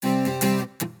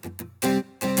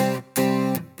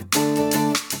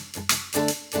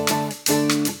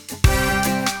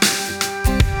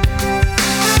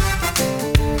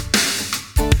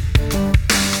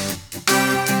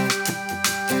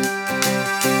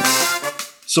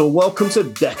So welcome to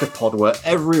Decapod, where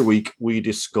every week we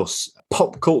discuss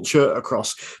pop culture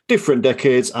across different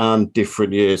decades and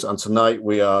different years. And tonight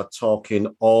we are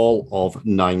talking all of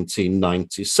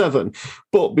 1997.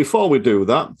 But before we do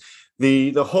that,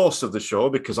 the host of the show,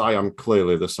 because I am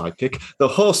clearly the sidekick, the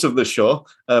host of the show,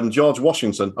 George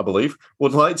Washington, I believe,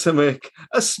 would like to make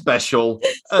a special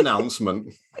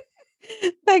announcement.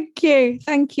 Thank you,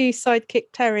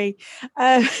 Sidekick Terry.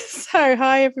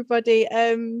 Hi everybody.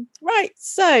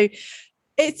 So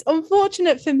it's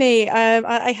unfortunate for me.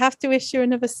 I have to issue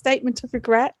another statement of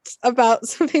regret about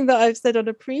something that I've said on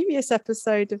a previous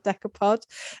episode of Decapod.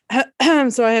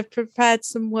 So I have prepared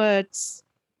some words.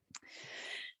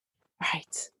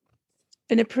 Right.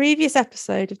 In a previous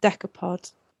episode of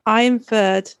Decapod, I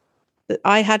inferred that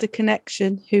I had a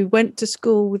connection who went to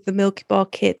school with the Milky Bar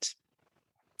Kid,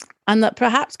 and that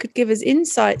perhaps could give us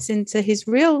insights into his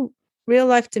real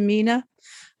life demeanor,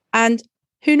 and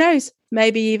who knows,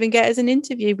 maybe even get us an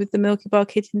interview with the Milky Bar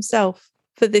Kid himself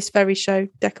for this very show,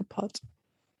 Decapod.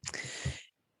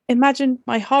 Imagine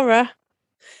my horror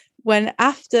when,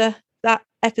 after that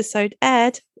episode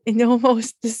aired, in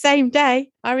almost the same day,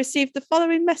 I received the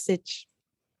following message.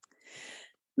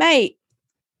 Mate,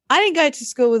 I didn't go to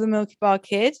school with the Milky Bar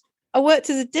Kid. I worked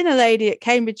as a dinner lady at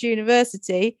Cambridge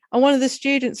University, and one of the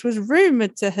students was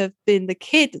rumoured to have been the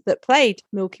kid that played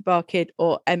Milky Bar Kid,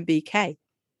 or MBK.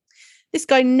 This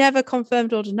guy never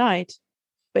confirmed or denied,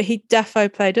 but he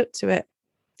defo played up to it.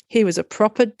 He was a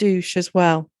proper douche as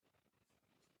well.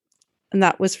 And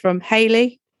that was from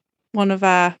Hayley, one of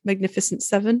our Magnificent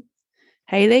Seven.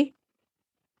 Hayley,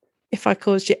 if I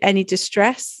caused you any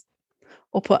distress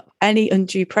or put any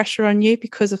undue pressure on you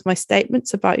because of my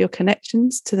statements about your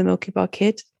connections to the Milky Bar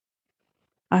Kid,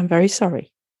 I'm very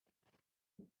sorry.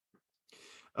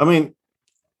 I mean,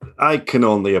 I can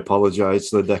only apologise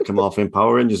to the Decamorphin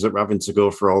Power Rangers that we're having to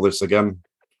go for all this again.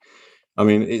 I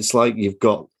mean, it's like you've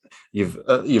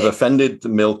offended the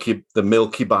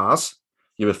Milky Bars.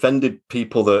 You've offended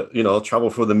people that travel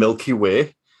through the Milky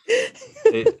Way.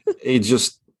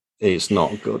 It's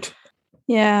not good.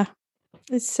 Yeah.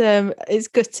 It's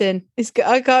gutting.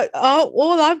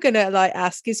 All I'm gonna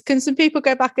ask is, can some people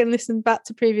go back and listen back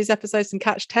to previous episodes and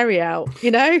catch Terry out?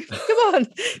 Come on.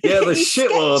 Yeah, the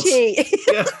shitloads.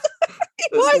 Yeah.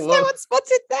 Why has no one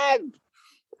spotted them?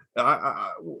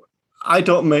 I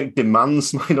don't make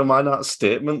demands, mind that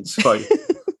statements.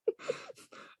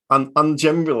 And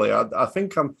generally, I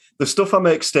think the stuff I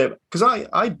make statement, because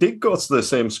I did go to the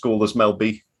same school as Mel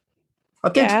B. I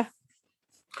did. Yeah.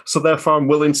 So therefore, I'm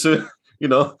willing to,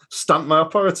 stamp my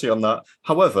authority on that.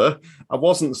 However, I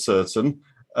wasn't certain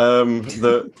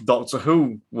that Doctor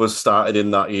Who was started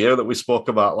in that year that we spoke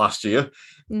about last year.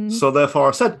 Mm. So therefore,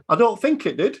 I said, I don't think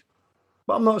it did,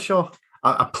 but I'm not sure.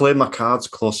 I play my cards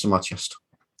close to my chest.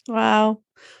 Wow.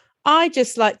 I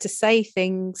just like to say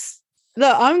things.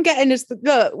 Look, I'm getting us.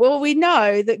 Well, we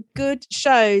know that good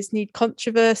shows need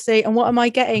controversy. And what am I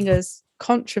getting as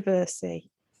controversy?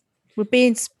 We're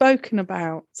being spoken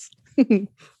about.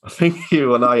 I think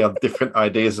you and I have different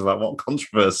ideas about what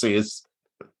controversy is.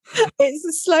 It's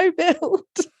a slow build.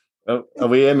 Are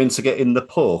we aiming to get in the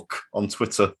poke on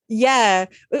Twitter? Yeah.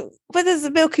 But there's a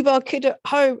Milky Bar Kid at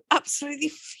home absolutely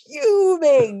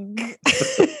fuming.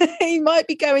 He might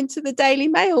be going to the Daily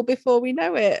Mail before we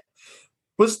know it.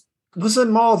 Was there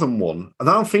more than one? And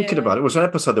I'm thinking about it. It was an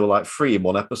episode, there were like 3 in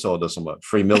one episode or something.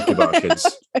 3 Milky Bar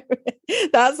Kids.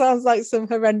 That sounds like some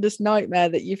horrendous nightmare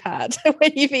that you've had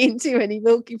when you've eaten too many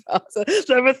Milky Bars.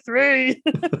 There were 3.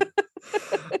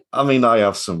 I mean, I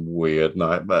have some weird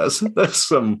nightmares. There's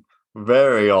some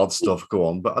very odd stuff go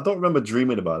on, but I don't remember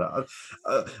dreaming about it.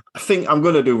 I think I'm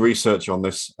going to do research on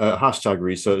this. Hashtag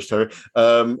research, Terry.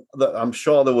 I'm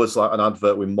sure there was like an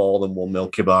advert with more than one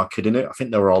Milky Bar Kid in it. I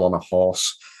think they were all on a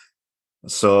horse.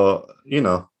 So,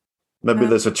 maybe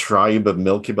there's a tribe of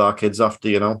Milky Bar Kids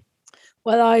after,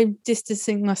 Well, I'm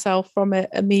distancing myself from it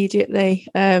immediately.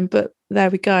 But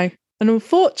there we go. An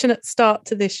unfortunate start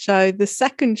to this show. The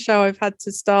second show I've had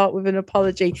to start with an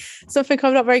apology. Something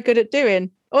I'm not very good at doing.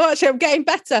 Oh, actually, I'm getting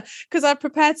better because I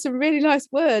prepared some really nice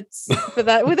words for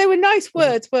that. Well, they were nice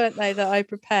words, weren't they, that I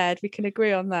prepared? We can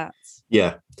agree on that.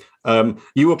 Yeah.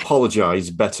 You apologise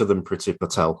better than Priti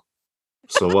Patel.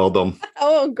 So well done.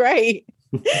 Oh, great.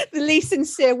 The least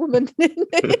sincere woman in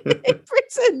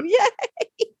Britain.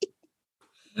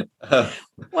 Yay.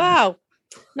 Wow.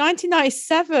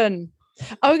 1997.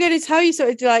 I'm going to tell you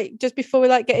something like just before we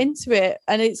get into it,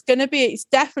 and it's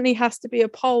definitely has to be a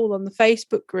poll on the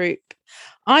Facebook group.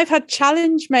 I've had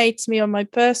challenge made to me on my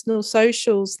personal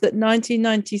socials that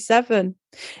 1997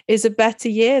 is a better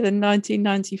year than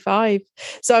 1995.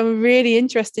 So I'm really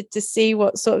interested to see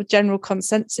what sort of general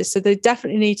consensus. So they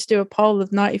definitely need to do a poll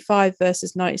of 95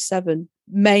 versus 97,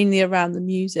 mainly around the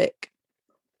music.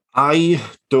 I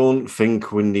don't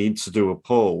think we need to do a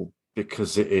poll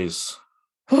because it is.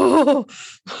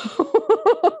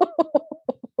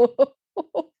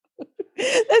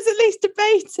 Let's at least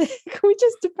debate it. Can we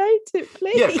just debate it,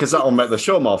 please? Yeah, because that'll make the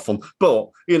show more fun.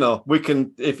 But we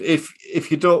can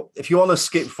if you want to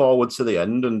skip forward to the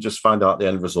end and just find out the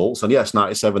end results. And yes,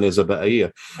 97 is a better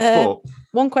year. But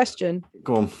one question.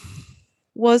 Go on.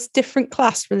 Was Different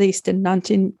Class released in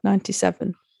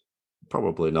 1997?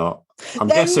 Probably not. I'm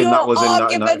guessing that was in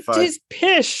 1995. Is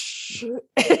pish.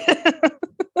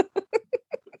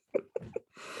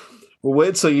 Well,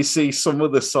 wait till you see some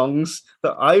of the songs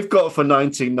that I've got for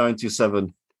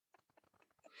 1997.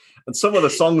 And some of the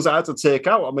songs I had to take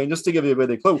out. I mean, just to give you a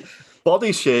bit of clue,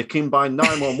 Body Shaking by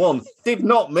 911 did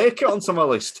not make it onto my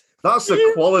list. That's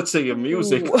the quality of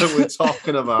music that we're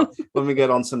talking about when we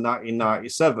get on to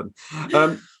 1997.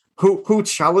 Who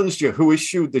challenged you? Who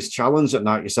issued this challenge that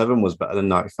 97 was better than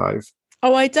 95?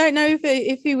 Oh, I don't know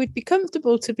if he would be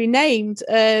comfortable to be named,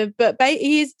 but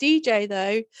he is DJ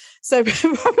though, so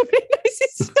probably knows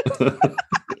his stuff.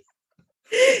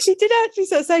 He did actually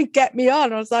sort of say, "Get me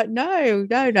on." I was like, "No.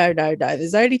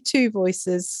 There's only two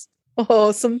voices,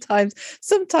 or sometimes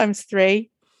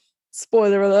three."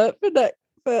 Spoiler alert!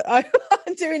 But I'm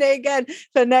doing it again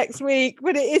for next week,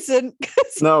 but it isn't.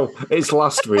 No, it's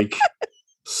last week.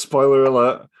 Spoiler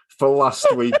alert for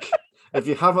last week. If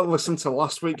you haven't listened to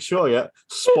last week's show yet,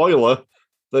 spoiler,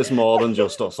 there's more than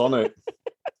just us on it.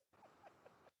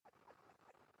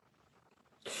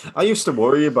 I used to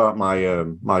worry about my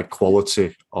my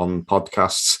quality on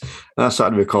podcasts, and I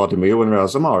started recording me and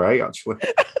realised I'm all right, actually.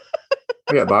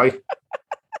 I get by.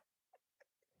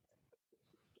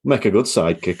 Make a good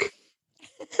sidekick.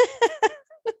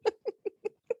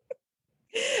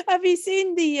 Have you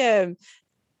seen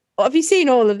have you seen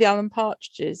all of the Alan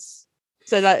Partridges?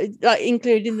 So like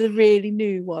including the really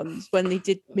new ones when they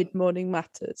did Mid Morning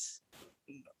Matters?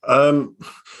 I'm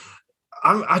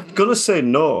gonna say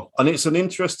no, and it's an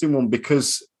interesting one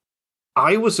because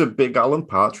I was a big Alan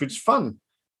Partridge fan,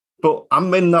 but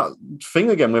I'm in that thing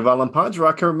again with Alan Partridge.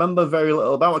 I can remember very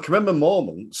little about it. I can remember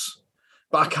moments,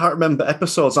 but I can't remember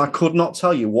episodes. I could not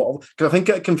tell you what, because I think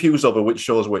I get confused over which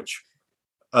show's which.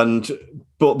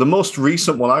 But the most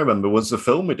recent one I remember was the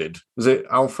film we did. Was it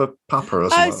Alpha Papa or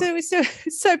something?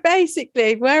 So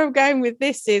basically, where I'm going with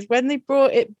this is when they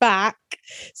brought it back.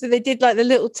 So they did like the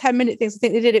little 10-minute things. I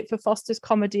think they did it for Foster's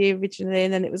Comedy originally,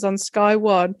 and then it was on Sky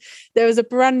One. There was a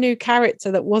brand new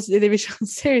character that wasn't in the original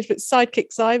series, but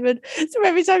Sidekick Simon. So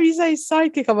every time you say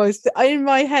Sidekick, in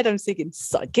my head, I'm thinking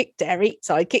Sidekick Terry,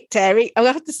 Sidekick Terry. I'll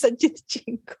have to send you the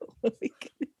jingle.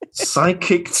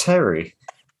 Sidekick Terry.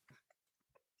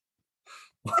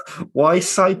 Why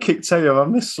Sidekick Terry? Have I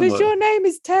missed something? Because your name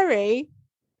is Terry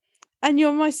and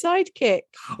you're my sidekick.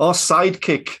 Oh,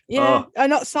 sidekick. Yeah. Oh,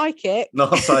 not psychic.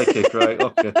 Not psychic, right.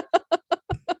 Okay.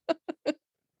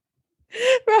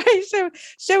 Right. So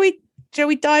shall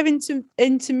we dive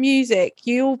into music?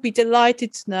 You'll be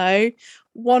delighted to know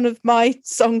one of my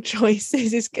song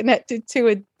choices is connected to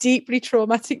a deeply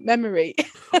traumatic memory.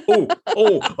 oh,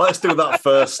 let's do that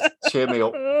first. Cheer me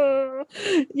up.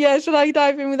 Yeah, shall I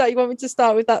dive in with that? You want me to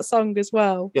start with that song as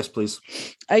well? Yes, please.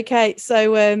 Okay,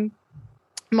 so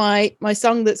my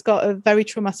song that's got a very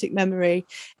traumatic memory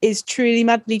is Truly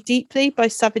Madly Deeply by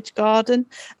Savage Garden.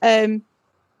 You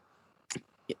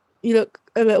look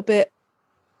a little bit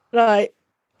like,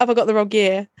 have I got the wrong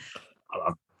year?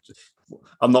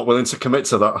 I'm not willing to commit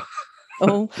to that.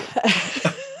 Oh.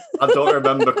 I don't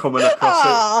remember coming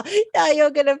across it. Now you're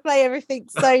going to play everything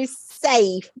so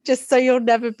safe, just so you'll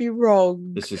never be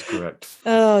wrong. This is correct.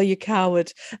 Oh, you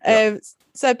coward. Yep.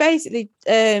 So basically,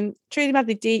 Truly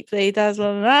Madly Deeply, that's what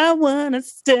I want to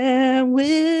stand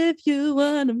with you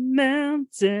on a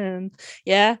mountain.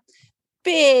 Yeah.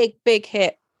 Big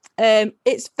hit.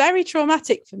 It's very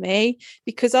traumatic for me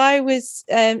because I was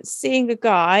seeing a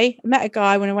guy. I met a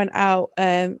guy when I went out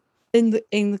in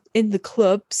the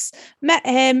clubs. Met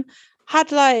him,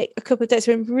 had like a couple of dates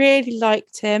with him, really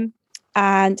liked him,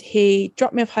 and he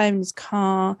dropped me off home in his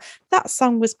car. That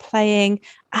song was playing,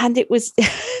 and it was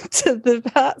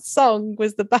that song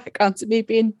was the background to me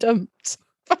being dumped.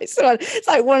 It's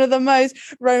like one of the most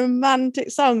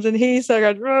romantic songs, and he's like,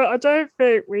 I don't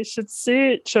think we should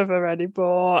see each other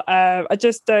anymore. I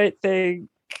just don't think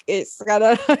it's kind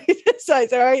of so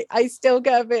I still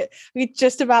get a bit, we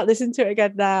just about listen to it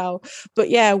again now. But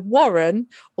yeah, Warren,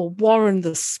 or Warren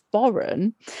the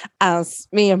Sporran, as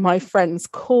me and my friends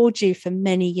called you for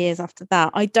many years after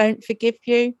that, I don't forgive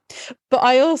you. But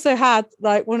I also had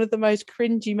like one of the most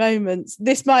cringy moments.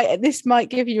 This might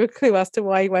give you a clue as to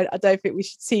why he went, I don't think we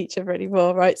should see each other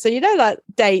anymore, right? So, you know, like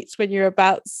dates when you're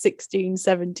about 16,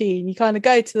 17, you kind of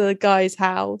go to the guy's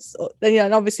house,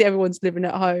 and obviously everyone's living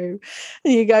at home,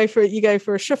 and you go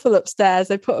for a shuffle upstairs,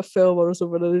 they put a film on or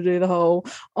something, and they do the whole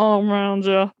arm around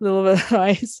you a little bit,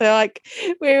 right? So like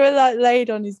we were like laid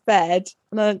on his bed,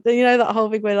 and you know that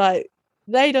whole thing where like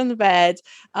laid on the bed,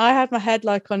 I had my head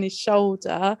like on his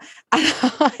shoulder, and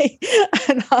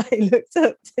I looked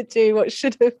up to do what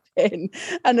should have been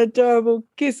an adorable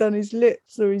kiss on his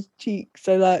lips or his cheek,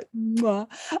 so like mwah,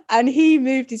 and he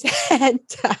moved his head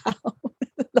down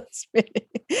the last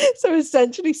minute, so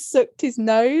essentially sucked his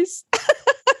nose.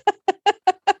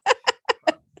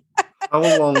 How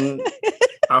long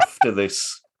after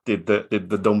this did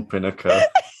the dumping occur?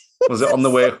 Was it on the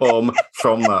way home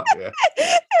from that? Yeah.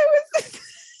 It was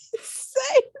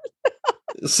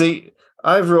insane. See,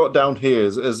 I've wrote down here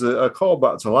as a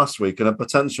callback to last week and a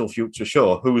potential future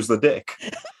show, who's the dick?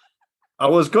 I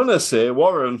was going to say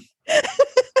Warren.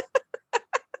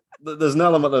 There's an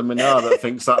element of me now that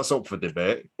thinks that's up for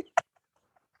debate.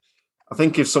 I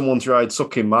think if someone tried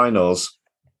sucking my nose,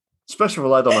 especially if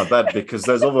I laid on my bed, because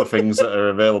there's other things that are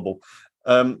available,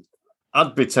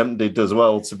 I'd be tempted as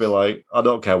well to be like, I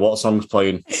don't care what song's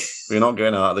playing, but you're not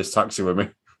getting out of this taxi with me.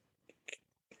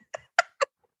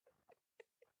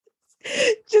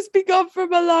 Just be gone from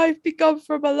my life. Be gone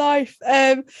from my life.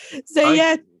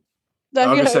 Yeah.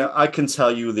 Obviously, I can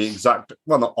tell you the exact,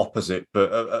 well, not opposite,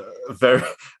 but a very,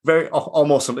 very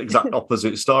almost an exact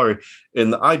opposite story.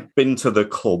 In that I'd been to the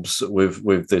clubs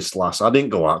with this lass. I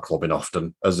didn't go out clubbing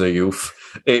often as a youth.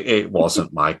 It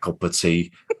wasn't my cup of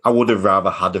tea. I would have rather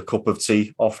had a cup of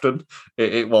tea often.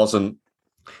 It wasn't.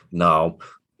 No,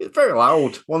 it's very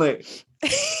loud, wasn't it?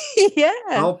 Yeah.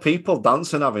 Oh, people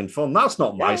dancing, having fun. That's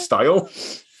not my style.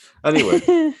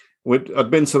 Anyway. I'd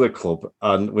been to the club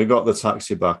and we got the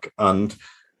taxi back, and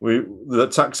the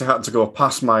taxi had to go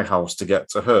past my house to get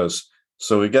to hers.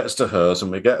 So he gets to hers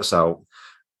and we gets out,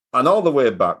 and all the way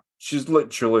back, she's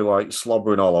literally like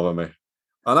slobbering all over me.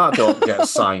 And I don't get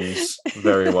signs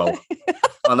very well.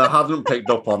 And I hadn't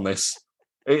picked up on this.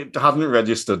 It hadn't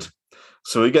registered.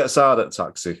 So he gets out at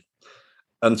taxi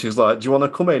and she's like, do you want to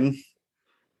come in?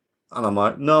 And I'm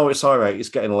like, no, it's all right. It's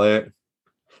getting late.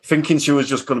 Thinking she was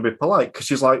just going to be polite, because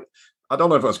she's like, I don't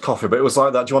know if it was coffee, but it was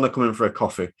like that. Do you want to come in for a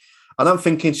coffee? And I'm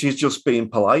thinking she's just being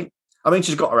polite. I mean,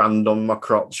 she's got her hand on my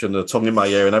crotch and her tongue in my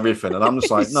ear and everything. And I'm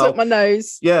just like, no. Suck my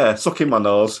nose. Yeah, sucking my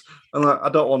nose. And like, I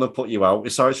don't want to put you out.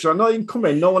 Sorry. She's like, no, you can come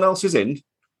in. No one else is in.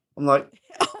 I'm like,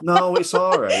 no, it's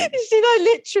all right. She's like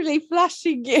literally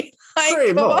flashing you. Like,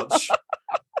 pretty much.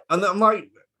 And I'm like,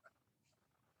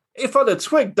 if I'd have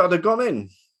twigged, I'd have gone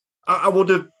in. I would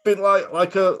have been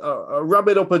like a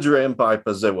rabbit up a drain pipe,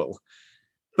 as they will.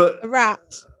 But a rat.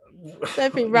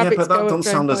 Don't think rabbits but that doesn't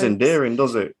sound as endearing,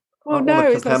 does it? Well, no,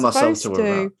 it's not supposed to.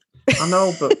 A rat. I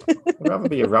know, but I'd rather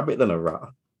be a rabbit than a rat.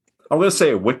 I'm going to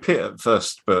say a whippet at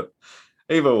first, but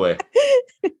either way,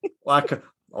 like a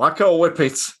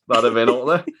whippet, that'd have been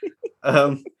up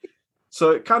there. So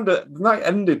it kind of, the night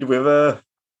ended with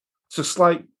just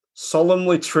like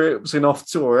solemnly traipsing off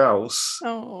to her house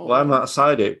while I'm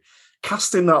outside it,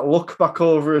 casting that look back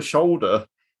over her shoulder,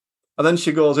 and then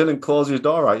she goes in and closes the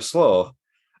door right slow.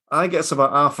 I get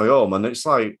about halfway home, and it's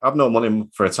like, I've no money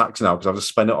for a taxi now because I've just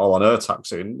spent it all on her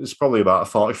taxi, and it's probably about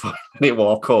a 45-minute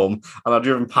walk home, and I've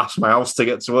driven past my house to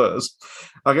get to hers.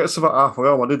 I get about halfway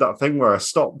home, I did that thing where I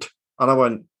stopped, and I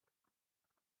went,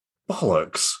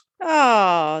 bollocks.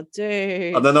 Oh,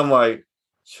 dude. And then I'm like,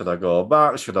 should I go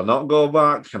back? Should I not go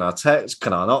back? Can I text?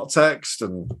 Can I not text?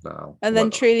 And no. And then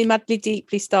Truly Madly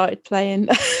Deeply started playing.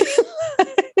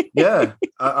 Yeah,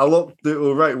 I looked, it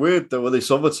was right weird. There were this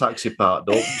other taxi parked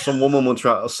up. Some woman would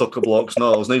try to suck a bloke's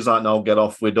nose, and he's like, no, get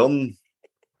off, we're done.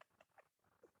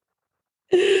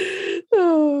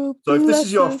 Oh, so if this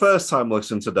is your first time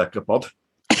listening to Decapod,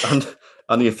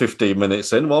 and you're 15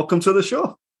 minutes in, welcome to the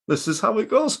show. This is how it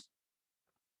goes.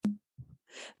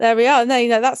 There we are.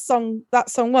 No, that song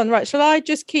one. Right. Shall I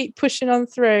just keep pushing on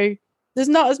through? There's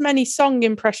not as many song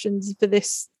impressions for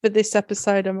this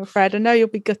episode, I'm afraid. I know you'll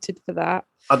be gutted for that.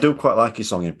 I do quite like your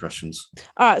song impressions.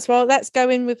 All right, so let's go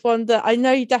in with one that I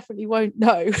know you definitely won't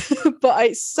know, but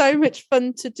it's so much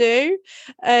fun to do.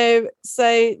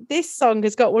 So this song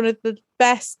has got one of the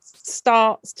best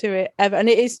starts to it ever, and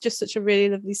it is just such a really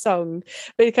lovely song.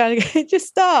 But it just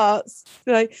starts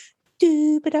like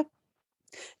Doobada,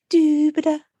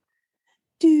 doobada,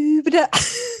 doobada,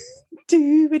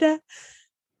 doobada,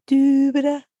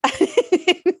 doobada.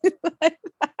 Like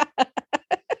that.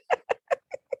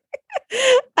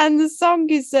 And the song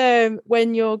is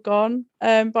When You're Gone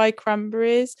by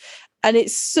Cranberries. And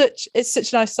it's such a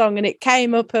nice song, and it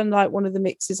came up on like one of the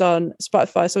mixes on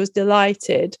Spotify, so I was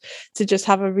delighted to just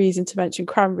have a reason to mention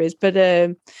Cranberries. But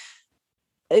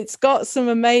it's got some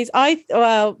amazing.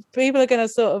 People are going to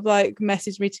sort of like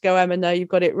message me to go, Emma, no, you've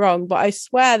got it wrong. But I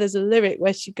swear, there's a lyric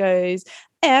where she goes,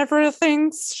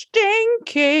 "Everything's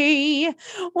stinky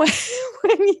when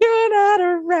you're not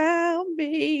around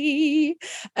me."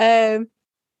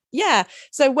 Yeah,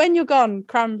 so When You're Gone,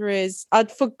 Cranberries, I'd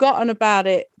forgotten about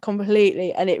it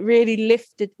completely, and it really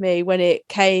lifted me when it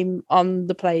came on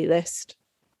the playlist.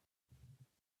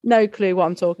 No clue what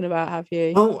I'm talking about, have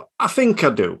you? Well, I think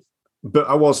I do, but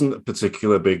I wasn't a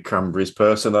particular big Cranberries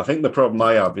person. I think the problem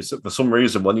I have is that for some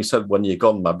reason, when you said When You're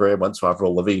Gone, my brain went to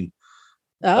Avril Lavigne.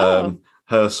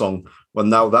 Her song. Well,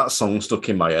 now that song stuck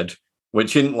in my head,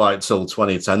 which isn't like till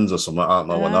 2010s or something. I don't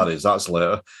know when that is. That's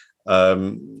later.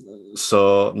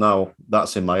 So no,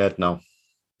 that's in my head now.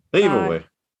 Either way.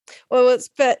 Well, let's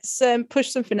push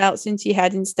something else into your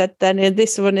head instead then. And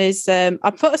this one is, I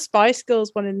put a Spice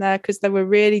Girls one in there because they were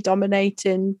really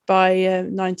dominating by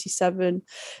 97.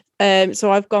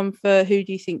 So I've gone for Who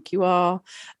Do You Think You Are?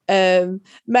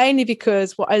 Mainly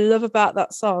because what I love about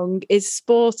that song is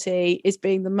Sporty is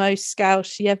being the most scouse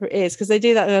she ever is, because they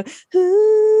do that.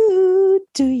 Who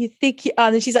do you think you are?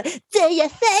 And then she's like, do you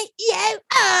think you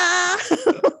are?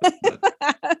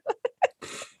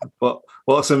 But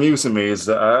what's amusing me is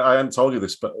that I hadn't told you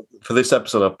this, but for this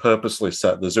episode, I purposely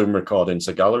set the Zoom recording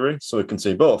to gallery so we can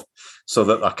see both, so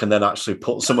that I can then actually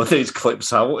put some of these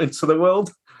clips out into the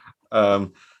world.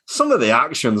 Some of the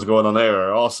actions going on here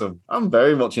are awesome. I'm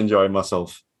very much enjoying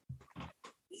myself.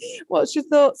 What's your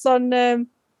thoughts on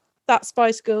that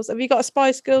Spice Girls? Have you got a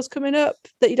Spice Girls coming up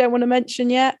that you don't want to mention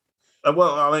yet?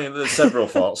 Well, I mean, there's several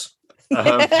thoughts.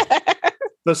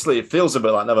 Firstly, it feels a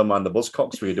bit like Nevermind the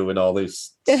Buzzcocks, where you're doing all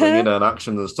these singing and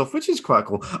action and stuff, which is quite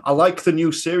cool. I like the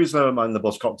new series Nevermind the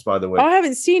Buzzcocks, by the way. I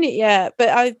haven't seen it yet,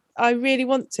 but I really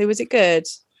want to. Was it good?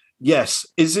 Yes.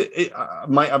 Is it? I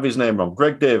might have his name wrong.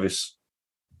 Greg Davis.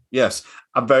 Yes,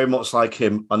 I very much like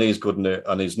him, and he's good in it,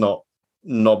 and he's not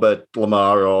knobhead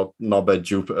Lamar or knobhead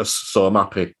Jupiter, so I'm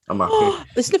happy.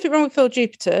 There's nothing wrong with Phil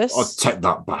Jupiter. I'll take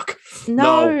that back.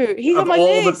 No, he's on my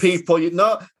all list. The people you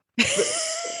know.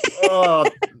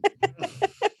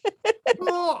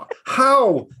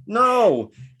 How?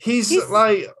 No, he's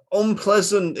like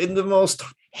unpleasant in the most.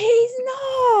 He's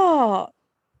not.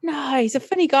 No, he's a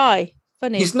funny guy.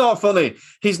 Funny. He's not funny.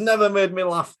 He's never made me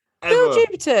laugh. Ever. Phil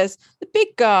Jupiter's the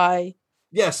big guy.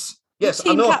 Yes,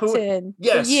 I know. Captain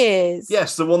yes, for years.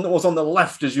 Yes, the one that was on the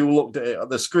left as you looked at it at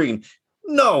the screen.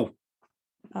 No,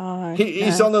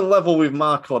 he's on a level with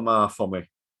Mark Lamar for me.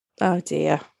 Oh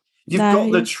dear. You've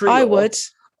got the trio I would.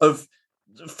 Of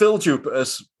Phil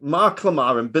Jupiter's, Mark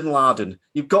Lamar, and Bin Laden.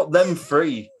 You've got them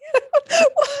three.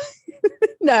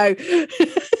 No.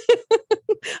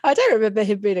 I don't remember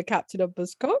him being a captain on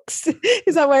Buzzcocks.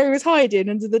 Is that where he was hiding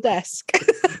under the desk?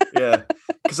 Yeah,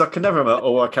 because I can never remember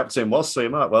who our captain was, so he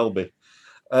might well be.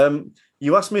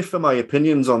 You asked me for my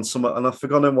opinions on something, and I've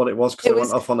forgotten what it was because I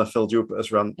went off on a Phil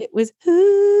Jupiter's rant. It was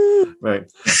who?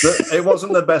 Right. It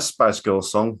wasn't the best Spice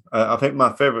Girls song. I think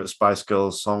my favourite Spice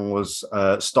Girls song was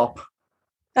Stop.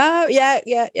 Oh, yeah.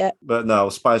 But no,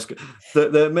 Spice Girls.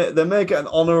 They may get an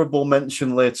honourable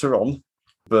mention later on,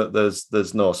 but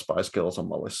there's no Spice Girls on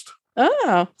my list.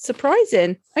 Oh,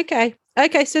 surprising. Okay,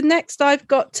 so next I've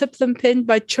got Tub Thumping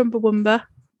by Chumbawamba.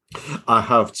 I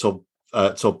have Tub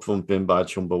Thumping by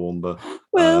Chumbawamba.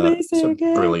 Well, it's a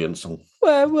brilliant song.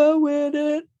 Well,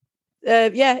 it.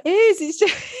 Yeah, it is.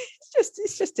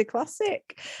 It's just a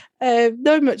classic.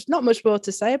 Not much more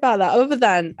to say about that other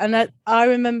than, and I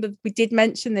remember we did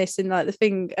mention this in like the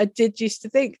thing. I did used to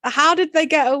think, how did they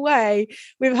get away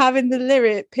with having the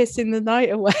lyric "pissing the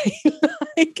night away"?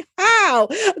 Like how?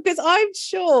 Because I'm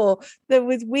sure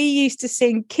we used to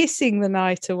sing "kissing the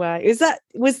night away."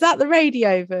 Was that the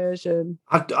radio version?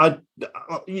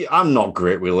 I'm not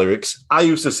great with lyrics. I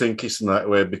used to sing "Kissing the Night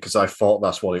Away" because I thought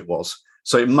that's what it was.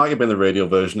 So it might have been the radio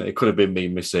version. It could have been me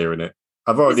mishearing it.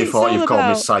 I've already thought you've called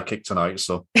me psychic tonight,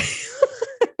 so.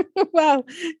 Well,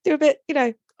 do a bit,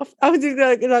 I was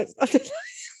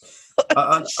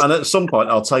and at some point,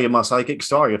 I'll tell you my psychic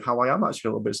story of how I am actually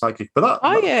a little bit psychic. But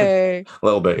are you? A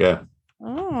little bit, yeah.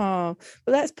 Oh, well,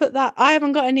 let's put that. I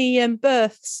haven't got any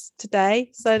births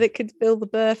today, so that could fill the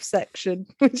birth section,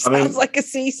 which sounds like a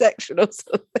C-section or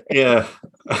something. Yeah.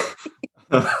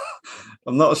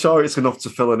 I'm not sure it's enough to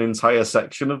fill an entire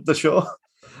section of the show.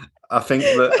 I think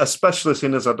that, especially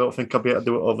seeing as I don't think I'll be able to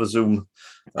do it over Zoom.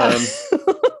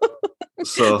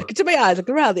 So look into my eyes, look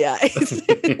around the eyes.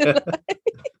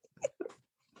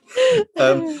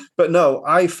 But no,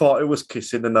 I thought it was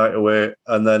Kissing the Night Away,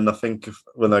 and then I think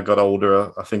when I got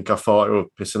older, I think I thought it was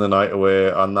Pissing the Night Away,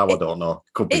 and now I don't know.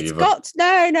 Could be it's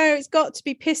either. It's got to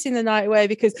be Pissing the Night Away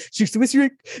because she was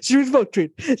vodka.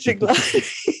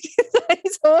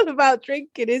 It's all about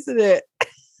drinking, isn't it?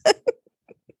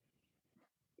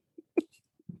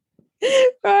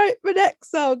 Right, my next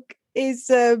song is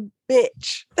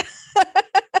Bitch.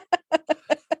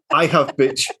 I have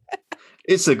Bitch.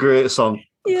 It's a great song.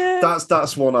 Yeah,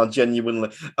 that's one I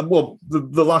genuinely. Well,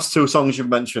 the last two songs you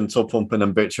mentioned, Tub Pumping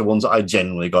and Bitch, are ones that I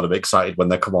genuinely got a bit excited when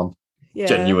they come on. Yeah.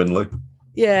 Genuinely.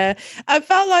 Yeah, I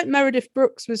felt like Meredith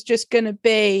Brooks was just going to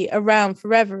be around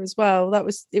forever as well.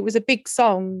 It was a big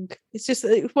song. It's just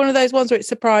one of those ones where it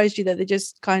surprised you that they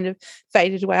just kind of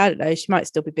faded away. I don't know. She might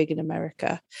still be big in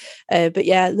America, but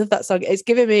yeah, I love that song. It's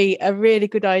given me a really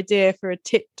good idea for a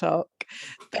TikTok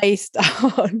based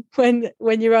on when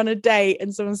you're on a date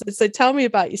and someone says, "So tell me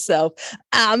about yourself."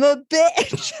 I'm a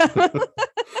bitch.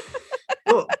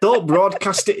 Don't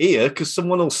broadcast it here because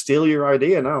someone will steal your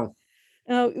idea now.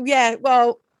 Oh, yeah.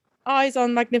 Well, eyes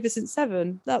on Magnificent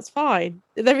Seven. That's fine.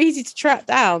 They're easy to track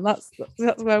down. That's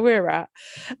where we're at.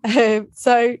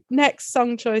 So next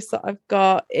song choice that I've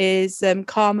got is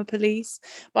Karma Police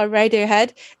by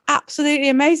Radiohead. Absolutely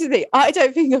amazingly, I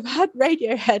don't think I've had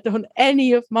Radiohead on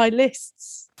any of my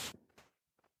lists.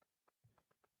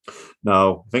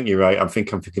 No, I think you're right. I'm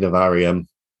thinking of REM.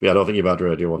 Yeah, I don't think you've had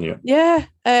Radio on yet. Yeah,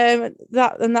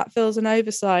 that feels an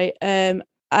oversight.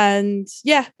 And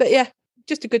yeah, but yeah,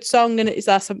 just a good song, and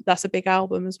that's a big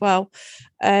album as well.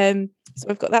 So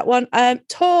we've got that one.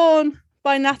 Torn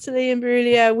by Natalie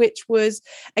Imbruglia, which was,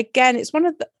 again, it's one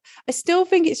of the, I still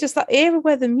think it's just that era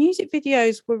where the music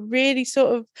videos were really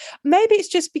sort of, maybe it's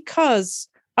just because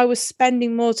I was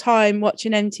spending more time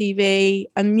watching MTV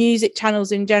and music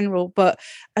channels in general, but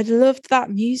I loved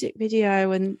that music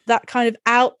video and that kind of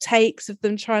outtakes of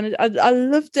them trying to, I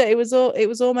loved it. It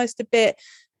was almost a bit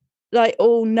like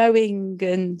all knowing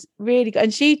and really good.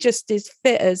 And she just is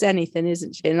fit as anything,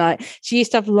 isn't she? And like, she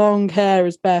used to have long hair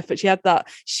as Beth, but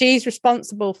she's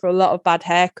responsible for a lot of bad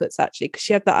haircuts actually, because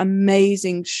she had that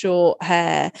amazing short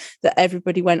hair that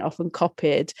everybody went off and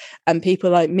copied, and people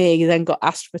like me then got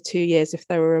asked for 2 years if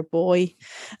they were a boy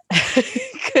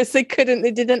because they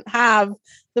didn't have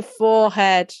the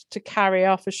forehead to carry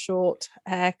off a short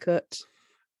haircut.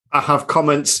 I have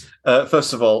comments.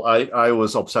 First of all, I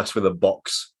was obsessed with a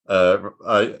box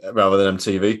rather than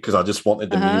MTV because I just wanted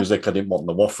the music. I didn't want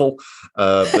the waffle.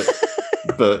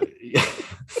 But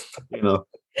you know,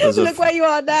 look where you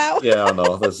are now. Yeah, I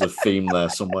know. There's a theme there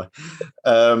somewhere.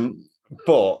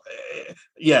 But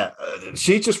yeah,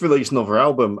 she just released another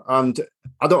album, and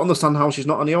I don't understand how she's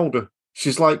not any older.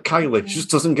 She's like Kylie. She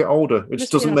just doesn't get older. It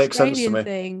just doesn't make sense to me.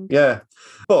 Thing. Yeah.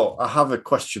 But I have a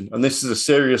question, and this is a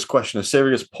serious question, a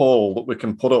serious poll that we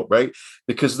can put up, right?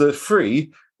 Because the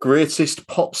 3 greatest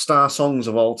pop star songs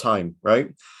of all time,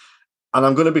 right? And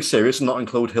I'm going to be serious and not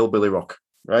include Hillbilly Rock,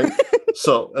 right?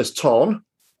 So as Torn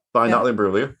by Natalie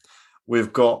Imbruglia,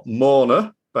 we've got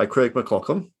Mona by Craig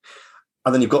McLachlan,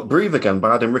 and then you've got Breathe Again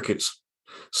by Adam Ricketts.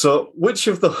 So which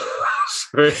of the...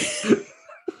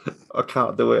 I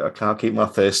can't do it. I can't keep my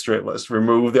face straight. Let's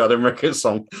remove the Adam Ricketts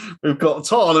song. We've got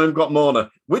Torn and we've got Mona.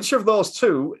 Which of those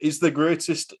two is the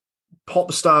greatest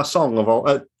pop star song of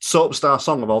all, soap star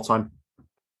song of all time?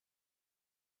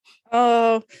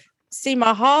 Oh, see,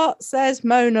 my heart says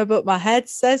Mona, but my head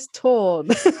says Torn.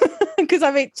 Because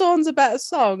I mean, Torn's a better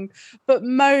song, but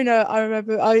Mona, I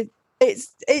remember,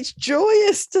 it's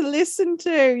joyous to listen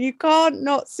to. You can't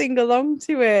not sing along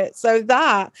to it. So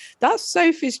that's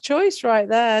Sophie's choice right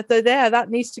there. So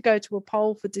that needs to go to a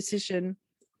poll for decision.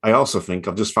 I also think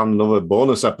I've just found another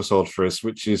bonus episode for us,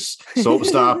 which is Soap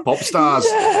Star Pop Stars.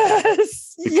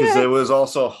 Yes, because there was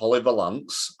also Holly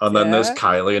Valance, and then there's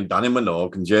Kylie and Danny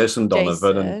Minogue and Jason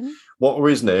Donovan and what were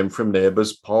his name from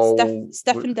Neighbours? Paul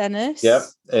Stephen Dennis. Yep.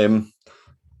 Who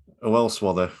else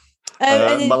were there?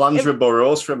 Melandra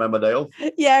Burrows from Emmerdale.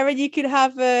 Yeah, and you could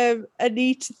have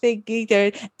Anita thinking,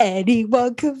 going,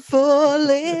 anyone can fall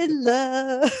in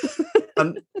love.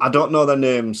 And I don't know their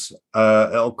names.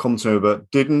 It'll come to me,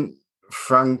 but didn't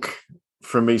Frank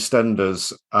from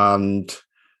EastEnders and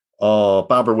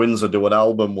Barbara Windsor do an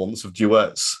album once of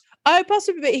duets? Oh,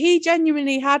 possibly, but he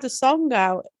genuinely had a song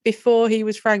out before he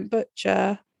was Frank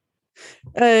Butcher.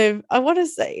 I want to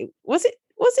say, was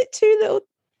it Too Little?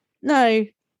 No.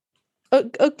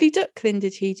 Ugly Duckling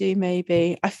did he do?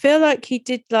 Maybe I feel like he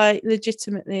did like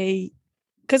legitimately,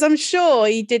 because I'm sure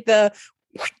he did the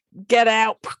get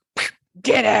out,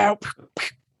 get out,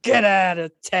 get out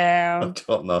of town. I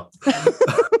don't know.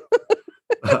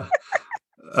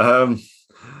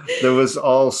 There was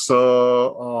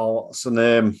also, what's her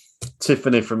name?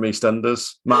 Tiffany from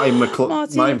EastEnders. Martin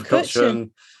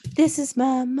McCutcheon. This is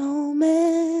my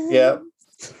moment. Yeah.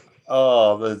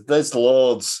 Oh, there's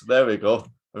loads. There we go.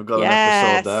 We've got an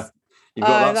episode there. You've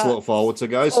got that to look forward to,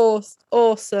 guys.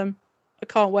 Awesome. I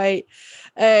can't wait.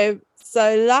 So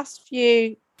last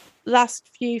few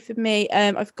for me.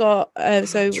 I've got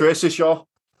Tracy Shaw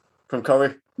from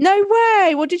Corrie. No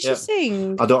way! What did she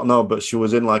sing? I don't know, but she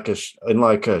was in like a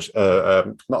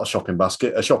not a shopping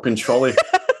basket, a shopping trolley.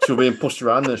 She was being pushed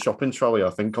around in a shopping trolley, I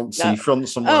think, on seafront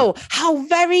somewhere. Oh, how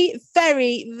very,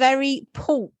 very, very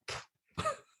pulp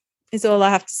is all I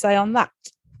have to say on that.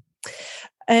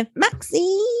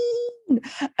 Maxine.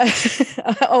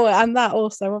 And that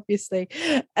also, obviously.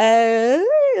 So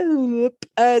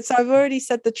I've already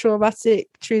said the traumatic,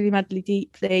 truly, madly,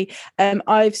 deeply.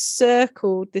 I've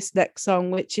circled this next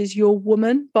song, which is "Your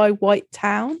Woman" by White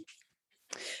Town.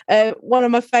 One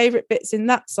of my favorite bits in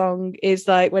that song is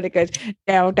like when it goes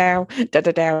down, down, da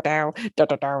da down, down, da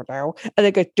da down, down, and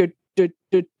they go do do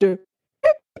do do.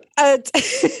 And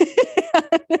it's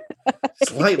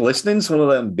like listening to one of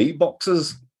them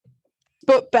beatboxers,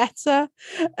 but better.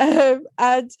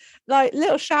 And like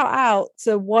little shout out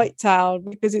to White Town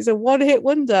because it's a one-hit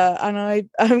wonder, and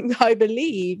I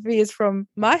believe he is from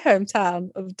my hometown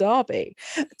of Derby.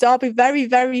 Derby, very,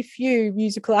 very few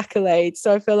musical accolades,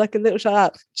 so I feel like a little shout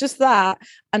out. Just that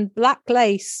and Black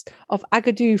Lace of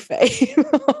Agadoo fame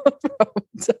from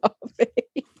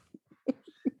Derby.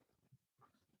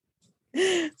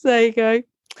 So there you go.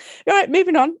 All right,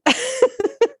 moving on.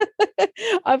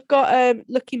 I've got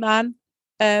Lucky Man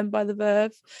by The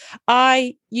Verve.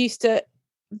 I used to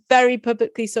very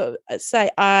publicly sort of say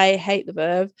I hate The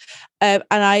Verve, and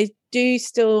I do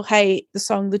still hate the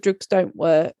song "The Drugs Don't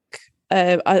Work."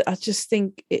 I just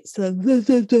think it's they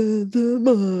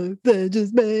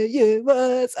just make it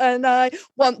worse, and I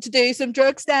want to do some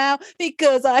drugs now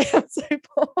because I am so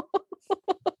bored.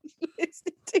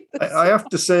 I have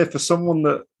to say, for someone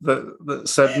that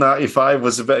said 95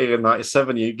 was better than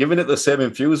 97, you're giving it the same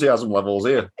enthusiasm levels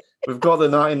here. We've got the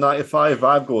 1995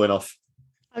 vibe going off.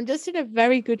 I'm just in a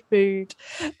very good mood.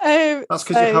 That's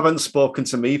because you haven't spoken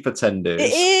to me for 10 days.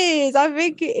 It is. I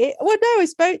think well, no, I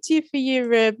spoke to you for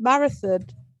your marathon.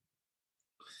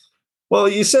 Well,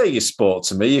 you say you spoke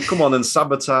to me. You come on and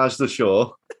sabotage the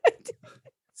show.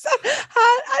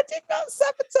 I did not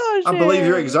sabotage I believe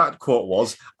your exact quote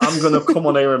was, "I'm going to come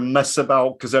on here and mess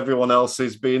about because everyone else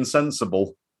is being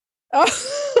sensible." Oh,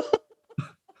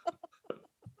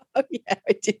 oh yeah,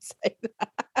 I did say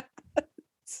that.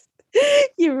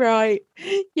 You're right.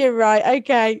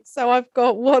 Okay, so I've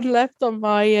got one left on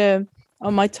my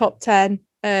top 10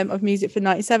 of music for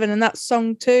 97, and that's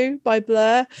Song 2 by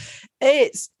Blur.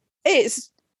 It's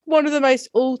one of the most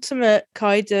ultimate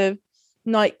kind of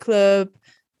nightclub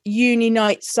uni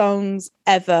night songs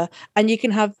ever, and you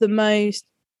can have the most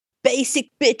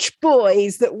basic bitch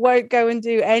boys that won't go and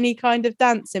do any kind of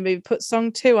dancing, but you put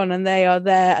Song 2 on and they are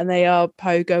there and they are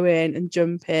pogoing and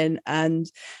jumping, and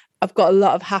I've got a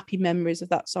lot of happy memories of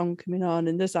that song coming on,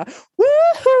 and there's like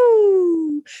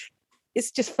woohoo,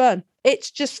 it's just fun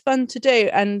to do.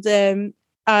 And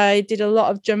I did a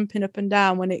lot of jumping up and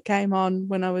down when it came on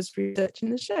when I was researching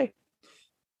the show.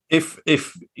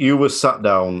 If you were sat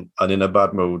down and in a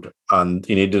bad mood and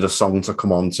you needed a song to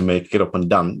come on to make it up and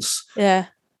dance,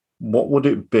 what would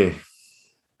it be?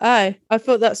 Oh, I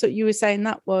thought that's what you were saying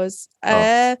that was.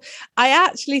 I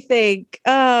actually think,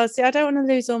 see, I don't want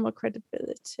to lose all my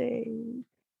credibility,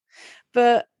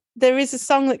 but there is a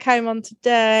song that came on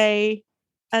today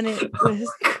and it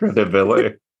was...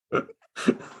 Credibility.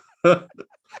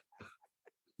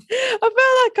 I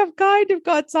feel like I've kind of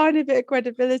got a tiny bit of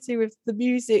credibility with the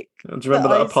music. Do you remember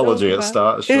that apology at the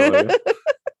start of the show?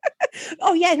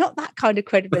 Oh yeah, not that kind of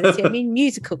credibility. I mean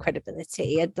musical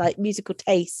credibility and like musical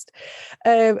taste.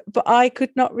 But I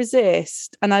could not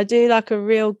resist, and I do like a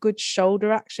real good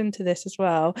shoulder action to this as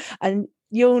well. And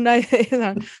you'll know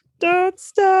that don't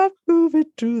stop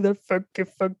moving to the funky,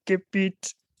 funky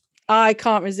beat. I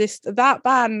can't resist that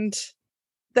band.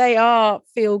 They are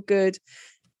feel good.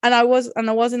 And I was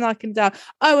in like and down.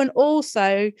 Oh, and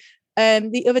also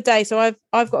the other day, so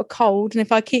I've got a cold, and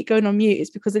if I keep going on mute, it's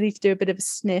because I need to do a bit of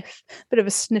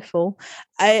a sniffle.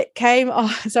 It came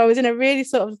off, so I was in a really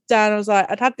sort of down. I was like,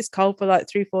 I'd had this cold for like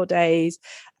 3-4 days,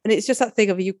 and it's just that thing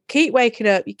of you keep waking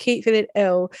up, you keep feeling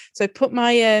ill. So I put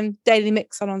my daily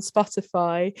mix on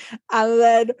Spotify, and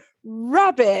then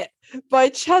Rabbit by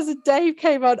Chaz and Dave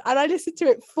came on, and I listened to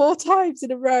it 4 times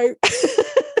in a row.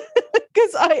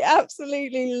 Because I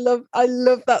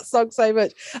love that song so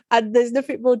much, and there's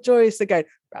nothing more joyous than going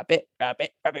rabbit,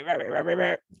 rabbit, rabbit, rabbit, rabbit,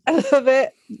 rabbit. I love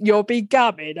it. You'll be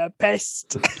gamming a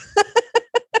pest.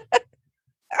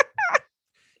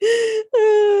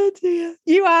 Oh dear.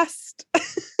 You asked.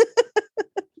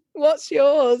 What's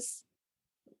yours?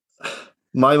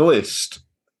 My list.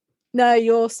 No,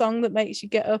 your song that makes you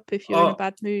get up if you're in a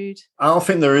bad mood. I don't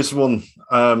think there is one.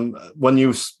 When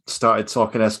you started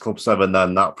talking S Club 7,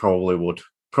 then that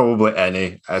probably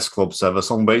any S Club 7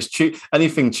 song, but it's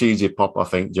anything cheesy pop, I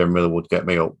think, generally would get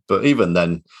me up. But even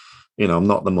then, I'm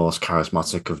not the most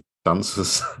charismatic of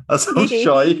dancers, as I'm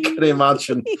sure you can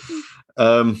imagine.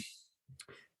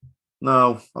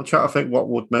 No, I'm trying to think what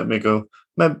would make me go.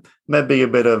 Maybe a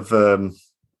bit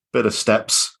of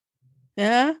steps.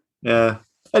 Yeah. Yeah.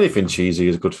 Anything cheesy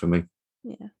is good for me.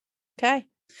 Yeah. Okay.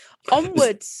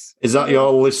 Onwards. Is that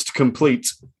your list complete?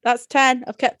 That's 10.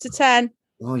 I've kept to 10.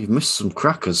 Oh, you've missed some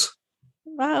crackers.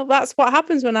 Well, that's what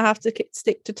happens when I have to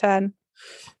stick to 10.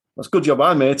 That's a good job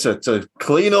I made to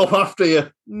clean up after you.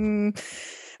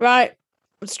 Right.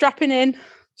 I'm strapping in.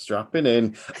 So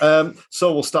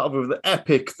we'll start with the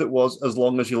epic that was As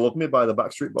Long As You Love Me by the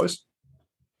Backstreet Boys.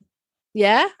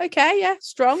 Yeah, okay, yeah,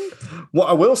 strong. What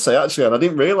I will say, actually, and I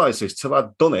didn't realise this till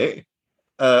I'd done it,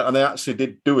 and I actually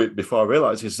did do it before I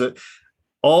realised, is that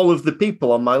all of the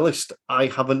people on my list I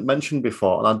haven't mentioned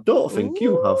before, and I don't think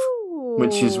you have,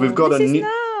 which is we've got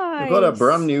a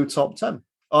brand new top 10.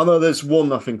 Oh, no, there's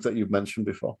one I think that you've mentioned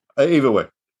before. Either way.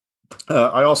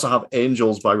 I also have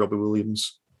Angels by Robbie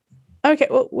Williams. Okay,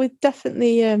 well, we've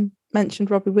definitely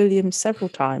mentioned Robbie Williams several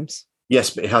times. Yes,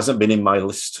 but it hasn't been in my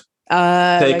list.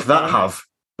 That have,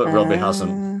 but Robbie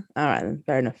hasn't. All right, then,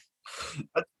 fair enough.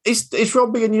 Is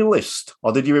Robbie in your list,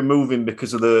 or did you remove him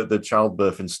because of the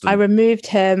childbirth incident? I removed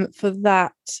him for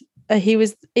that. He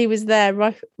was there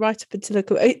right up until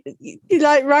he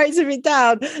like writes it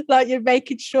down, like you're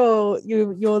making sure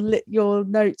your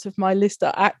notes of my list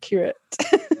are accurate.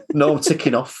 No,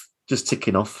 ticking off, just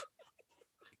ticking off.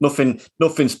 Nothing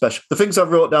special. The things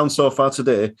I've wrote down so far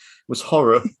today was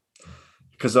horror.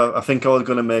 Because I think I was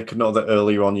going to make a note that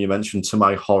earlier on you mentioned to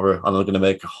my horror, and I'm going to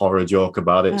make a horror joke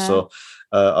about it. So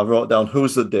I wrote down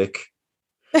Who's the Dick,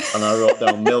 and I wrote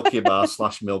down Milky Bar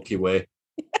 / Milky Way.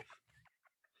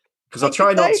 Because I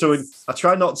try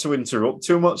not to interrupt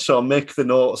too much, so I'll make the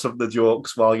notes of the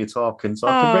jokes while you're talking, so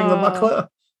I can bring them back later.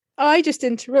 I just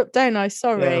interrupt, don't I?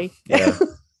 Sorry. Yeah.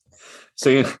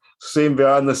 Seeing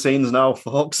behind the scenes now,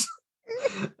 folks.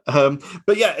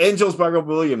 But yeah, Angels by Rob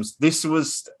Williams. This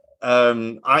was.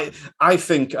 I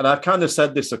think, and I've kind of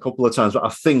said this a couple of times, but I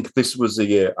think this was the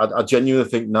year. I genuinely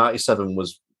think 97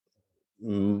 was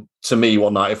to me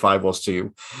what 95 was to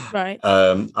you. Right.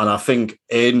 And I think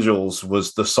Angels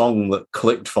was the song that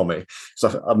clicked for me.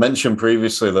 So I mentioned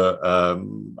previously that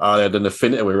I had an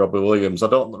affinity with Robbie Williams. I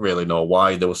don't really know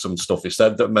why. There was some stuff he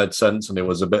said that made sense, and it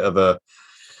was a bit of the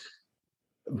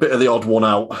odd one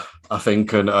out, I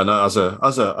think, and as a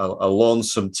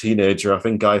lonesome teenager, I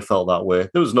think I felt that way.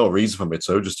 There was no reason for me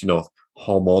to, just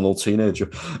hormonal teenager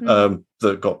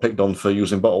that got picked on for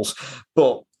using bottles.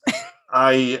 But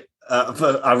I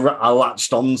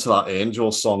latched on to that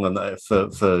Angels song, and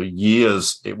for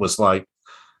years it was like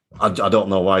I don't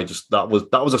know why. Just that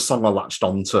was a song I latched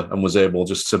onto and was able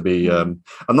just to be. And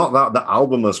not that the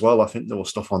album as well. I think there was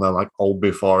stuff on there like "All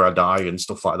Before I Die" and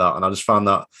stuff like that, and I just found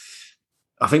that.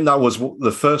 I think that was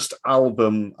the first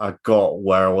album I got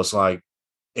where I was like,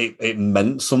 it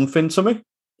meant something to me.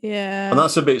 Yeah. And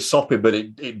that's a bit soppy, but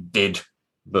it did.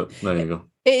 But there you go.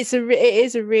 It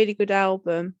is a really good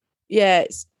album. Yeah,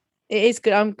 it is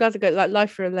good. I'm glad to go like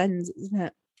Life Through a Lens, isn't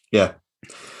it? Yeah.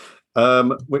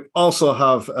 We also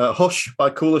have Hush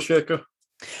by Cooler Shaker.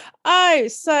 Oh,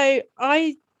 so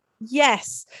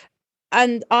yes.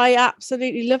 And I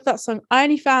absolutely love that song. I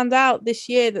only found out this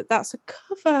year that that's a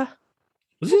cover.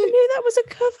 I knew that was a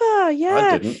cover. Yeah,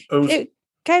 I didn't. It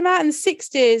came out in the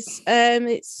 60s.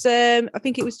 It's I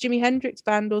think it was Jimi Hendrix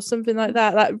Band or something like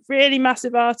that. Like really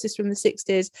massive artist from the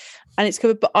 60s, and it's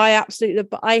covered. But I absolutely,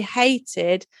 but I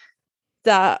hated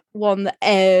that one that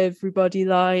everybody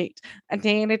liked. I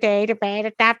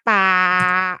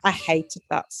hated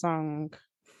that song,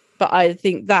 but I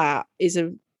think that is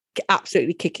a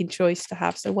absolutely kicking choice to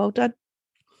have. So well done.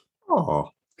 Oh.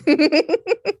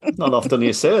 Not often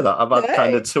you say that. I've had No.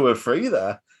 kind of 2 or 3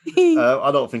 there.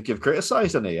 I don't think you've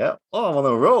criticised any yet. Oh, I'm on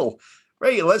a roll.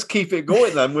 Right, let's keep it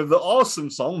going then with the awesome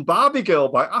song Barbie Girl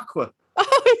by Aqua.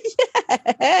 Oh,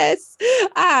 yes.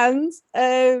 And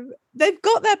they've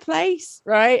got their place,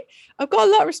 right? I've got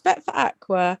a lot of respect for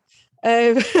Aqua.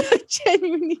 I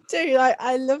genuinely do. Like,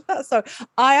 I love that song.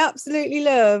 I absolutely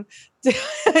love.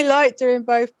 I like doing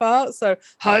both parts. So,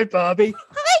 hi, Barbie.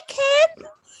 Hi, Ken.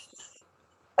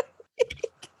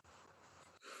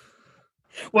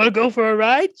 Want to go for a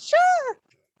ride? Sure.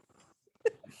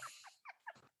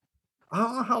 I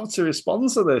don't know how to respond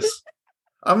to this.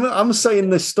 I'm saying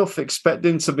this stuff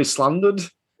expecting to be slandered,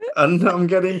 and I'm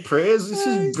getting praise. This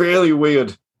is really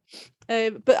weird.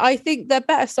 But I think their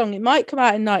better song, it might come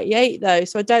out in 98 though,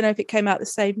 so I don't know if it came out the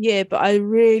same year, but I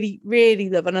really, really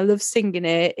love, and I love singing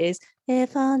it, is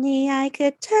If Only I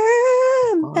Could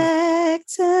Turn Back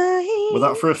Time. Was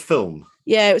that for a film?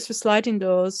 Yeah, it was for Sliding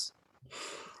Doors.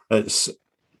 I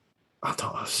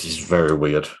don't know, this is very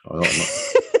weird. I don't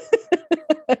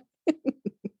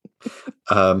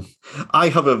know. I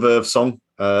have a Verve song.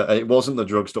 It wasn't The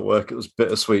Drugs Don't Work, it was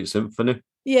Bittersweet Symphony.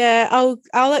 Yeah,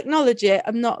 I'll acknowledge it.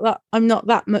 I'm not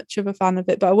that much of a fan of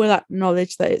it, but I will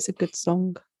acknowledge that it's a good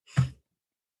song.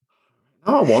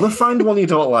 I want to find one you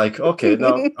don't like. Okay,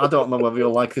 no, I don't know whether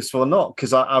you'll like this one or not,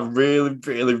 because I really,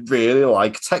 really, really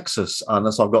like Texas,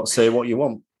 and so I've got to say what you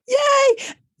want. Yay!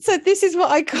 So this is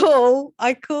what I call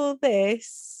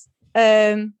this.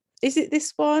 Is it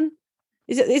this one?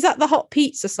 Is that the hot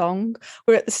pizza song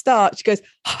where at the start she goes,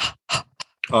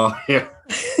 oh yeah.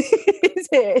 Is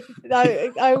it?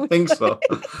 I think so.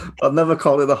 I've never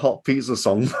called it the hot pizza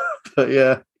song, but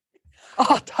yeah.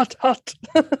 Hot, hot, hot.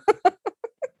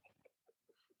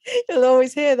 You'll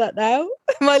always hear that now.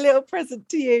 My little present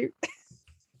to you.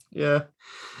 Yeah.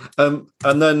 And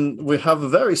then we have a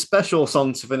very special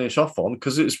song to finish off on,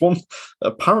 because it's one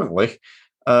apparently,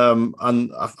 and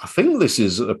I think this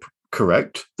is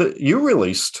correct, that you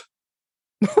released.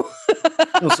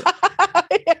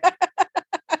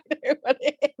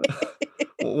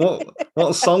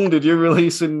 What song did you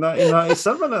release in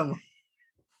 1997?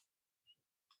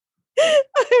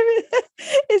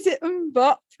 Is it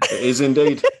MMMBop? It is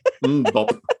indeed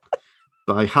MMMBop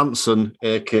by Hanson,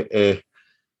 aka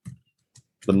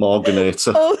the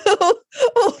Morganator. All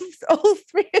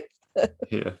 3 of them.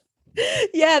 Yeah.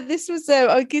 Yeah, this was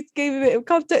I'll give a bit of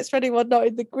context for anyone not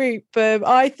in the group.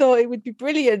 I thought it would be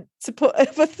brilliant to put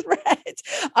up a thread.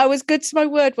 I was good to my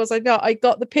word, was I not? I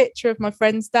got the picture of my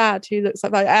friend's dad, who looks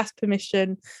like, I asked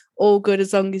permission, all good,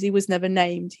 as long as he was never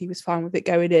named, he was fine with it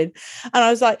going in. And I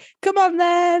was like, come on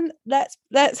then, let's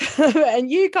and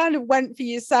you kind of went for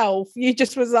yourself. You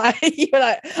just was like, you were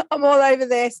like, I'm all over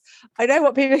this. I know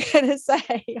what people are gonna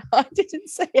say. I didn't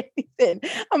say anything.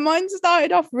 And mine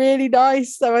started off really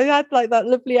nice. So I had like that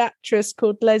lovely actress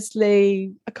called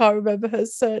Leslie, I can't remember her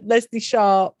surname, Leslie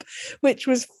Sharp, which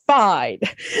was fine.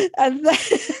 And then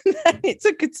it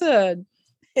took a turn.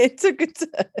 Because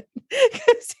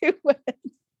it went.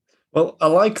 Well, I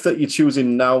like that you're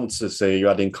choosing now to say you're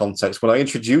adding context. When I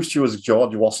introduced you as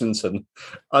George Washington,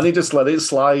 and he just let it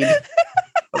slide at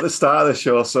the start of the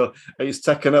show. So it's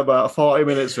taken about 40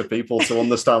 minutes for people to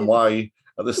understand why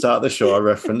at the start of the show I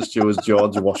referenced you as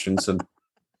George Washington.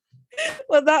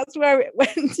 Well, that's where it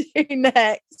went to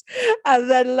next. And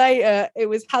then later it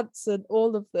was Hanson,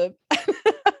 all of them.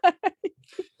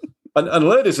 And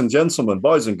ladies and gentlemen,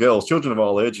 boys and girls, children of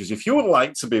all ages, if you would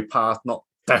like to be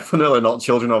definitely not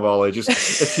children of all ages.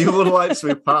 If you would like to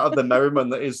be part of the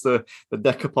merriment that is the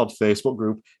Decapod Facebook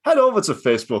group, head over to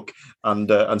Facebook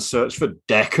and search for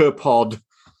Decapod.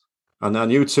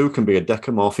 And you too can be a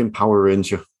Decamorphing Power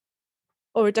Ranger.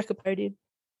 Or a Decapodian,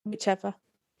 whichever,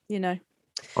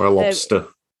 Or a lobster.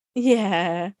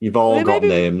 Yeah. You've all got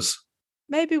names.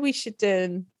 Maybe we should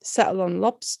settle on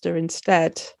lobster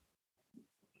instead.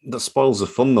 That spoils the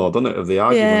fun, though, doesn't it, of the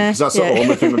argument? Because that's the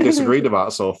only thing we've disagreed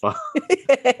about so far.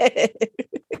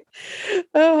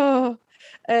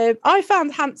 I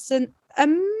found Hanson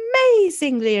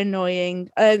amazingly annoying,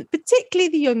 particularly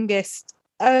the youngest.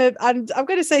 And I'm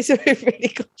going to say something really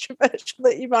controversial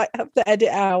that you might have to edit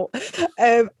out.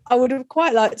 I would have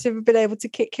quite liked to have been able to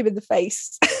kick him in the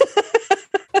face.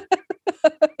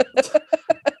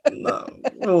 No,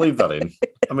 we'll leave that in.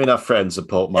 I mean, our friends have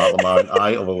poked Mark Lamar in the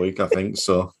eye over a week, I think,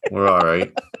 so we're all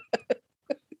right.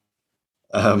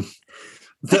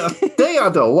 They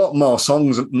had a lot more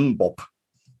songs than MMMBop.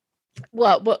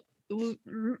 What? Was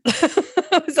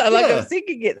that like I'm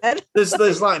singing it then?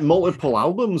 There's like multiple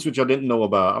albums which I didn't know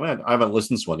about. I mean, I haven't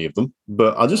listened to any of them,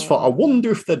 but I just thought, I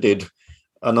wonder if they did.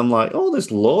 And I'm like, oh,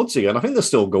 there's loads here, and I think they're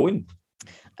still going.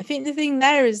 I think the thing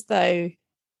there is, though,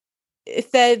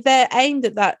 if they're aimed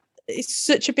at that, it's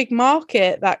such a big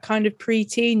market, that kind of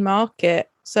preteen market.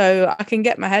 So I can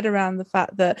get my head around the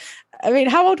fact that, I mean,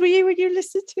 how old were you when you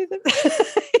listened to them?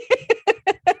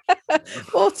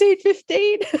 14,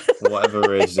 15?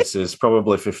 Whatever age this is,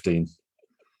 probably 15.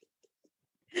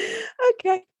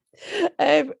 Okay.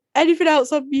 Anything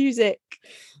else on music?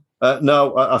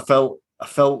 No, I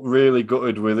felt really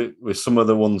gutted with it, with some of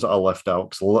the ones that I left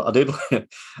out. Because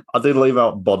I did leave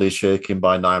out Body Shaking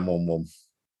by 911,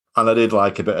 and I did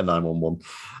like a bit of 911.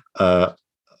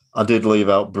 I did leave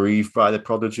out Breathe by The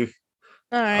Prodigy.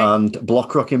 All right. And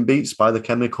Block Rocking Beats by the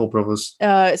Chemical Brothers.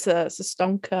 It's a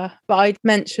stonker, but I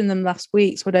mentioned them last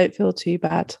week, so I don't feel too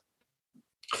bad.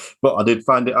 But I did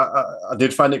find it. I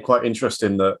did find it quite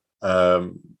interesting that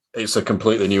it's a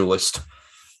completely new list.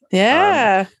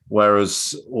 Yeah.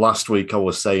 Whereas last week I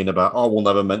was saying about, we'll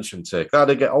never mention Take That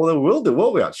again. They will do,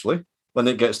 won't we? Actually, when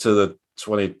it gets to the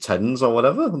 2010s or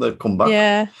whatever, they'll come back.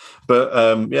 Yeah.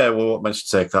 But we won't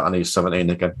mention Take That, and he's 17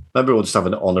 again. Maybe we'll just have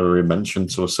an honorary mention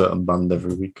to a certain band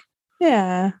every week.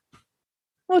 Yeah.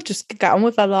 We'll just get on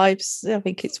with our lives. I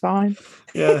think it's fine.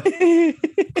 Yeah.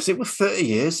 Because it was 30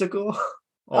 years ago.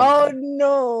 Oh,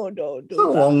 no. It's a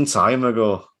long time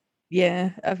ago.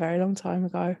 Yeah, a very long time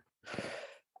ago.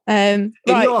 In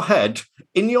your head,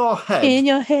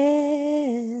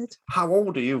 how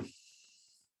old are you?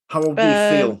 How old do you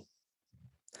feel?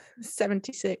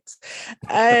 76.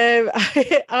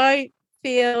 I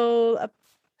feel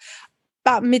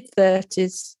about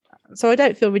mid-30s, so I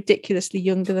don't feel ridiculously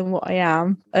younger than what I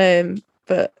am.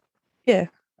 But yeah,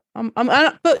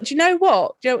 but do you know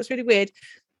what? Do you know what's really weird?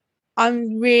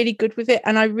 I'm really good with it,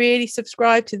 and I really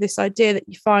subscribe to this idea that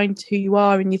you find who you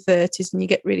are in your 30s and you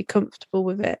get really comfortable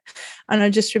with it. And I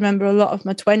just remember a lot of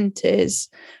my 20s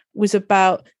was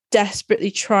about desperately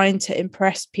trying to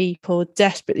impress people,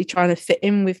 desperately trying to fit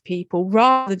in with people,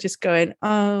 rather than just going,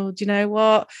 oh, do you know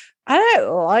what? I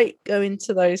don't like going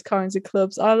to those kinds of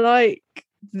clubs. I like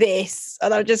this,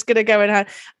 and I'm just going to go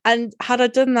and had I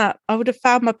done that, I would have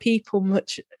found my people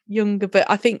much younger. But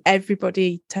I think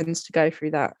everybody tends to go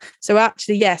through that. So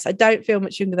actually, yes, I don't feel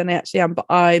much younger than I actually am, but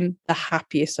I'm the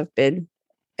happiest I've been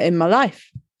in my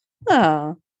life.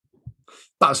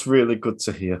 That's really good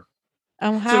to hear.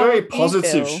 It's a very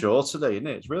positive show today, isn't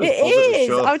it? It's really positive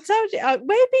show. I told you,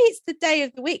 maybe it's the day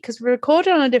of the week because we're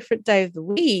recording on a different day of the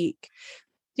week.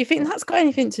 Do you think that's got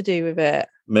anything to do with it?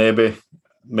 Maybe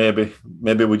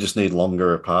we just need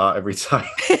longer apart every time.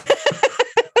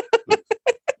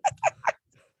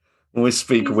 When we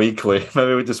speak weekly,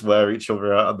 maybe we just wear each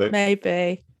other out a bit.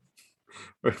 Maybe.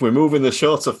 We're moving the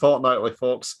show to fortnightly,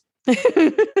 folks.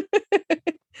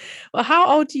 Well, how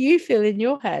old do you feel in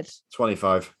your head?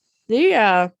 25.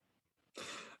 Yeah.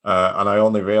 And I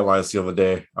only realised the other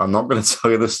day, I'm not going to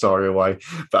tell you the story why,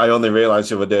 but I only realised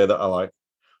the other day that I'm like,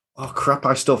 oh crap,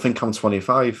 I still think I'm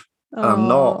 25. And I'm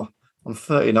not. I'm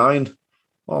 39.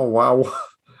 Oh, wow.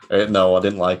 No, I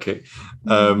didn't like it.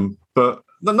 But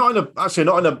not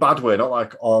in a bad way. Not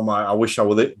like, oh my, I wish I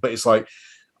were it. But it's like,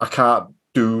 I can't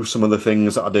do some of the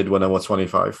things that I did when I was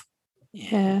 25.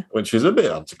 Yeah. Which is a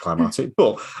bit anticlimactic.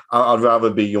 But I'd rather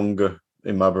be younger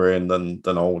in my brain than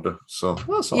older. So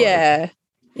that's all right.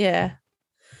 Yeah.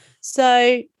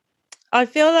 So I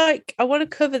feel like I want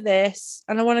to cover this,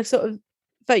 and I want to sort of,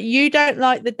 but you don't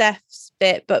like the deaths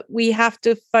bit, but we have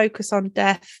to focus on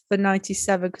death for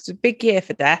 97 because it's a big year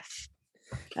for death.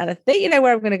 And I think you know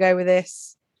where I'm going to go with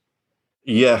this.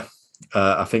 Yeah.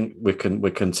 I think we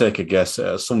can take a guess.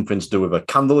 Something to do with a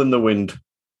candle in the wind.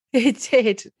 It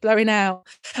did, blowing out.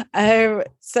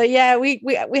 So yeah, we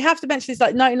have to mention this.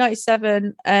 Like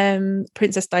 1997,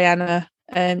 Princess Diana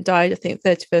died, I think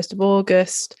 31st of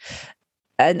August,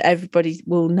 and everybody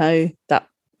will know that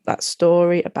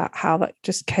story about how that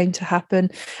just came to happen.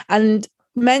 And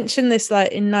mention this,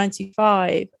 like in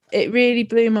 95, it really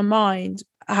blew my mind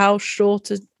how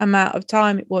short an amount of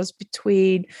time it was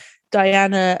between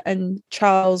Diana and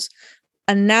Charles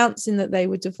announcing that they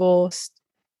were divorced,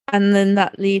 and then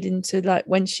that leading to like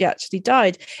when she actually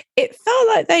died. It felt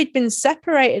like they'd been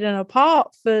separated and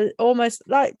apart for almost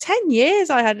like 10 years.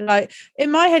 I had like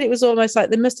in my head, it was almost like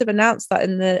they must have announced that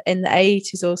in the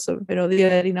 80s or something, or the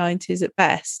early 90s at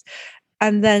best.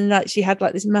 And then like she had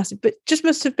like this massive, but just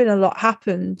must have been a lot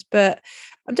happened. But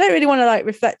I don't really want to like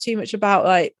reflect too much about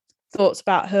like thoughts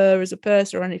about her as a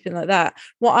person or anything like that.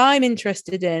 What I'm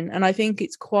interested in, and I think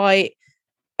it's quite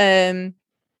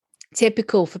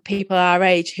typical for people our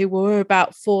age who were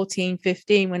about 14,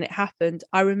 15 when it happened.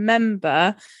 I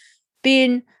remember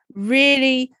being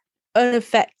really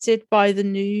unaffected by the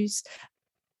news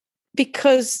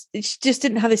because it just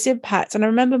didn't have this impact. And I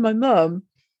remember my mum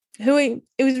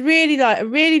it was really like a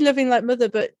really loving like mother,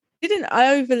 but didn't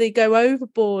overly go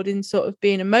overboard in sort of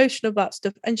being emotional about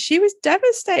stuff. And she was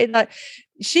devastated. Like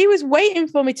she was waiting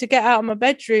for me to get out of my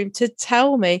bedroom to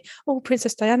tell me, oh,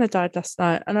 Princess Diana died last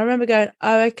night. And I remember going,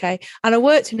 oh, okay. And I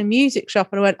worked in a music shop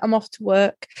and I went, I'm off to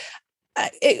work.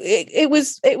 It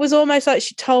was almost like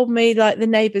she told me like the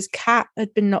neighbour's cat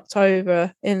had been knocked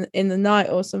over in the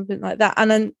night or something like that.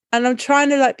 And I'm trying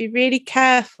to like be really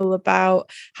careful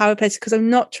about how I place it, because I'm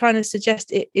not trying to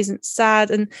suggest it isn't sad.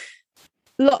 And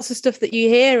lots of stuff that you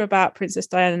hear about Princess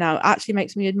Diana now actually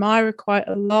makes me admire her quite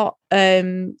a lot.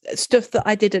 Stuff that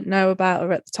I didn't know about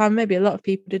her at the time, maybe a lot of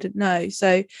people didn't know.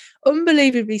 So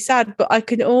unbelievably sad, but I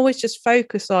can always just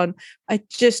focus on, I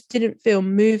just didn't feel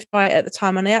moved by it at the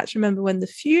time. And I actually remember when the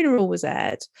funeral was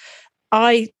aired,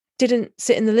 I didn't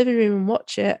sit in the living room and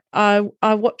watch it. I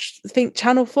watched, I think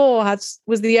Channel 4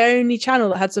 was the only channel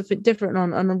that had something different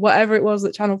on, and whatever it was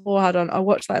that Channel 4 had on, I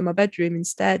watched that in my bedroom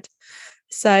instead.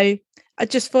 So I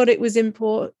just thought it was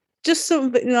important, just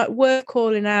something like worth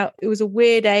calling out. It was a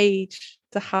weird age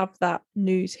to have that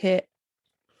news hit.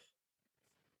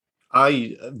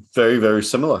 I very, very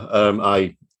similar.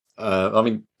 I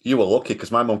mean, you were lucky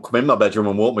because my mum come in my bedroom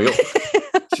and woke me up.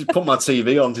 She put my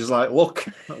TV on. She's like, "Look,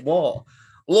 what?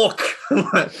 Look!"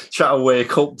 Try to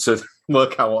wake up to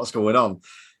work out what's going on,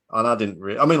 and I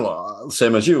didn't. I mean, look,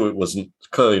 same as you. It wasn't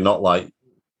clearly not like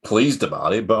pleased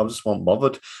about it, but I just wasn't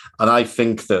bothered. And I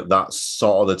think that that's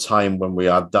sort of the time when we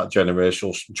had that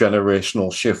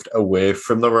generational shift away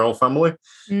from the royal family.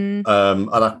 And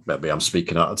maybe I'm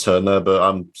speaking out of turn there, but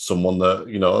I'm someone that,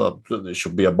 you know, it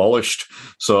should be abolished.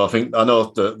 So I know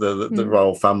the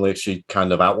royal family, she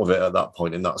kind of out of it at that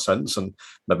point in that sense, and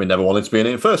maybe never wanted to be in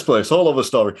it in the first place. Whole other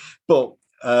story. But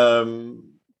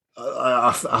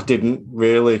I didn't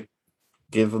really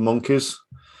give a monkeys.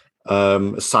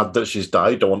 Sad that she's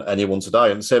died. Don't want anyone to die.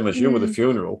 And same as you with the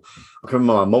funeral. I can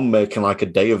remember my mum making like a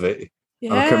day of it. Yeah.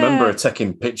 And I can remember her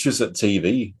taking pictures at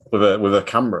TV with a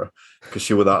camera because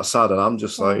she was that sad. And I'm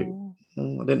just like,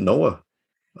 I didn't know her.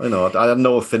 I had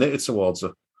no affinity towards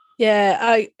her.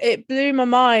 Yeah, it blew my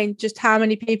mind just how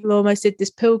many people almost did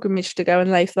this pilgrimage to go and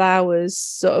lay flowers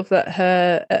sort of at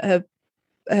her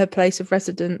place of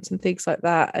residence and things like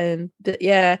that. And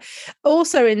yeah,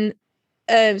 also in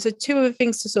so two other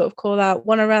things to sort of call out.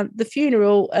 One, around the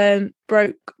funeral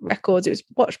broke records. It was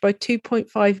watched by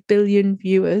 2.5 billion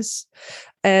viewers,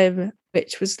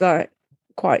 which was like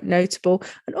quite notable.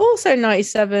 And also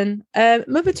 97,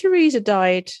 Mother Teresa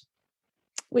died,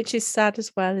 which is sad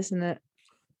as well, isn't it?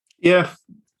 Yeah.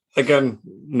 Again,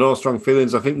 no strong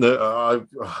feelings. I think that I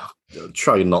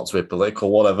try not to be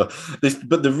political, whatever.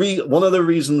 But one of the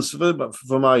reasons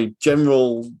for my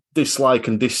general dislike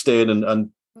and disdain and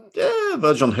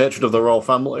verge on hatred of the royal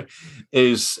family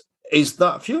is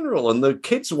that funeral and the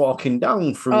kids walking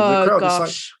down through the crowd. Gosh.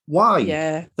 It's like, why?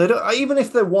 Yeah. They don't, even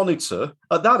if they wanted to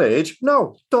at that age,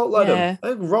 no, don't let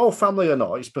them. Royal family or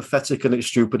not, it's pathetic and it's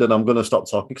stupid, and I'm going to stop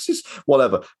talking because it's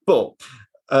whatever. But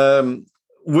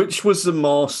which was the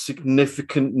more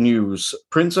significant news?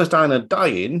 Princess Diana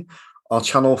dying or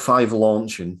Channel 5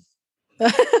 launching?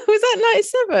 Was that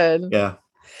 97? Yeah.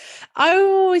 I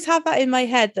always have that in my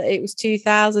head that it was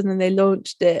 2000 and they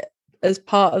launched it as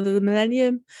part of the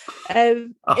millennium. I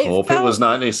hope it was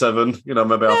 97. You know,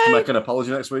 maybe I'll have to make an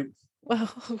apology next week. Well,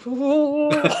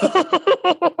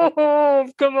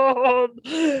 come on.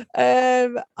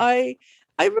 I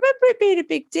remember it being a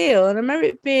big deal, and I remember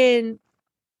it being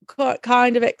quite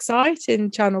kind of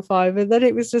exciting, Channel 5, and then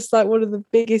it was just like one of the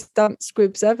biggest dance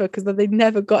squibs ever because they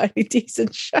never got any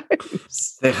decent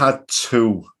shows. They had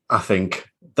two, I think,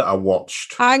 that I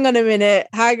watched. Hang on a minute.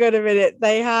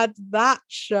 They had that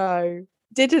show,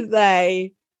 didn't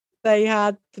they? They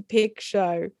had the pig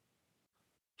show.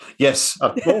 Yes.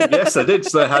 Yes, they did.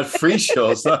 So they had 3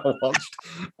 shows that I watched.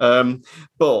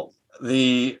 But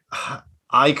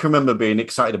I can remember being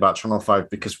excited about Channel 5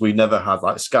 because we never had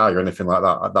like Sky or anything like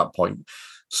that at that point.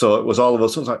 So it was all of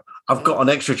us. It was like, I've got an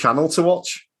extra channel to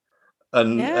watch.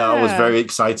 And I was very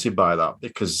excited by that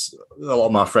because a lot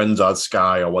of my friends had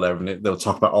Sky or whatever, and they'll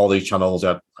talk about all these channels. They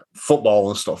had football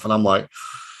and stuff. And I'm like,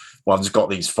 well, I've just got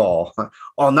these 4.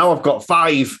 Oh, now I've got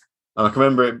 5. And I can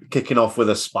remember it kicking off with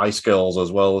the Spice Girls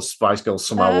as well. The Spice Girls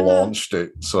somehow launched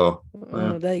it. So,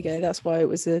 there you go. That's why it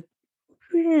was a...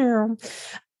 do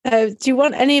you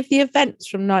want any of the events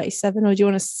from 97 or do you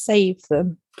want to save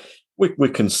them? We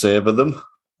can savor them.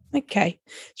 Okay.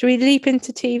 Shall we leap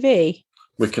into TV?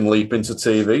 We can leap into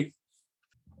TV.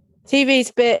 TV's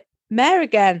a bit meh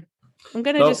again. I'm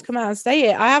going to just come out and say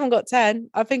it. I haven't got 10.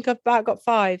 I think I've about got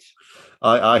 5.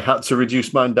 I had to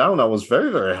reduce mine down. I was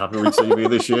very, very happy with TV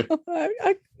this year.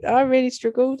 I really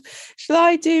struggled. Shall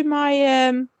I do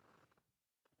my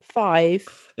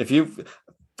 5? If you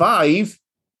 5,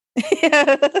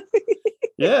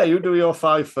 yeah, you do your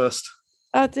 5 first.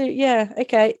 I'll do, yeah.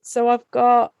 Okay. So I've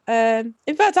got,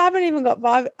 in fact, I haven't even got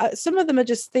 5. Some of them are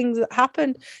just things that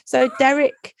happened. So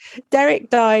Derek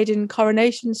died in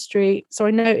Coronation Street. So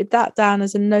I noted that down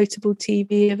as a notable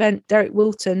TV event. Derek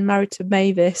Wilton, married to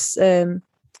Mavis.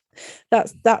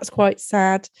 That's quite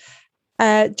sad.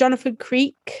 Jonathan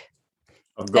Creek.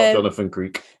 I've got Jonathan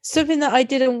Creek. Something that I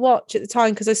didn't watch at the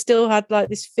time because I still had like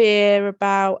this fear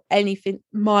about anything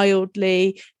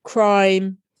mildly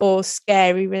crime or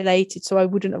scary related, so I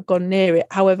wouldn't have gone near it.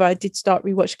 However, I did start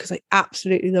rewatching because I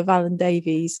absolutely love Alan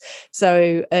Davies,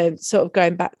 so sort of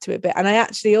going back to it a bit. And I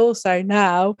actually also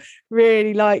now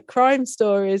really like crime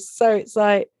stories, so it's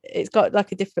like it's got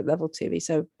like a different level to me.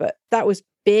 So, but that was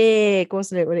big,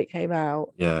 wasn't it, when it came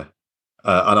out? Yeah,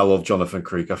 and I love Jonathan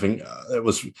Creek. I think it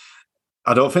was.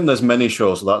 I don't think there's many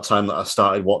shows at that time that I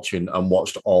started watching and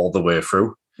watched all the way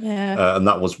through. Yeah. And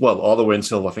that was, well, all the way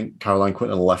until I think Caroline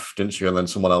Quinton left, didn't she? And then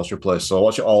someone else replaced. So I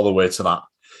watched it all the way to that.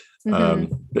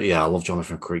 But yeah, I love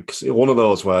Jonathan Creek. It's one of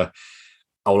those where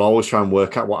I will always try and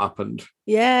work out what happened.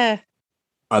 Yeah.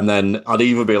 And then I'd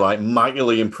either be like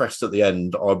mightily impressed at the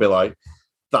end, or I'd be like,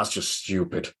 that's just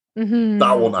stupid.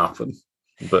 That won't happen.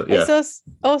 But yeah. It's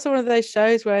also one of those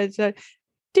shows where it's like,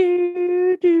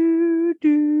 do, do,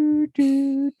 do, do,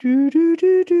 do, do,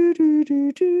 do, do,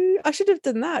 do, do. I should have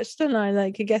done that, shouldn't I?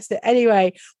 Like, you guessed it.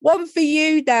 Anyway, one for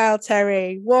you now,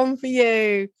 Terry. One for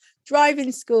you.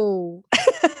 Driving school.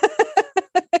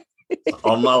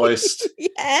 On my list.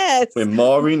 Yes. With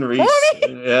Maureen Reese.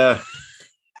 Yeah.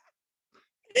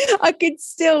 I could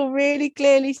still really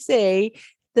clearly see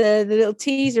the little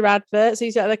teaser advert. So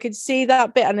I could see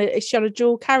that bit, and it's on a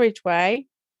dual carriageway.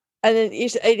 And then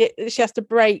she has to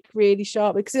brake really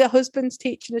sharply because her husband's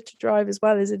teaching her to drive as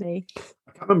well, isn't he?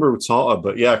 I can't remember who taught her,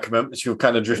 but yeah, she was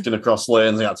kind of drifting across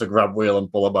lanes. He had to grab wheel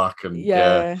and pull her back. And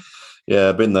yeah,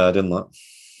 been there, didn't that?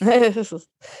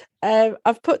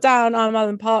 I've put down I'm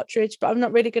Alan Partridge, but I'm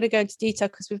not really going to go into detail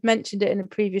because we've mentioned it in a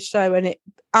previous show. And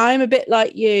I'm a bit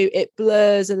like you; it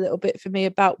blurs a little bit for me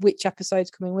about which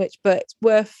episode's coming which, but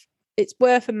it's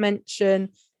worth a mention.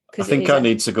 I think I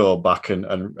need to go back and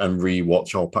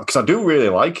rewatch all because I do really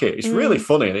like it. It's really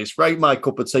funny and it's right my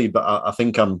cup of tea. But I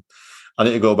think I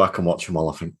need to go back and watch them all.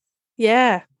 I think.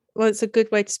 Yeah, well, it's a good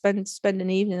way to spend an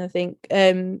evening. I think.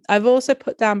 I've also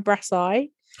put down Brass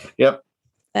Eye. Yep.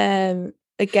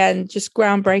 Again, just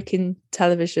groundbreaking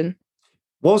television.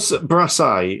 Was Brass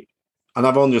Eye? And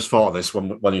I've only just thought of this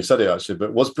when you said it, actually,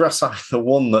 but was Brass Eye the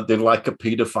one that did like a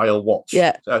paedophile watch?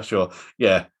 Yeah. Sure.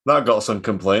 Yeah, that got some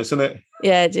complaints, didn't it?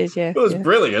 Yeah, it did, yeah. It was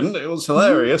brilliant. It was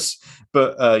hilarious.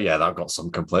 But that got some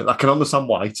complaints. I can understand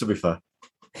why, to be fair.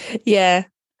 Yeah.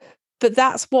 But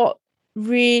that's what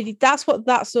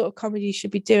that sort of comedy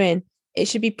should be doing. It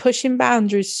should be pushing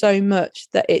boundaries so much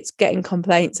that it's getting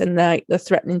complaints and they're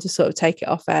threatening to sort of take it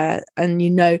off air. And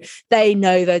they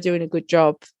know they're doing a good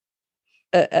job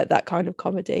at that kind of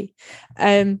comedy.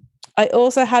 I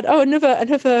also had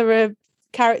another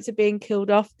character being killed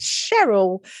off.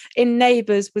 Cheryl in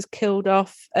Neighbours was killed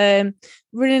off.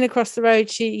 Running across the road,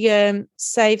 she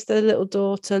saves the little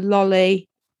daughter Lolly.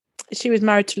 She was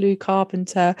married to Lou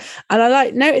Carpenter, and I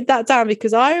noted that down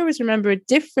because I always remember a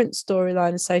different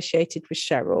storyline associated with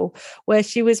Cheryl where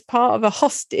she was part of a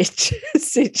hostage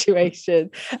situation,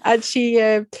 and she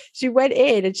went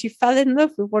in and she fell in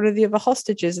love with one of the other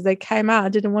hostages, and they came out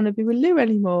and didn't want to be with Lou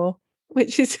anymore.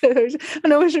 Which is,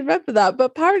 and I always remember that. But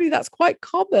apparently, that's quite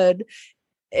common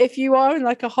if you are in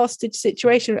like a hostage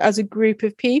situation as a group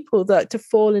of people, that to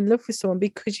fall in love with someone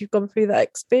because you've gone through that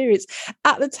experience.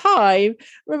 At the time, I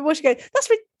remember watching going,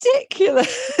 that's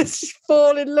ridiculous.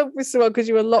 Fall in love with someone because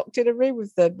you were locked in a room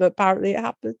with them, but apparently it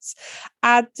happens.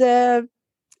 And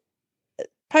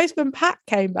Postman Pat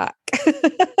came back.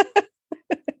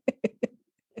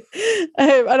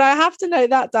 And I have to note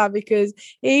that down because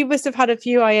he must have had a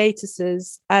few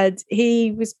hiatuses, and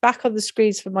he was back on the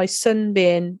screens for my son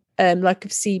being like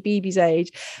of CBeebies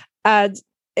age. And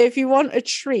if you want a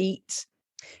treat,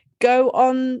 go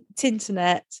on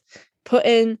Tinternet, put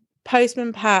in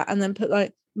Postman Pat, and then put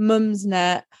like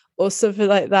Mumsnet or something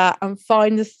like that, and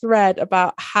find a thread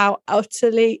about how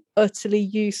utterly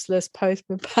useless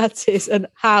Postman Pat is and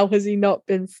how has he not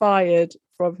been fired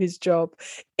from his job.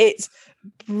 It's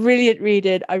brilliant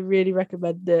reading. I really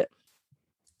recommend it.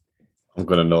 I'm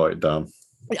going to note it down.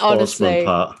 Honestly,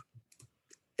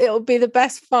 it'll be the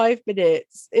best 5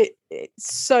 minutes. It's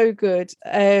so good.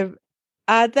 And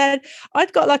then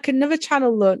I'd got like another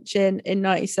channel launch in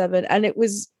 97, and it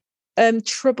was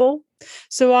trouble.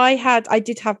 So I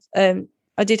did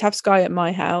have Sky at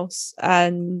my house,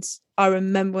 and I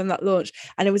remember when that launched,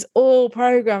 and it was all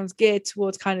programs geared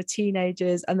towards kind of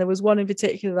teenagers, and there was one in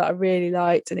particular that I really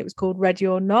liked, and it was called Ready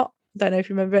or Not. Don't know if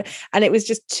you remember it. And it was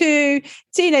just two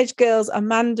teenage girls,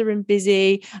 Amanda and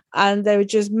Busy, and they were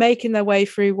just making their way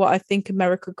through what I think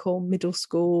America call middle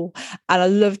school. And I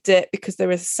loved it because they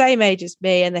were the same age as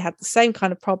me and they had the same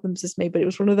kind of problems as me, but it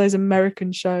was one of those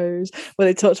American shows where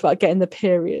they talked about getting the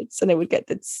periods, and it would get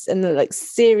like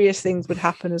serious things would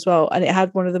happen as well. And it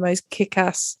had one of the most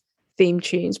kick-ass theme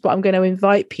tunes. But I'm going to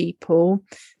invite people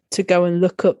to go and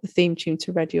look up the theme tune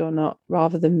to Ready or Not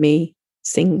rather than me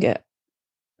sing it.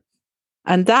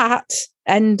 And that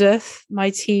endeth my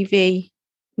TV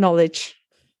knowledge.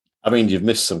 I mean, you've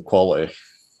missed some quality.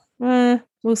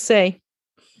 We'll see.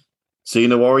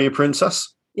 Xena Warrior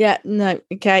Princess? Yeah, no,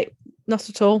 okay. Not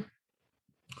at all.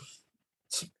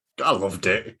 I loved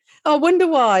it. I wonder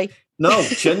why. No,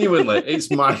 genuinely. It's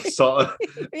my sort of...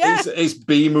 Yeah. It's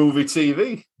B-movie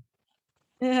TV.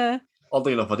 Yeah.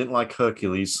 Oddly enough, I didn't like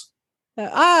Hercules.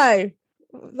 Oh,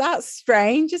 that's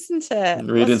strange, isn't it?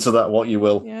 Read into that what you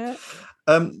will. Yeah.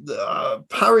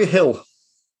 Harry Hill.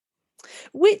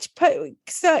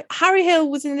 So Harry Hill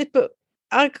was in it, but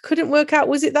I couldn't work out.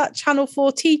 Was it that Channel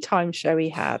 4 tea time show he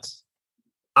had?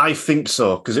 I think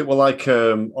so, because it was like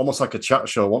almost like a chat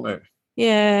show, wasn't it?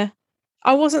 Yeah.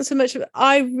 I wasn't so much of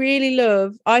I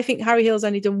think Harry Hill's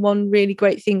only done one really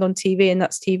great thing on TV, and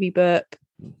that's TV Burp.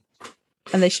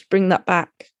 And they should bring that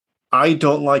back. I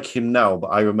don't like him now, but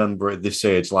I remember at this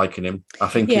age liking him. I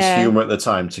think his humour at the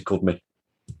time tickled me.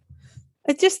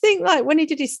 I just think, like, when he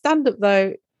did his stand-up,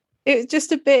 though, it was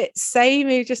just a bit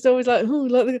samey. Just always like, oh,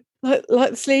 like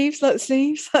the sleeves, like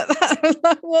that. I was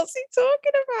like, what's he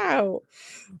talking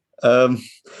about?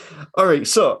 All right,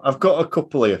 so I've got a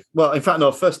couple here. Well, in fact, no.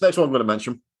 Next one I'm going to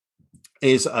mention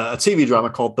is a TV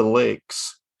drama called The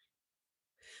Lakes.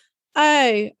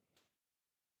 Oh,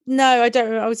 no, I don't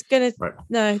remember. I was going to... Right.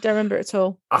 No, don't remember it at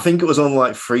all. I think it was only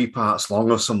like 3 parts long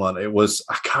or something. It was...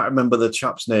 I can't remember the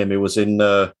chap's name. It was in...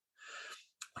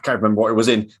 I can't remember what it was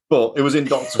in, but it was in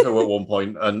Doctor Who at one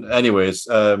point. And anyways, it's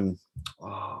going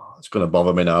to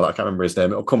bother me now that I can't remember his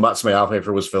name. It'll come back to me halfway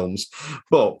through his films.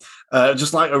 But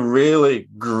just like a really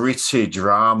gritty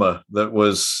drama that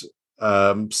was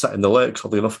set in the lakes,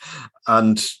 oddly enough.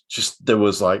 And just there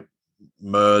was like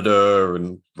murder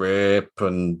and rape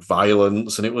and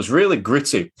violence, and it was really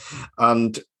gritty.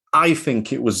 And I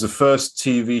think it was the first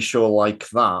TV show like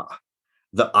that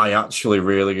I actually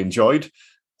really enjoyed.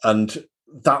 And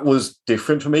that was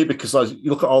different for me because you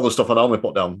look at all the stuff I normally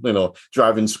put down,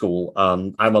 Driving School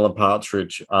and I'm Alan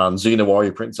Partridge and Xena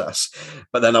Warrior Princess.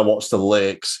 But then I watched The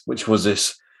Lakes, which was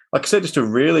this, like I said, just a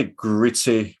really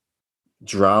gritty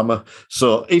drama.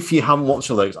 So if you haven't watched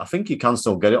The Lakes, I think you can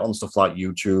still get it on stuff like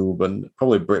YouTube and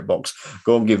probably BritBox.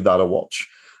 Go and give that a watch.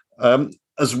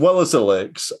 As well as The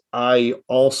Lakes, I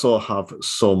also have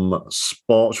some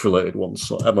sports-related ones.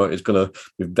 So Emma is going to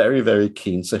be very, very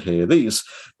keen to hear these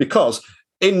because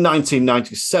in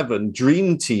 1997,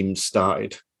 Dream Team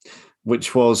started,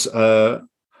 which was...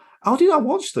 how did I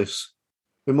watch this?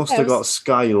 We must have got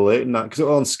Sky late night because it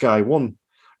was on Sky One.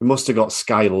 We must have got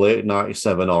Sky late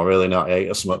 97 or early 98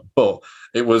 or something. But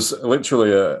it was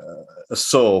literally a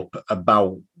soap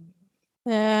about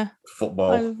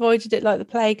football. I avoided it like the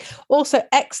plague. Also,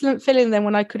 excellent filling then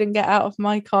when I couldn't get out of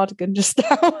my cardigan just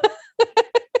now.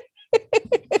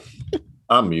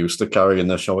 I'm used to carrying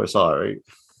the show. It's all right.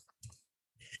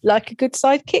 Like a good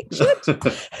sidekick should.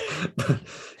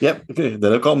 Yep,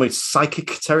 they call me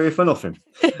Psychic Terry for nothing.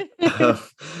 But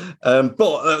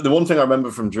the one thing I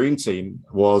remember from Dream Team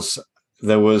was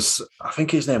there was, I think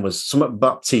his name was something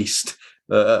Baptiste,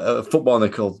 a footballer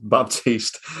called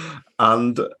Baptiste,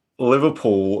 and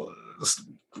Liverpool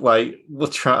were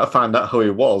trying to find out who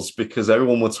he was because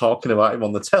everyone was talking about him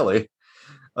on the telly.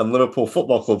 And Liverpool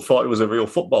Football Club thought he was a real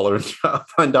footballer and tried to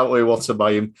find out who he was to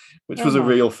buy him, which was a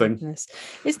real thing. Goodness.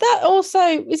 Is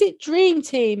it Dream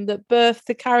Team that birthed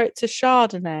the character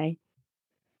Chardonnay?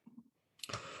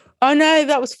 Oh, no,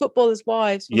 that was Footballers'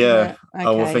 Wives. Yeah, okay. I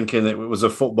was thinking it was a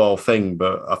football thing,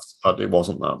 but it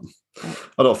wasn't that.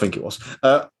 I don't think it was.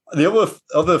 The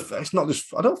other, it's not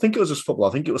just, I don't think it was just football. I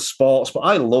think it was sports, but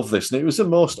I love this. And it was the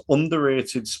most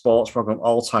underrated sports program of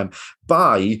all time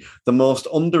by the most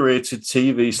underrated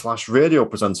TV/radio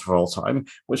presenter of all time,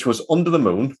 which was Under the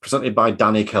Moon, presented by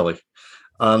Danny Kelly.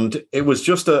 And it was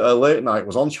just a late night. It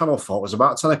was on Channel 4. It was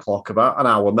about 10 o'clock, about an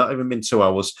hour, not even been 2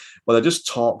 hours, where they just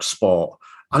talk sport.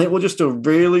 And it was just a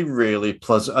really, really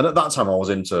pleasant. And at that time, I was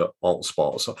into alt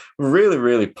sports, so really,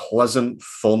 really pleasant,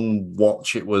 fun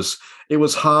watch. It was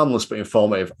harmless but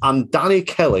informative. And Danny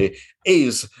Kelly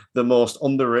is the most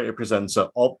underrated presenter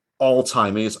of all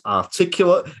time. He is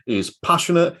articulate, he is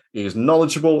passionate, he is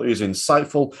knowledgeable, he is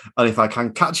insightful. And if I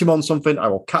can catch him on something, I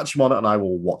will catch him on it and I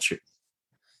will watch it.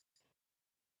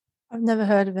 I've never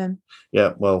heard of him.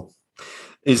 Yeah, well,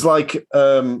 he's like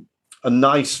a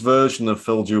nice version of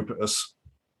Phil Dupuis.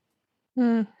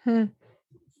 Mm-hmm.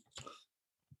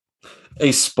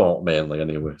 He's sport mainly,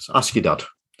 anyway. So ask your dad.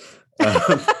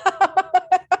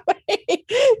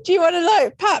 Do you want to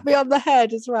like pat me on the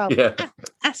head as well? Yeah.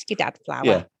 Ask your dad, Flower.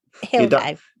 Yeah. He'll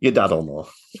know. Your dad will know.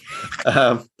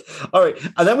 All right.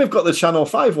 And then we've got the Channel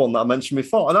 5 one that I mentioned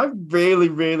before. And I really,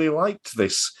 really liked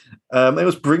this. It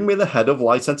was Bring Me the Head of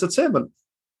Light Entertainment.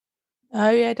 Oh,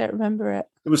 yeah, I don't remember it.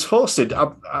 It was hosted.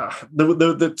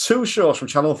 The two shows from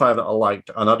Channel 5 that I liked,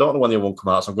 and I don't know when the other one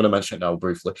come out, so I'm going to mention it now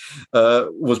briefly,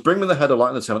 was Bring Me the Head of Light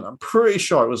Entertainment. I'm pretty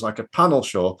sure it was like a panel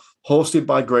show hosted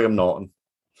by Graham Norton.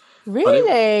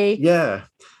 Really? Yeah.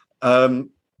 And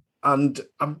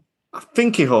I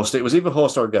think he hosted it. It was either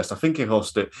host or a guest. I think he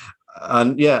hosted it.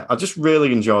 And yeah, I just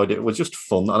really enjoyed it. It was just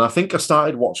fun. And I think I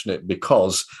started watching it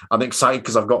because I'm excited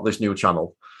because I've got this new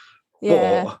channel.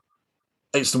 Yeah. But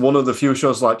it's one of the few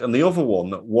shows like, and the other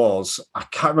one was, I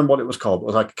can't remember what it was called, but it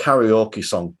was like a karaoke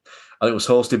song. And it was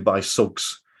hosted by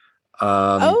Suggs.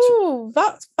 Oh,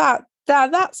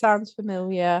 that sounds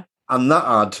familiar. And that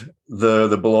had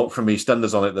the bloke from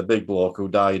EastEnders on it, the big bloke who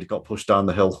died, got pushed down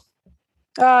the hill.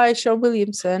 Oh, Sean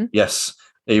Williamson. Yes,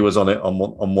 he was on it on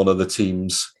one of the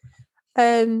teams.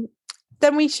 Then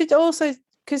we should also,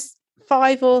 because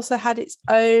 5 also had its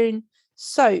own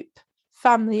soap,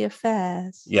 Family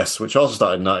Affairs. Yes, which also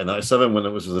started in 1997 when it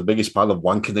was the biggest pile of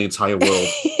wank in the entire world.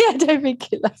 Yeah, I don't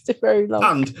think it lasted very long.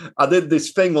 And I did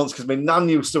this thing once because my nan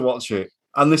used to watch it.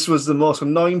 And this was the most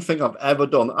annoying thing I've ever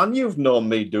done. And you've known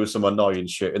me do some annoying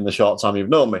shit in the short time you've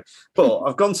known me. But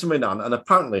I've gone to my nan, and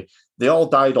apparently they all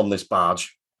died on this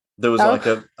barge. There was like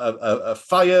a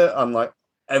fire, and like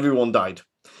everyone died.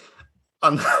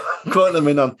 And I'm going to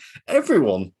my nan,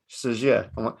 everyone? She says, yeah.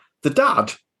 I'm like, the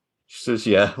dad? She says,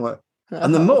 yeah. I'm like,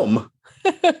 and the mum?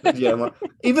 Yeah. I'm like,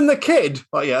 even the kid?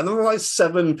 Like, yeah. And there were like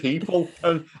 7 people.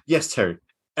 And yes, Terry,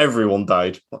 everyone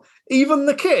died. Like, even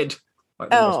the kid? Like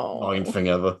the most annoying thing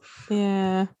ever.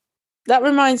 Yeah. That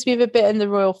reminds me of a bit in the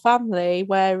Royal Family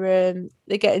where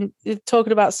they're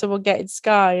talking about someone getting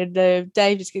Sky, and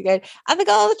Dave just going, "Have they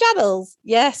got all the channels?"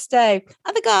 Yes, Dave.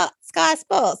 Have they got Sky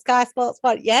Sports? Sky Sports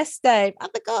 1? Yes, Dave.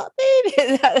 Have they got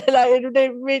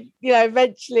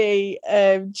eventually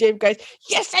Jim goes,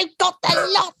 "Yes, they've got the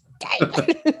lot,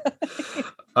 Dave."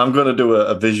 I'm going to do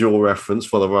a visual reference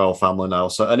for the Royal Family now.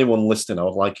 So anyone listening, I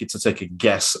would like you to take a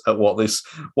guess at what this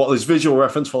visual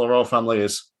reference for the Royal Family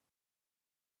is.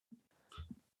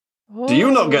 Do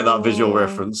you not get that visual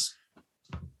reference?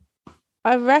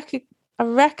 I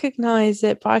recognize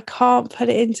it, but I can't put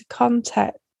it into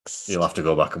context. You'll have to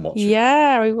go back and watch it.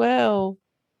 Yeah, I will.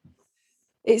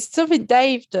 It's something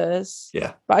Dave does.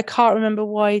 Yeah. But I can't remember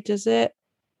why he does it.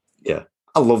 Yeah.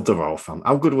 I love the Royal Family.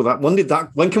 How good was that?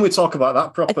 When can we talk about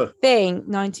that proper? I think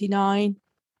 99.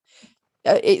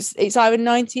 It's either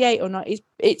 98 or not.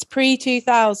 It's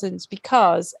pre-2000s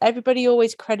because everybody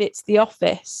always credits The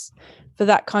Office for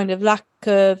that kind of lack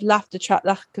of laughter track,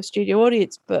 lack of studio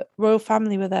audience, but Royal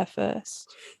Family were there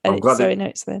first. And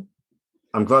it's them.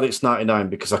 I'm glad it's 99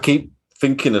 because I keep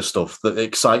thinking of stuff that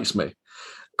excites me.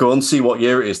 Go and see what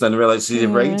year it is, then realize it's either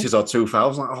 80s or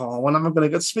 2000. Like, when am I going to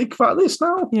get to speak about this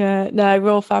now? Yeah, no,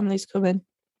 Royal Family's coming.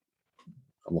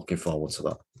 I'm looking forward to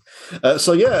that.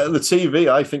 So, yeah, the TV,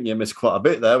 I think you missed quite a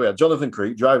bit there. We had Jonathan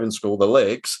Creek, Driving School, The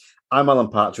Lakes, I'm Alan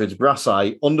Partridge, Brass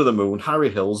Eye, Under the Moon, Harry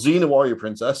Hill, Xena Warrior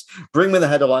Princess, Bring Me the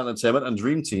Head of Light Entertainment, and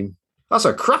Dream Team. That's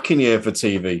a cracking year for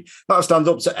TV. That stands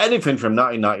up to anything from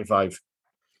 1995.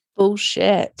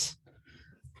 Bullshit.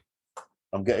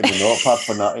 I'm getting the notepad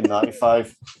for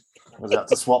 1995. We had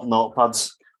to swap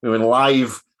notepads. We were in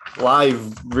live.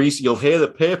 You'll hear the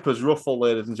papers ruffle,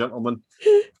 ladies and gentlemen.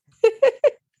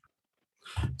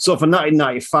 So for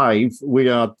 1995, we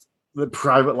had The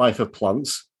Private Life of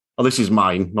Plants. Oh, this is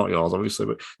mine, not yours, obviously.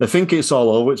 But They Think It's All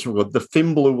Over, which was good. The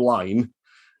Thin Blue Line,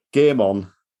 Game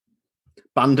On,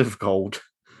 Band of Gold,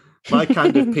 My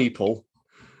Kind of People,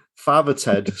 Father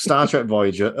Ted, Star Trek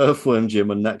Voyager, Earthworm Jim,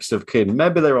 and Next of Kin.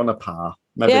 Maybe they're on a par.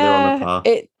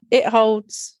 It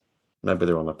holds. Maybe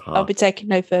they're on a par. I'll be taking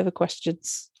no further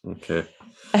questions. Okay.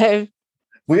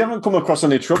 We haven't come across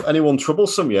anyone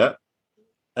troublesome yet.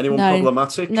 Anyone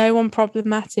problematic? No one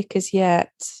problematic as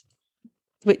yet.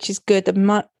 which is good. And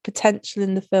my potential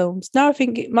in the films. No, I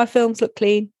think my films look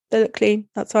clean. They look clean.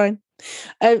 That's fine.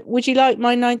 Would you like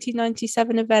my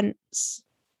 1997 events?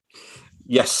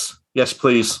 Yes,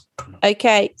 please.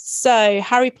 Okay, so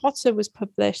Harry Potter was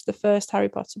published, the first Harry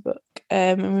Potter book.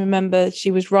 And remember,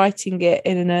 she was writing it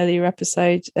in an earlier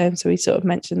episode, so we sort of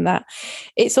mentioned that.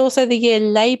 It's also the year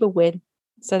Labour win,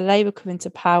 so Labour come into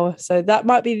power. So that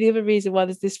might be the other reason why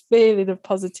there's this feeling of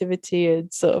positivity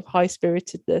and sort of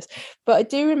high-spiritedness. But I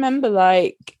do remember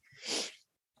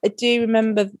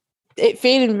it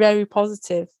feeling very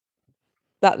positive,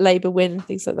 that Labour win and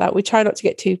things like that. We try not to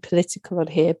get too political on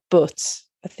here, but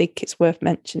I think it's worth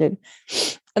mentioning.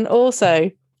 And also,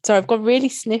 sorry, I've got really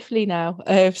sniffly now,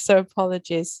 so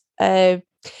apologies.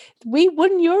 We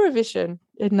won Eurovision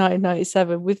in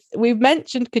 1997. We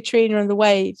mentioned Katrina and the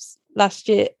Waves last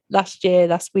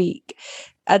week,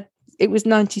 and it was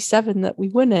 97 that we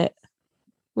won it,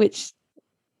 which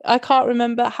I can't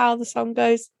remember how the song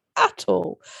goes at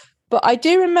all. But I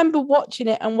do remember watching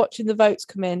it and watching the votes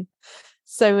come in.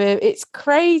 So it's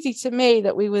crazy to me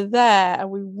that we were there and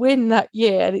we win that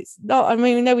year. And it's not, I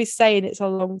mean, we know we're saying it's a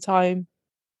long time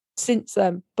since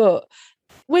then, but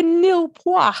we're nil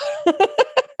points.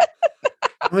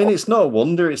 I mean, it's no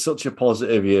wonder it's such a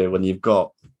positive year when you've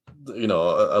got,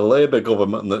 a Labour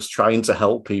government that's trying to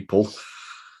help people.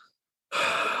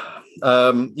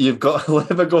 You've got a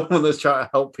Labour government that's trying to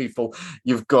help people.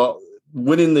 You've got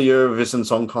winning the Eurovision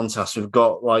Song Contest. You've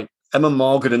got like Emma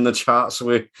Morgan in the charts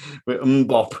with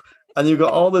Mbop, and you've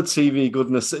got all the TV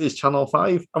goodness that is Channel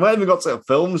 5. I haven't even got to the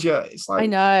films yet. It's like, I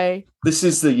know. This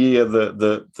is the year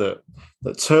that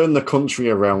turned the country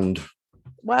around.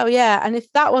 Well, yeah, and if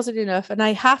that wasn't enough, and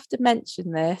I have to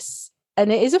mention this,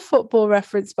 and it is a football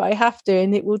reference, but I have to,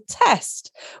 and it will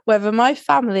test whether my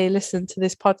family listened to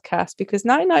this podcast, because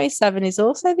 1997 is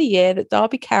also the year that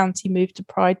Derby County moved to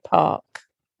Pride Park.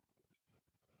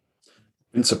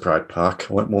 Into Pride Park.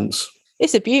 I went once.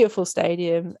 It's a beautiful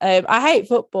stadium. I hate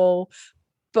football,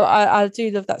 but I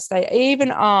do love that stadium.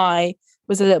 Even I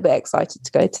was a little bit excited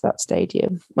to go to that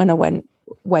stadium when I went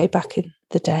way back in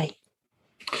the day.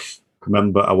 I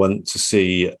remember I went to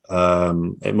see,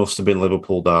 it must have been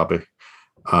Liverpool Derby,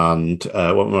 and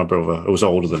went with my brother, who was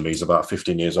older than me. He's about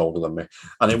 15 years older than me.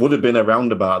 And it would have been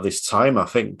around about this time, I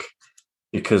think,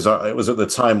 because it was at the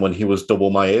time when he was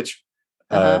double my age.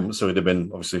 So he'd have been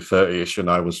obviously 30-ish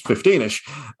and I was 15-ish.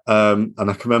 And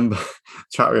I can remember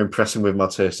trying to impress him with my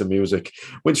taste of music,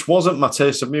 which wasn't my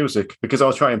taste of music, because I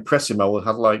was trying to impress him. I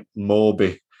had like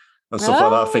Moby and stuff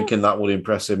like that, thinking that would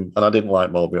impress him. And I didn't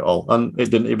like Moby at all. And it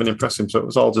didn't even impress him. So it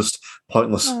was all just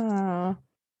pointless. Oh,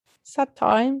 sad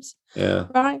times. Yeah.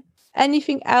 Right.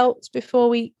 Anything else before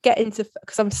we get into,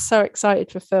 because I'm so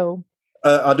excited for film.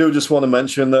 I do just want to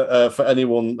mention that for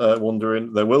anyone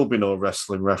wondering, there will be no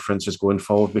wrestling references going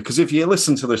forward, because if you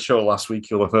listened to the show last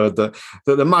week, you'll have heard that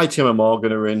the Mighty Emma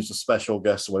Morgan arranged a special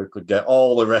guest where we could get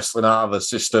all the wrestling out of the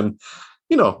system.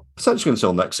 Potentially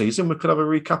until next season, we could have a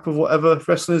recap of whatever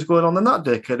wrestling is going on in that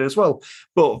decade as well.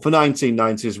 But for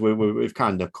 1990s, we've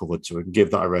kind of covered to and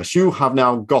give that a rest. You have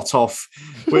now got off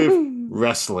with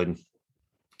wrestling.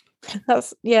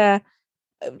 That's, yeah.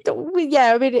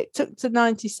 Yeah, I mean, it took to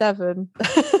 97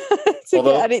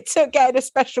 and it took getting a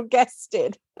special guest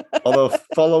in. Although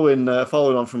following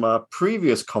on from our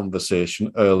previous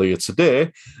conversation earlier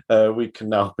today, we can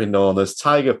now be known as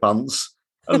Tiger Pants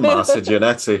and Marcia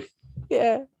Jannetty.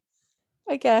 Yeah,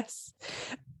 I guess.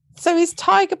 So is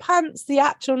Tiger Pants the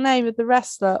actual name of the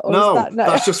wrestler? Or No, is that no?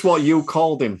 That's just what you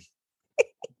called him.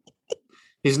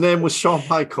 His name was Shawn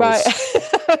Michaels. Right.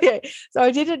 Okay, so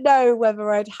I didn't know whether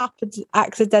I'd happened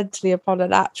accidentally upon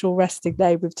an actual wrestling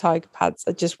name with Tiger Pants.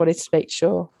 I just wanted to make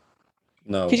sure.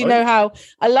 No. Because you know how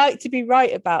I like to be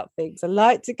right about things. I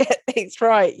like to get things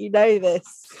right. You know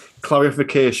this.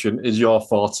 Clarification is your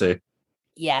forte.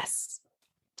 Yes.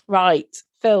 Right.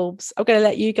 Films. I'm going to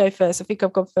let you go first. I think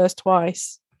I've gone first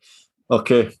twice.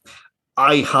 Okay.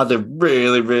 I had a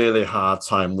really, really hard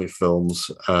time with films,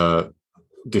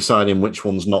 deciding which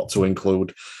ones not to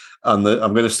include. And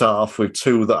I'm going to start off with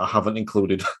two that I haven't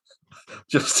included,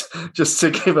 just to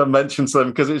give a mention to them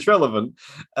because it's relevant.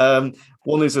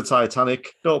 One is the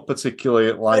Titanic. Don't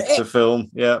particularly like the film,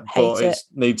 but it's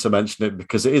need to mention it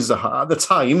because it is at the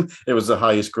time it was the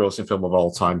highest grossing film of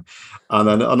all time. And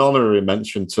then an honorary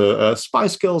mention to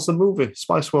Spice Girls, the movie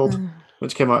Spice World,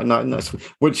 which came out in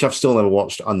 1990, which I've still never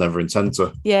watched and never intend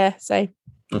to. Yeah, same.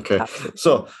 Okay,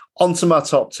 so on to my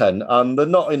top 10, and they're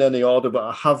not in any order, but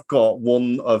I have got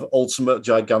one of ultimate,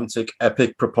 gigantic,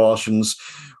 epic proportions,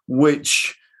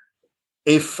 which,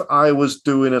 if I was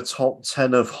doing a top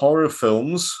 10 of horror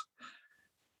films,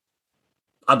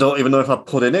 I don't even know if I'd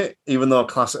put in it, even though I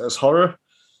class it as horror,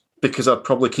 because I'd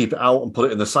probably keep it out and put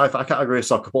it in the sci-fi category,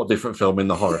 so I could put a different film in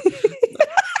the horror.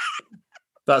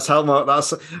 That's at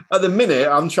the minute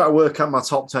I'm trying to work out my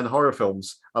top 10 horror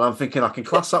films, and I'm thinking I can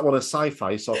class that one as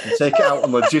sci-fi, so I can take it out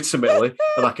and legitimately,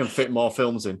 and I can fit more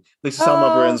films in. This is how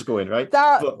my brain's going, right?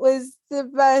 Was the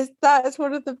best. That is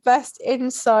one of the best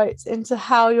insights into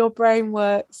how your brain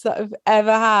works that I've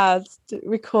ever had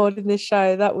recording this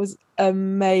show. That was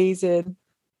amazing.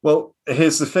 Well,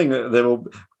 here's the thing: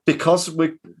 because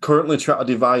we currently try to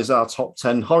devise our top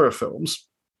 10 horror films.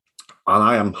 And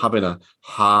I am having a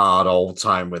hard old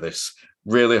time with this,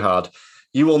 really hard.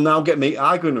 You will now get me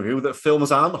arguing with you that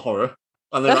films aren't horror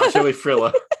and they're actually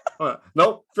thriller. Right.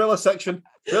 No, thriller section.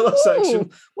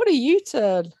 What a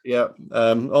U-turn. Yeah,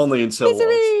 only until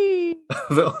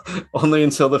only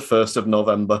until the 1st of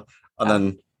November, and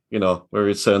then we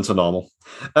return to normal.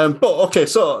 But okay,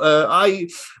 so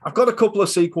I've got a couple of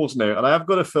sequels now, and I have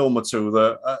got a film or two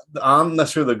that aren't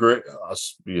necessarily the great.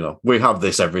 We have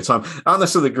this every time. Aren't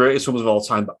necessarily the greatest films of all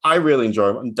time, but I really enjoy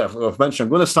them, and definitely I've mentioned.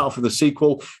 I'm going to start off with the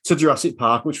sequel to Jurassic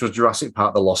Park, which was Jurassic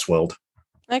Park: The Lost World.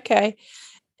 Okay.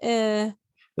 The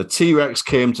T-Rex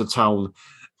came to town.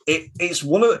 It's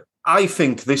one of. I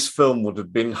think this film would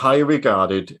have been higher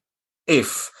regarded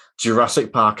if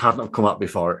Jurassic Park hadn't have come out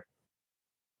before it.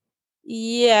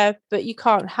 Yeah, but you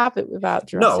can't have it without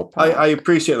Jurassic Park. I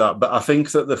appreciate that, but I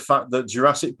think that the fact that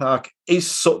Jurassic Park is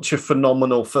such a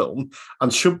phenomenal film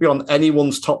and should be on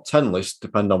anyone's top 10 list,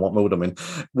 depending on what mood I'm in,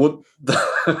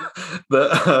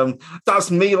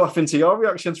 that's me laughing to your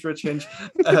reactions for a change.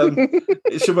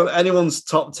 It should be on anyone's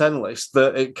top 10 list,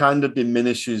 that it kind of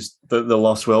diminishes the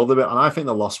Lost World a bit, and I think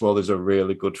The Lost World is a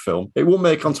really good film. It won't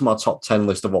make onto my top 10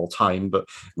 list of all time, but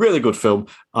really good film,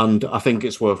 and I think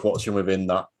it's worth watching within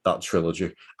that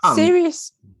trilogy.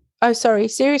 Serious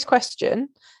question.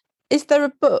 Is there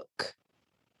a book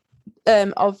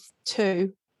of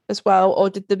 2 as well, or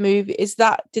did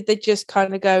they just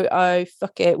kind of go, oh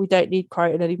fuck it, we don't need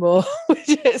Crichton anymore,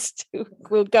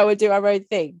 we'll go and do our own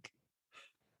thing?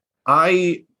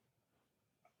 I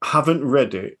haven't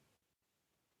read it,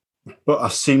 but I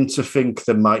seem to think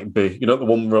there might be, the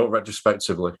one wrote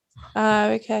retrospectively.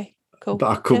 Okay, cool.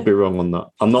 But I could be wrong on that.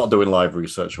 I'm not doing live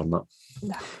research on that.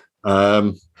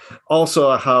 No. Also,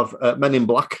 I have Men in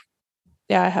Black.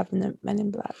 Yeah, I have Men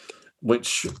in Black.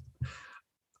 Which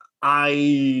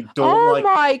I don't like. Oh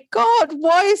my God,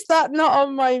 why is that not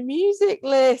on my music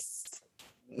list?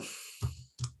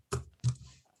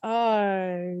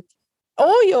 Oh,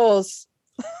 all yours.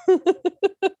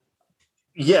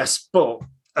 Yes, but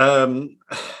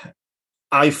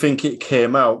I think it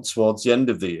came out towards the end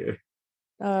of the year.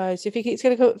 So you think it's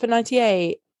going to come up for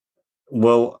 98?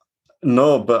 Well,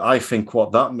 no, but I think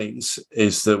what that means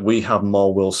is that we have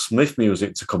more Will Smith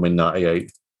music to come in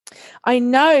 98. I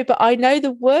know, but I know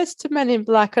the words to Men in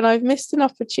Black, and I've missed an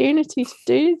opportunity to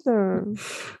do them.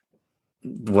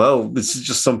 Well, this is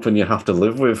just something you have to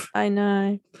live with. I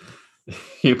know.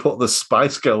 You put the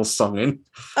Spice Girls song in.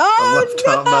 Oh, and left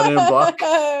out Men in Black.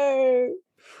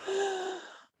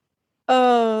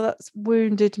 Oh, that's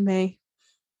wounded me.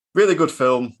 Really good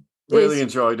film. Really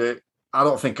enjoyed it. I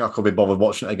don't think I could be bothered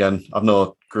watching it again. I've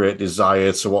no great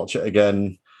desire to watch it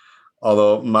again.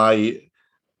 Although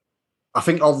I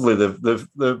think oddly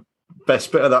the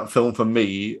best bit of that film for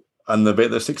me, and the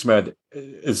bit that sticks in my head,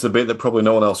 is the bit that probably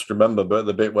no one else would remember, but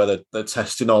the bit where they're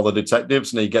testing all the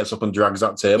detectives and he gets up and drags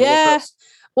that table. Yeah.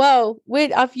 Well,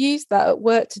 I've used that at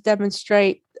work to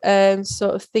demonstrate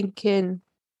sort of thinking,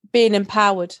 being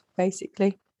empowered,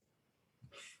 basically.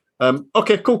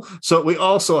 Okay, cool. So we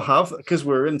also have, because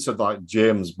we're into like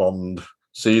James Bond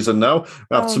season now,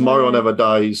 we have Tomorrow Never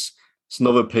Dies. It's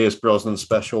another Pierce Brosnan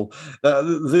special.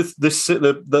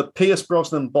 The Pierce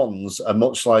Brosnan Bonds are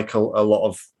much like a lot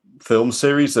of film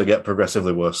series. They get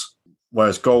progressively worse.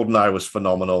 Whereas GoldenEye was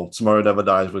phenomenal. Tomorrow Never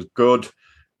Dies was good,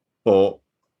 but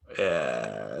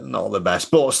not the best.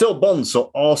 But still Bond,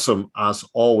 so awesome as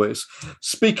always.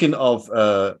 Speaking of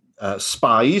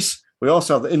spies, we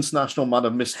also have the International Man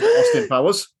of Mystery, Austin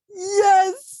Powers.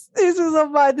 Yes, this was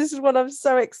on mine. This is what I'm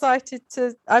so excited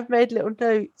to. I've made little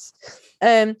notes.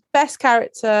 Best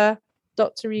character,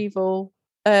 Dr. Evil,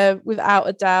 without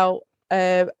a doubt.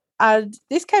 And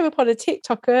this came up on a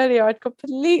TikTok earlier. I'd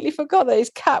completely forgot that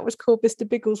his cat was called Mr.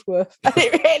 Bigglesworth. And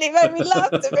it really made me laugh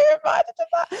to be reminded of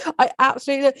that. I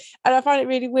absolutely, and I find it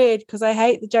really weird because I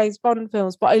hate the James Bond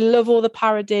films, but I love all the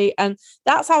parody. And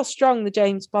that's how strong the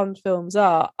James Bond films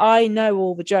are. I know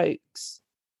all the jokes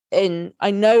and I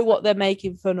know what they're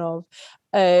making fun of.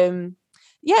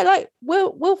 Like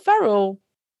Will Ferrell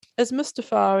as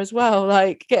Mustafa as well.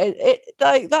 Like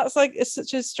that's like it's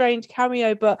such a strange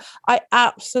cameo, but I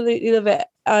absolutely love it.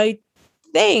 I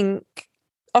think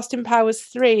Austin Powers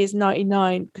 3 is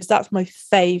 99 because that's my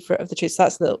favorite of the two.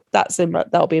 So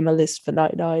that'll be in my list for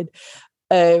 99.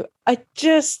 I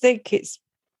just think it's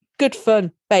good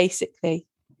fun, basically.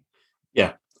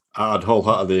 Yeah, I'd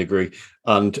wholeheartedly agree.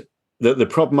 And the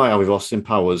problem I have with Austin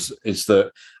Powers is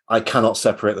that I cannot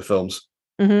separate the films.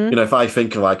 Mm-hmm. If I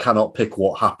think of, I cannot pick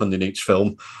what happened in each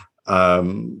film.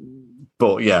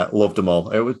 But yeah, loved them all.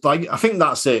 It was like, I think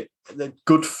that's it.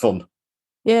 Good fun.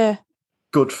 Yeah.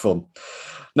 Good fun.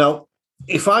 Now,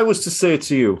 if I was to say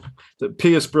to you that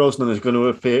Pierce Brosnan is going to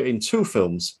appear in 2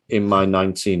 films in my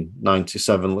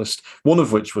 1997 list, one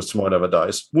of which was Tomorrow Never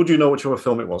Dies, would you know which other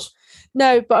film it was?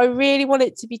 No, but I really want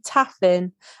it to be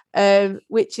Taffin,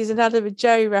 which is an Adam and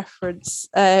Joe reference.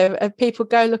 And people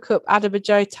go look up Adam and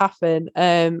Joe Taffin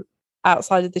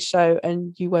outside of the show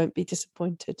and you won't be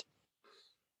disappointed.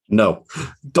 No.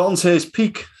 Dante's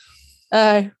Peak.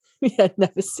 Oh, yeah,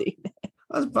 never seen it.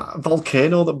 That's a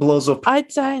volcano that blows up. I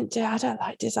don't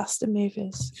like disaster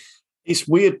movies. It's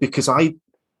weird because I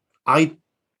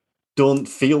don't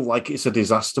feel like it's a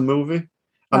disaster movie.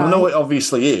 And I know it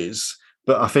obviously is,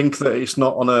 but I think that it's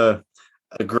not on a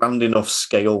grand enough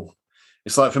scale.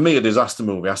 It's like, for me, a disaster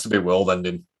movie has to be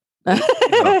world-ending.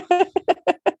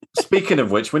 Speaking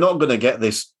of which, we're not going to get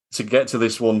to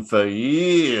this one for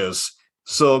years.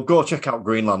 So go check out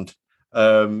Greenland.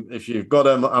 If you've got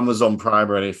Amazon Prime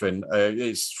or anything,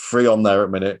 it's free on there at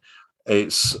the minute.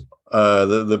 It's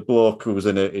the bloke who was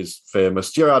in it is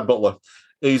famous. Gerard Butler.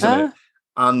 He's in it.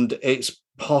 And it's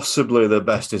possibly the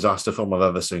best disaster film I've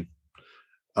ever seen.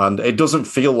 And it doesn't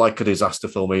feel like a disaster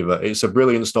film either. It's a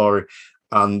brilliant story.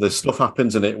 And the stuff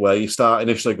happens in it where you start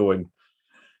initially going,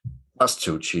 that's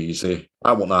too cheesy.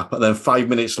 I want that. But then 5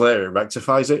 minutes later, it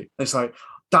rectifies it. It's like,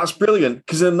 that's brilliant.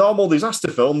 Because in a normal disaster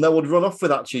film, they would run off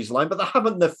with that cheese line, but they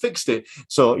haven't. They've fixed it.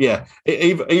 So, yeah,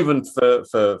 even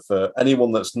for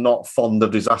anyone that's not fond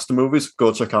of disaster movies,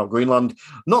 go check out Greenland.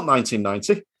 Not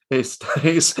 1990. It's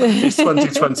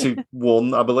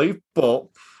 2021, I believe. But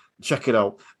check it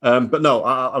out. But no,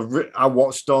 I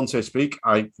watched Dante's Peak.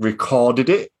 I recorded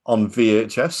it on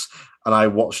VHS and I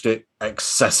watched it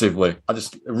excessively. I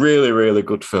just really, really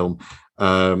good film.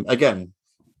 Again,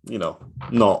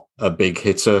 not a big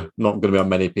hitter, not going to be on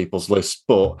many people's lists,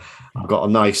 but I've got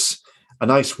a nice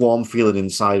warm feeling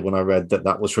inside when I read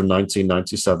that was from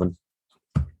 1997.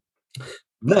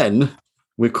 Then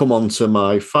we come on to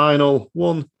my final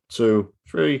 1, 2,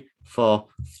 3, 4,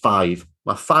 5.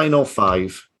 My final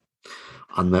 5.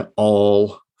 And they're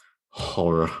all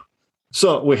horror.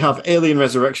 So we have Alien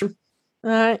Resurrection,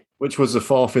 which was the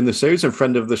 4th in the series, and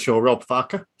friend of the show, Rob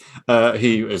Farker.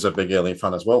 He is a big Alien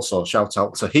fan as well, so shout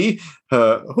out to he,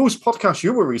 whose podcast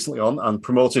you were recently on and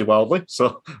promoted wildly.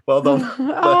 So well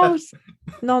done.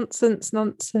 Nonsense.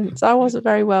 I wasn't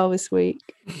very well this week.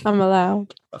 I'm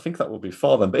allowed. I think that will be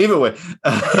 4 then, but either way.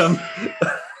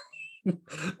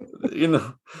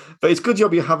 But it's good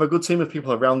job you have a good team of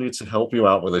people around you to help you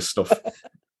out with this stuff.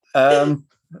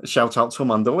 Shout out to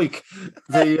Amanda Leake.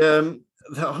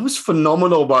 That was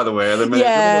phenomenal, by the way. They made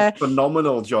a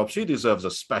phenomenal job. She deserves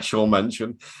a special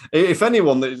mention. If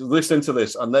anyone is listening to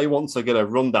this and they want to get a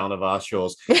rundown of our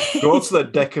shows, go to the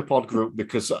Decapod group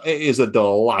because it is a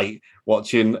delight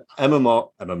watching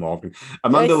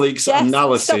Amanda Leake's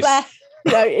analysis.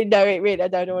 No, it really, I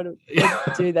don't want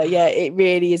to do that. Yeah, it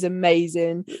really is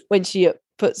amazing when she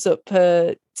puts up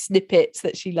her snippets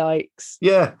that she likes.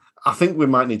 Yeah, I think we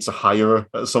might need to hire her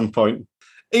at some point.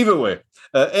 Either way,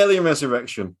 Alien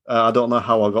Resurrection. I don't know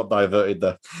how I got diverted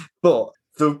there, but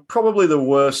probably the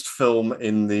worst film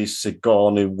in the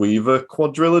Sigourney Weaver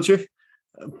quadrilogy,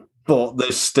 but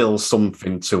there's still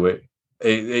something to it.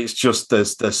 It's just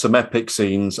there's some epic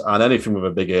scenes, and anything with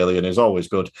a big alien is always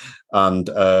good, and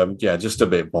just a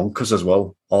bit bonkers as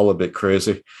well, all a bit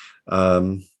crazy.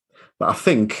 But I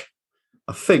think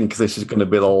this is going to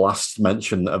be the last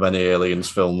mention of any Aliens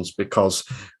films, because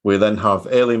we then have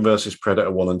Alien versus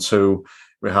Predator 1 and 2,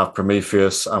 we have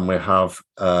Prometheus, and we have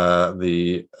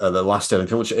the last Alien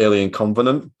film, which is Alien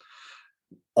Covenant,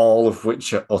 all of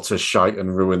which are utter shite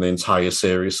and ruin the entire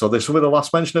series. So this will be the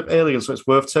last mention of Aliens, so it's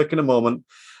worth taking a moment.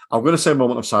 I'm going to say a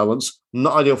moment of silence.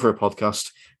 Not ideal for a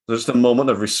podcast. There's just a moment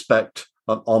of respect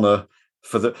and honour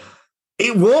for the...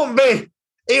 It won't be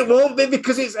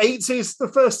because it's 80s. The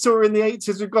first two are in the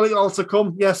 80s. We've got it all to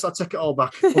come. Yes, I take it all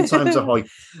back. Fun times ahoy.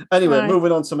 Anyway,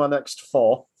 Moving on to my next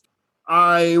 4.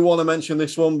 I want to mention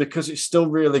this one because it's still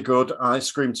really good.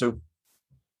 Scream 2.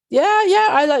 Yeah,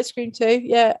 I like Scream 2.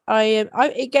 Yeah,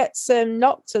 it gets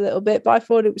knocked a little bit, but I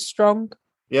thought it was strong.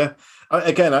 Yeah.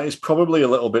 Again, it's probably a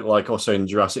little bit like I was saying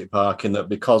Jurassic Park in that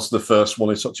because the first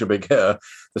one is such a big hitter,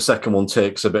 the second one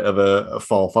takes a bit of a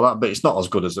fall for that, but it's not as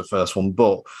good as the first one.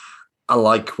 But I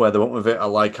like where they went with it. I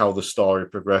like how the story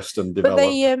progressed and developed. But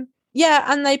they,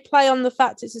 and they play on the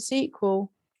fact it's a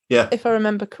sequel. Yeah. If I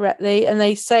remember correctly. And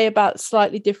they say about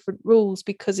slightly different rules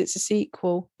because it's a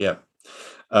sequel. Yeah.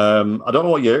 I don't know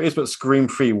what year it is, but Scream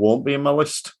 3 won't be in my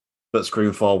list, but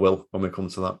Scream 4 will when we come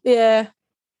to that. Yeah.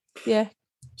 Yeah.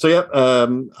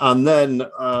 So, and then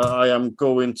I am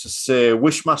going to say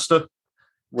Wishmaster,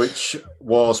 which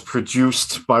was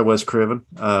produced by Wes Craven.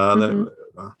 I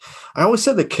always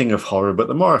say the king of horror, but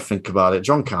the more I think about it,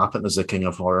 John Carpenter's the king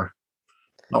of horror,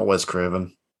 not Wes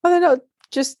Craven. Well, they're not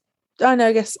just... I know,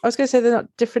 I guess I was going to say they're not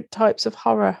different types of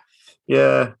horror.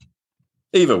 Yeah.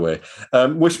 Either way,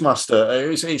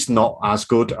 Wishmaster, it's not as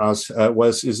good as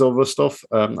Wes's other stuff.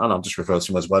 And I'll just refer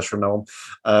to him as Wes from now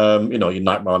on. Your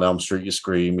Nightmare on Elm Street, your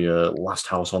Scream, your Last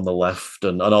House on the Left,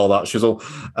 and all that shizzle.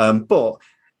 But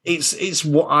it's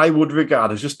what I would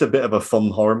regard as just a bit of a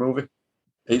fun horror movie.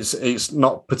 It's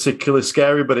not particularly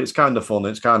scary, but it's kind of fun.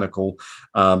 It's kind of cool.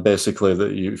 Basically,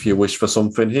 that if you wish for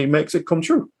something, he makes it come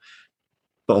true.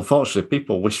 But unfortunately,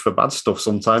 people wish for bad stuff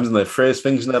sometimes and they phrase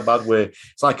things in a bad way.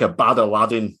 It's like a bad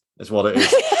Aladdin is what it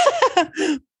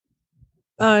is.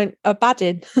 A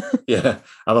baddin. Yeah.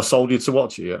 Have I sold you to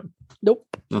watch it yet? Nope.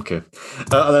 Okay.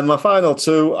 And then my final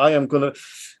two, I am going to,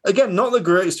 again, not the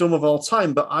greatest film of all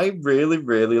time, but I really,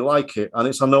 really like it. And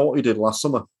it's I Know What You Did Last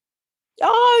Summer.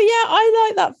 Oh, yeah. I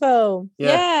like that film.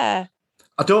 Yeah.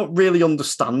 I don't really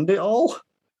understand it all.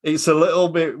 It's a little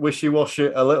bit wishy-washy,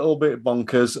 a little bit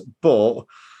bonkers, but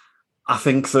I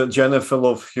think that Jennifer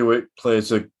Love Hewitt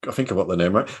plays I think I got the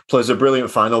name right, plays a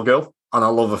brilliant final girl, and I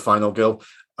love a final girl,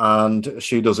 and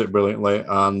she does it brilliantly.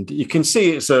 And you can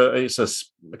see it's a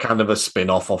kind of a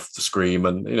spin-off off the Scream,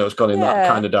 and it's gone in that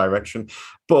kind of direction.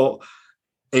 But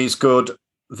it's good.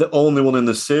 The only one in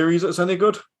the series that's any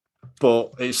good,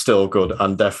 but it's still good,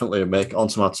 and definitely make it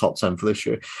onto my top 10 for this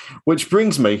year. Which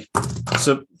brings me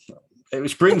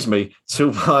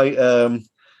to my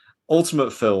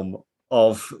ultimate film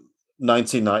of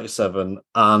 1997.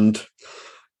 And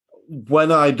when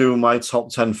I do my top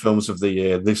 10 films of the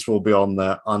year, this will be on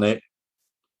there. And it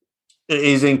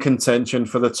is in contention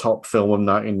for the top film of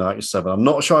 1997. I'm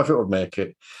not sure if it would make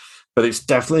it, but it's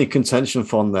definitely in contention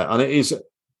for on there. And it is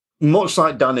much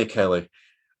like Danny Kelly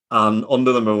and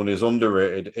Under the Moon is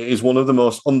underrated. It is one of the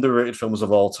most underrated films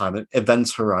of all time,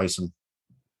 Event Horizon.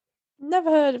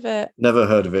 Never heard of it. Never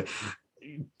heard of it.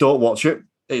 Don't watch it.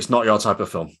 It's not your type of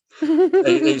film.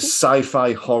 It's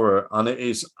sci-fi horror, and it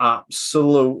is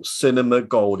absolute cinema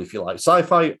gold, if you like.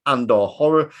 Sci-fi and or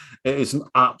horror. It is an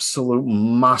absolute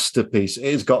masterpiece.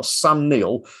 It has got Sam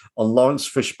Neill and Lawrence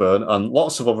Fishburne and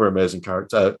lots of other amazing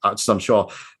characters, actors, I'm sure,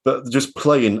 but just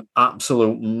playing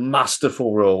absolute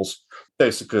masterful roles.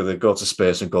 Basically, they go to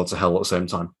space and go to hell at the same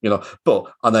time,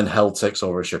 and then hell takes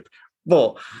over a ship.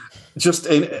 But just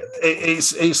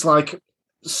it's like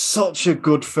such a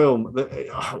good film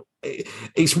that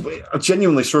it's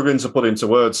genuinely struggling to put into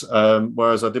words.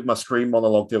 Whereas I did my Scream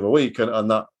monologue the other week, and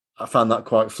that I found that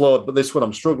quite flawed. But this one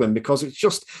I'm struggling because it's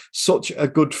just such a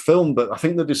good film. But I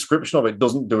think the description of it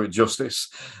doesn't do it justice.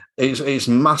 It's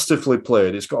masterfully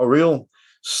played. It's got a real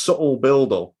subtle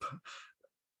build-up.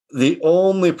 The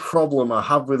only problem I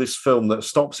have with this film that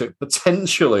stops it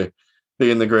potentially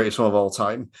being the greatest one of all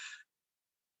time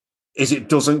is it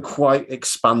doesn't quite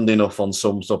expand enough on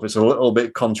some stuff. It's a little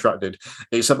bit contracted.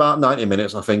 It's about 90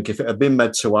 minutes, I think. If it had been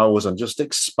made 2 hours and just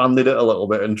expanded it a little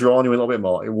bit and drawn you a little bit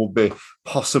more, it would be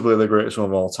possibly the greatest one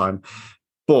of all time.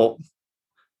 But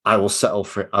I will settle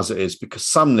for it as it is because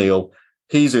Sam Neill,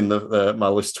 he's in my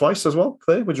list twice as well,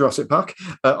 Clay, with Jurassic Park.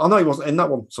 No, he wasn't in that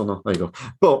one. So no, there you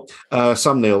go. But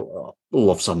Sam Neill,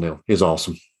 love Sam Neill. He's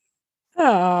awesome.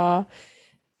 Ah.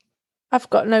 I've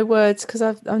got no words because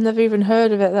I've never even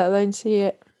heard of it, let alone see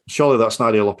it. Surely that's an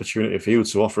ideal opportunity for you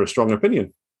to offer a strong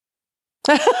opinion.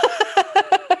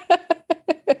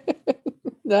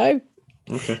 No.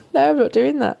 Okay. No, I'm not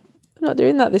doing that. I'm not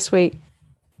doing that this week.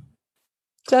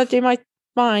 So I'll do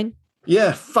mine.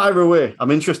 Yeah, fire away.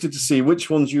 I'm interested to see which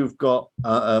ones you've got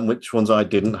and which ones I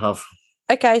didn't have.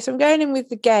 Okay, so I'm going in with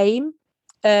The Game,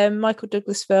 Michael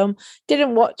Douglas film.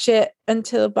 Didn't watch it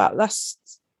until about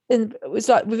it was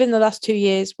like within the last 2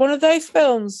 years. One of those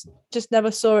films, just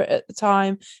never saw it at the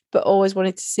time, but always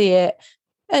wanted to see it.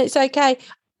 And it's okay.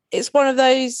 It's one of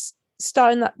those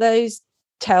starting those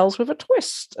tales with a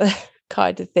twist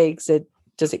kind of things, and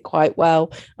does it quite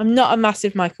well. I'm not a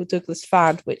massive Michael Douglas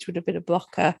fan, which would have been a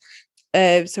blocker.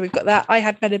 So we've got that. I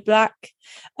Had Men in Black.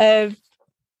 Going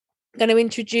to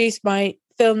introduce my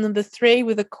film number 3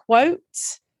 with a quote.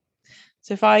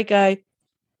 So if I go,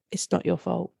 it's not your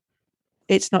fault.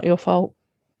 It's not your fault.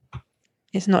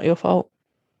 It's not your fault.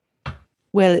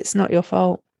 Will, it's not your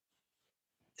fault.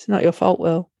 It's not your fault,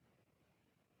 Will.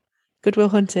 Good Will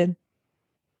Hunting.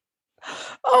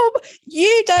 Oh,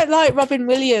 you don't like Robin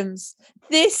Williams.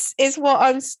 This is what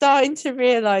I'm starting to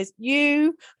realise.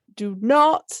 You do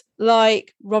not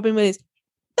like Robin Williams.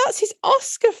 That's his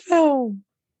Oscar film.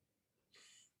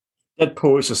 Dead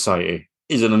Poets Society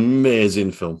is an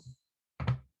amazing film.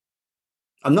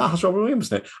 And that has Robin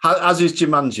Williams in it, as is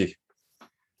Jumanji.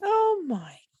 Oh,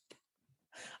 my.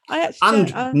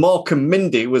 Mork and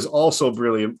Mindy was also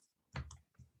brilliant.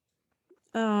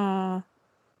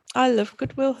 I love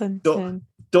Good Will Hunting.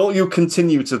 Don't you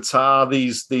continue to tar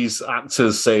these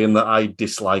actors saying that I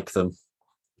dislike them.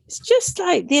 It's just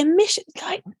like the omission,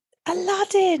 like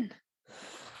Aladdin.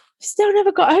 Still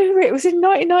never got over it. It was in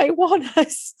 1991. I'm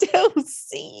still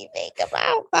seething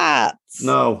about that.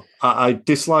 No, I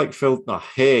dislike Phil.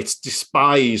 I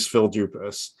despise Phil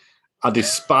Dupas. I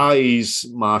despise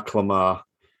Mark Lamar.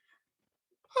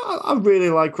 I really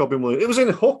like Robin Williams. It was in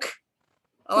Hook.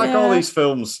 I like all these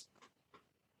films.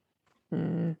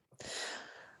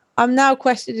 I'm now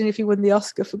questioning if he won the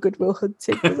Oscar for Good Will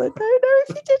Hunting, because I don't know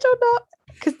if he did or not.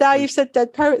 Because now you've said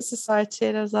Dead Poets Society,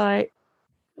 and I was like,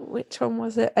 which one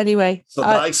was it? Anyway. So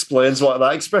that explains what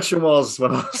that expression was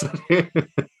when I was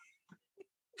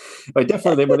I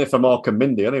definitely didn't win it for Mork and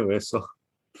Mindy anyway. So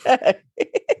so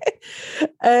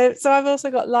I've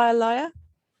also got Liar Liar.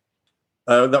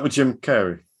 That was Jim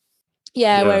Carrey.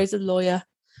 Yeah, where he's a lawyer.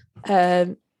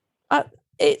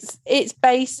 It's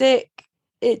basic.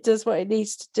 It does what it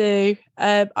needs to do.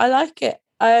 I like it.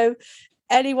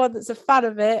 Anyone that's a fan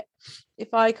of it,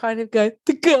 if I kind of go,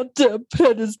 the goddamn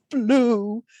pen is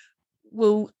blue,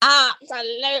 will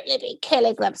absolutely be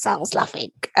killing themselves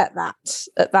laughing at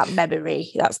that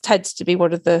memory. That tends to be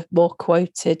one of the more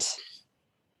quoted.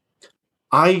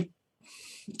 I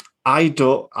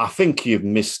think you've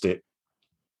missed it.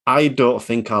 I don't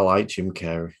think I like Jim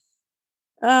Carrey.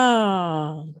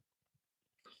 Oh.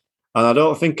 And I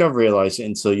don't think I've realised it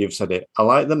until you've said it. I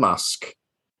like The Mask,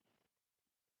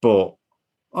 but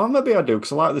maybe I do,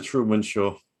 because I like The Truman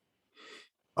Show.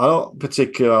 I don't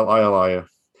particularly like Liar.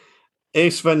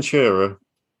 Ace Ventura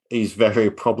is very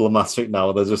problematic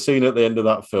now. There's a scene at the end of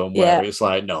that film where it's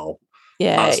like, no,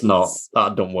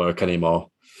 that don't work anymore.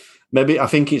 Maybe I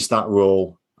think it's that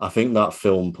role. I think that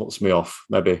film puts me off.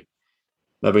 Maybe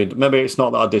it's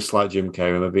not that I dislike Jim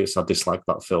Carrey. Maybe it's I dislike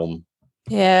that film.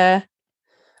 Yeah,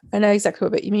 I know exactly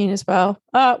what you mean as well.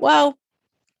 Well,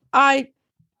 I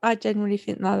genuinely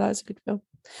think that's a good film.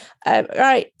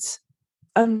 Right,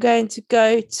 I'm going to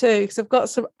go to, because I've got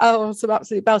some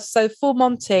absolute bells. So Full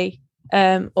Monty,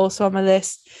 also on my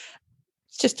list.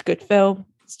 It's just a good film.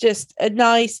 It's just a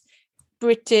nice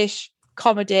British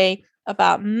comedy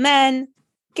about men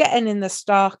getting in the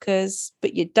Starkers,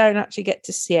 but you don't actually get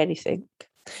to see anything.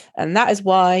 And that is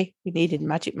why we needed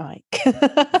Magic Mike.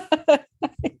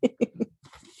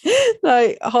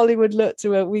 Like Hollywood looked to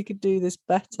where we could do this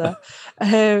better.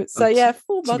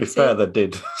 Full Monty. To be fair, they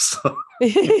did. So.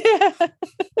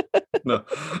 No,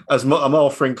 I'm all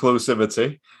for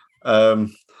inclusivity.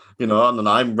 And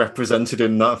I'm represented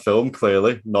in that film,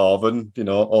 clearly. Northern,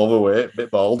 overweight,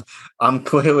 bit bald. I'm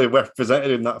clearly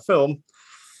represented in that film.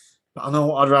 But I know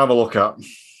what I'd rather look at.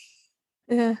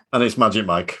 Yeah. And it's Magic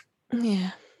Mike.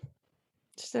 Yeah.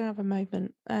 Just don't have a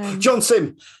moment. John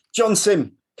Sim.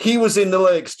 He was in the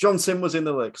lakes. John Sim was in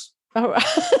the lakes. All right.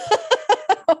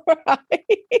 All right.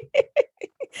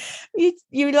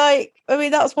 You like, I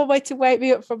mean, that's one way to wake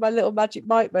me up from my little Magic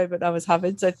Mike moment I was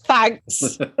having. So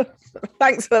thanks.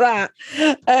 Thanks for that.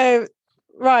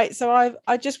 Right. So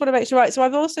I just want to make sure. Right. So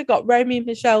I've also got Romy and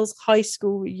Michelle's high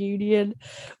school reunion,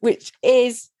 which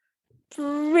is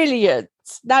brilliant.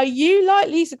 Now, you like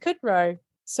Lisa Kudrow,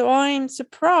 so I'm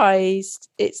surprised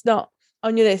it's not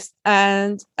on your list,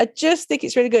 and I just think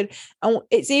it's really good. And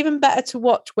it's even better to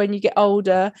watch when you get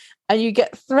older and you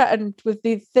get threatened with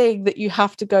the thing that you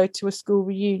have to go to a school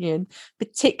reunion,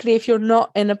 particularly if you're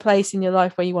not in a place in your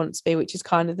life where you want to be, which is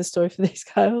kind of the story for these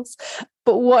girls.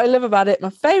 But what I love about it, my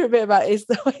favourite bit about it, is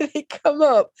the way they come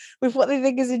up with what they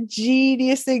think is a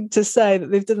genius thing to say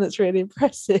that they've done that's really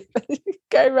impressive.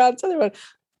 Go around telling everyone,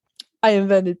 I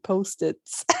invented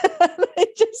Post-its. And I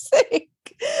just think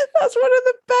that's one of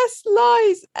the best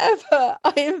lies ever.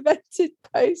 I invented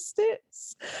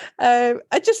Post-its. I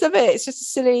just love it. It's just a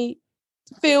silly,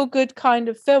 feel-good kind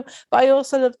of film. But I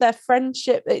also love their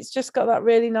friendship. It's just got that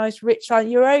really nice, rich line.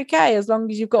 You're okay as long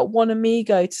as you've got one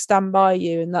amigo to stand by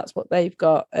you, and that's what they've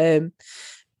got.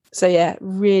 So yeah,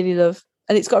 really love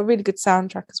and it's got a really good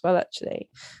soundtrack as well, actually.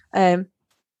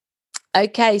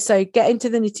 Okay, so get into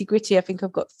the nitty gritty. I think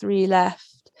I've got 3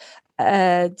 left.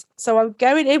 So I'm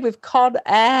going in with Con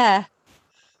Air.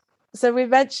 So we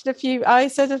mentioned I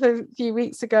said a few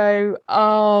weeks ago,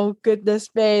 oh, goodness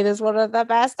me, there's one of the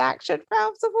best action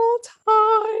films of all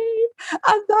time.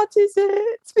 And that is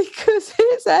it, because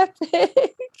it's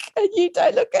epic. And you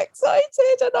don't look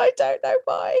excited, and I don't know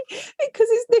why. Because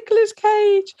it's Nicolas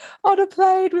Cage on a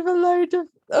plane with a load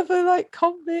of like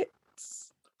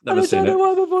convicts. Never seen it. I don't know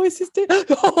why my voice is doing.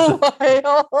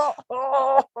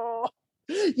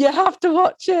 You have to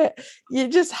watch it. You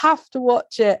just have to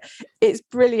watch it. It's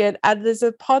brilliant. And there's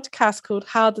a podcast called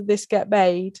How Did This Get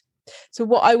Made? So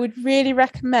what I would really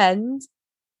recommend,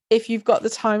 if you've got the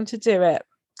time to do it,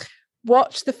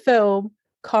 watch the film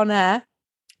Con Air,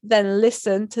 then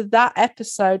listen to that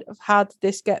episode of How Did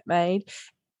This Get Made?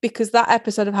 Because that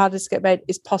episode of How Did This Get Made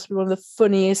is possibly one of the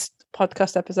funniest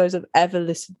podcast episodes I've ever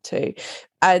listened to.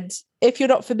 And if you're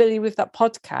not familiar with that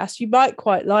podcast, you might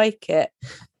quite like it.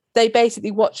 They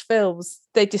basically watch films,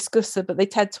 they discuss them, but they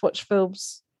tend to watch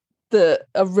films that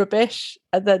are rubbish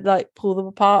and then like pull them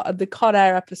apart. And the Con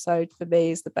Air episode for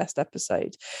me is the best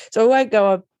episode. So I won't go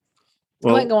on.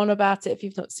 I won't go on about it if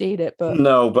you've not seen it. But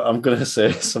no, but I'm going to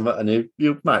say something, and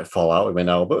you might fall out with me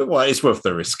now, but well, it's worth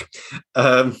the risk.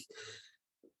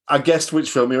 I guessed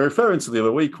which film you're referring to the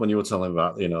other week when you were telling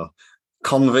about,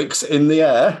 convicts in the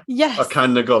air. Yes. I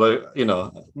kind of got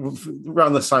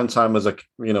around the same time as I,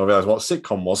 realised what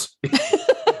sitcom was.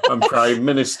 And Prime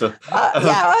Minister.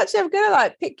 Actually, I'm going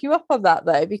to pick you up on that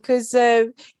though, because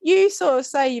you sort of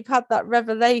say you've had that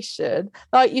revelation,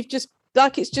 it's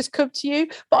just come to you.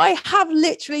 But I have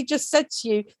literally just said to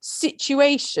you,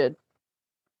 situation.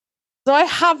 So I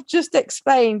have just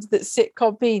explained that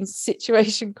sitcom means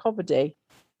situation comedy.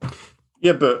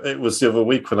 Yeah, but it was the other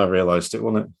week when I realised it,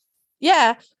 wasn't it?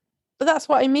 Yeah, but that's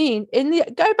what I mean.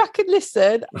 Go back and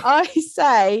listen. I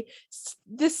say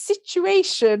the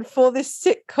situation for this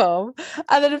sitcom,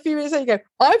 and then a few minutes later you go,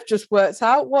 I've just worked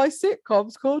out why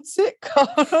sitcom's called sitcom.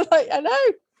 I'm like, I know.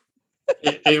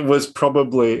 It was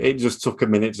probably, it just took a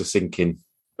minute to sink in.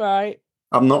 Right.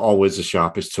 I'm not always the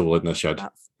sharpest tool in the shed.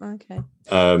 That's okay.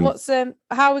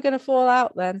 How are we going to fall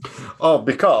out then? Oh,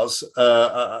 because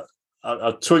I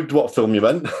twigged what film you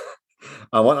meant.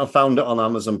 I went and found it on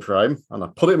Amazon Prime, and I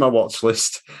put it in my watch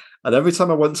list. And every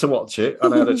time I went to watch it,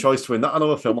 and I had a choice between that and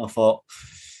another film, I thought,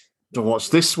 do I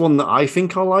watch this one that I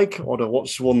think I like, or do I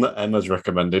watch the one that Emma's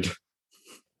recommended?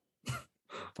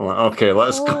 I'm like, okay,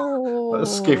 let's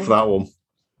skip that one.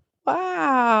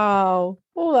 Wow.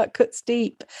 Oh, that cuts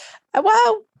deep.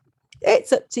 Well,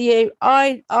 it's up to you.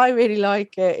 I really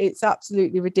like it. It's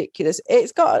absolutely ridiculous.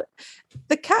 It's got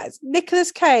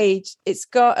Nicolas Cage. It's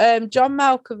got John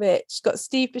Malkovich. It's got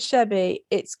Steve Buscemi.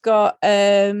 It's got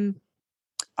I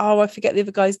forget the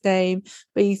other guy's name,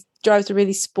 but he drives a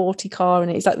really sporty car,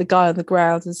 and it's like the guy on the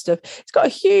ground and stuff. It's got a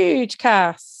huge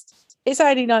cast. It's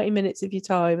only 90 minutes of your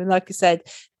time, and like I said,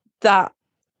 that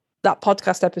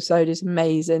podcast episode is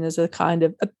amazing as a kind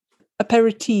of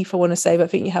aperitif, I want to say, but I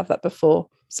think you have that before,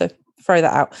 so throw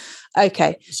that out.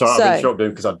 Okay, so I've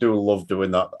interrupted because I do love doing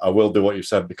that. I will do what you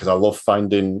said, because I love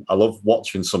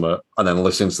watching something and then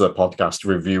listening to the podcast,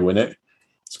 reviewing it.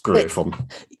 It's great fun.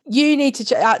 You need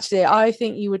to actually, I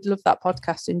think you would love that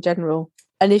podcast in general,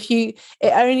 and it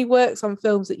only works on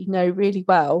films that you know really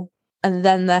well, and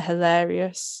then they're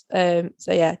hilarious. So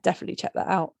yeah, definitely check that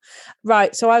out.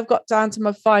 Right, so I've got down to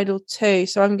my final 2,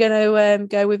 so I'm going to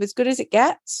go with As Good As It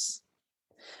Gets.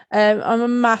 I'm a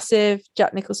massive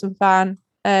Jack Nicholson fan.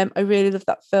 I really love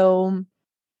that film.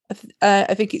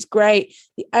 I think it's great.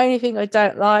 The only thing I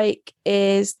don't like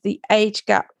is the age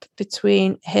gap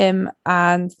between him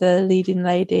and the leading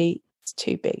lady. It's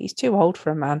too big. He's too old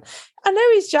for a man. I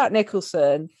know he's Jack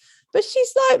Nicholson, but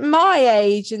she's like my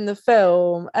age in the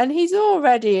film, and he's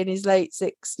already in his late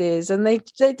 60s, and they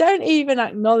don't even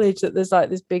acknowledge that there's like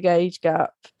this big age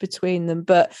gap between them.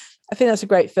 But I think that's a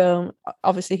great film.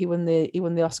 Obviously, he won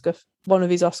the Oscar, one of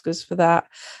his Oscars for that.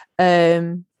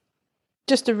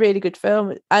 Just a really good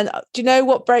film. And do you know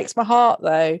what breaks my heart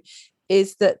though?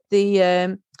 Is that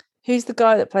the who's the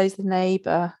guy that plays the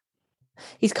neighbour?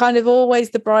 He's kind of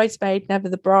always the bridesmaid, never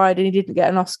the bride, and he didn't get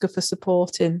an Oscar for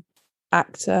supporting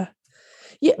actor.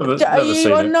 Yeah,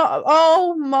 you are not.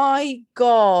 Oh my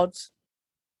God,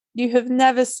 you have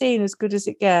never seen As Good As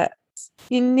It Gets.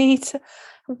 You need to.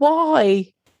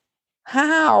 Why?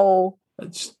 How?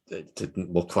 It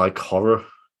didn't look like horror.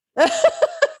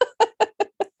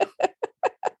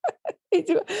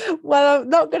 Well, I'm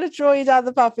not going to draw you down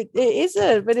the path. It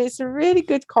isn't, but it's a really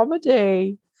good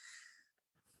comedy.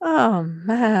 Oh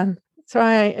man,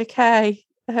 Right. Okay.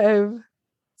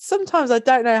 Sometimes I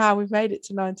don't know how we've made it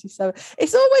to 97.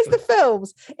 It's always the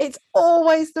films. It's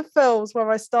always the films where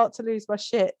I start to lose my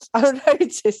shit. I've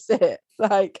noticed it.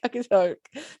 Like, I can joke.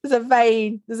 There's a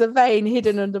vein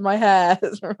hidden under my hair.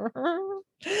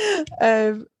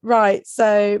 Right.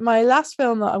 So my last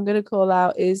film that I'm going to call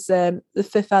out is The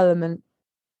Fifth Element.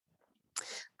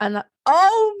 And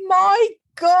oh my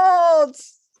God,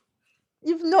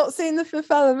 you've not seen The Fifth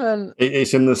Element.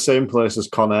 It's in the same place as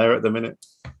Con Air at the minute.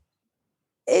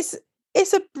 It's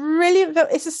a brilliant film.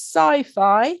 It's a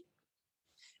sci-fi.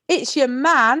 It's your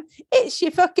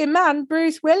fucking man,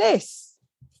 Bruce Willis.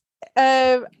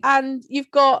 And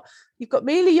you've got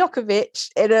Mila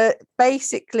Jovovich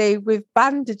basically with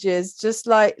bandages just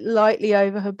like lightly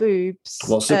over her boobs.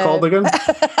 What's it called again?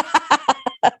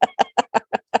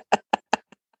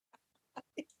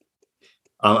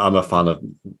 I'm a fan of,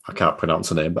 I can't pronounce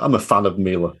her name, but I'm a fan of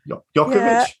Mila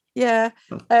Jovovich. Yeah.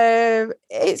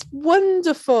 It's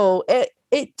wonderful.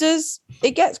 It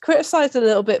gets criticized a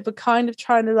little bit for kind of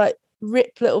trying to like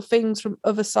rip little things from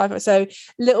other sci-fi. So a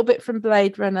little bit from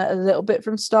Blade Runner, a little bit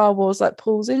from Star Wars, like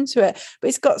pulls into it. But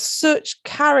it's got such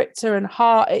character and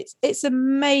heart. It's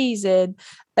amazing.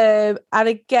 And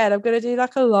again, I'm going to do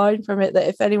like a line from it that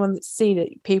if anyone that's seen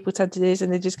it, people tend to do this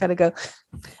and they just kind of go,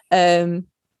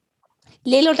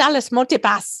 Lilo Dallas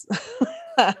Montebas.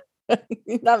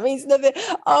 That means nothing.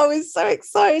 I was so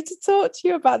excited to talk to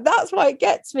you about. That's why it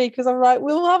gets me, because I'm like,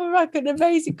 we'll have an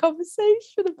amazing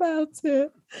conversation about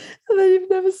it, and then you've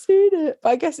never seen it. But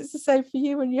I guess it's the same for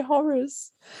you and your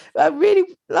horrors. I really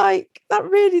like that.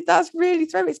 That's really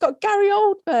thrilling. It's got Gary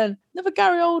Oldman, another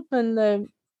Gary Oldman.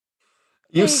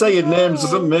 You saying names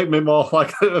doesn't make me more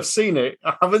likely I've seen it.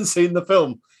 I haven't seen the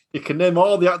film. You can name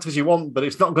all the actors you want, but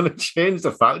it's not going to change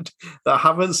the fact that I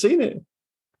haven't seen it.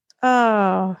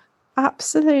 Oh,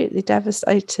 absolutely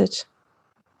devastated.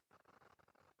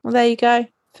 Well, there you go.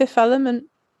 Fifth Element.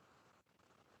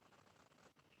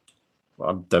 Well,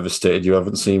 I'm devastated you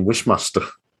haven't seen Wishmaster.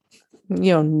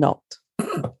 You're not.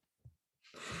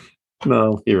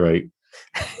 No, you're right.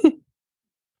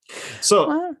 So,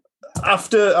 wow.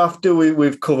 after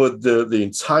we've covered the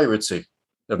entirety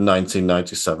of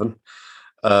 1997,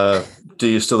 do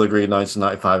you still agree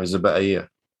 1995 is a better year?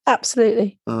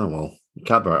 Absolutely. Oh, well, you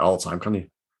can't be right all the time, can you?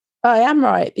 I am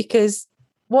right, because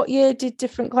what year did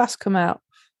Different Glass come out?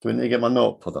 Do we need to get my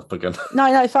note put up again?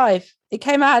 1995. It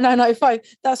came out in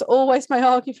 1995. That's always my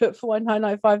argument for why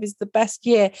 1995 is the best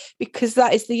year, because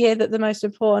that is the year that the most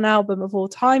important album of all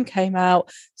time came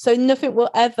out. So nothing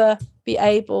will ever be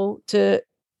able to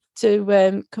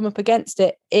come up against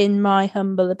it, in my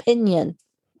humble opinion.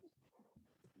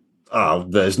 Oh,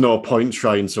 there's no point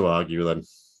trying to argue then.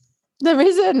 There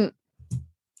isn't.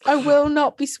 I will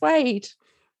not be swayed.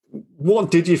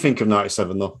 What did you think of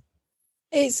 97 though?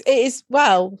 It is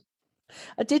well,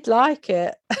 I did like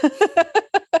it.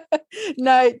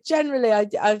 No, generally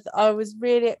I was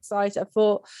really excited. I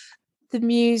thought the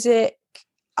music,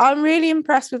 I'm really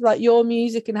impressed with like your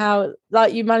music and how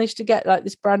like you managed to get like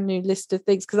this brand new list of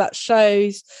things, because that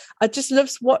shows, I just love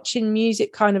watching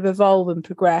music kind of evolve and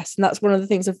progress, and that's one of the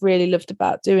things I've really loved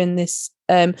about doing this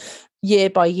year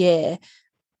by year.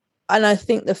 And I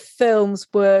think the films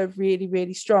were really,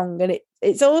 really strong. And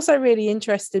it's also really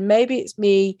interesting. Maybe it's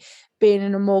me being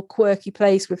in a more quirky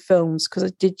place with films, because I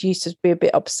did used to be a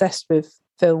bit obsessed with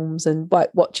films and like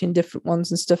watching different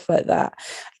ones and stuff like that.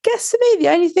 I guess for me, the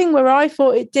only thing where I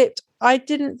thought it dipped, I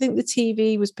didn't think the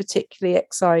TV was particularly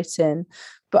exciting,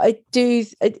 but it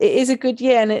is a good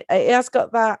year, and it has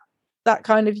got that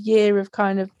kind of year of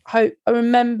kind of hope. I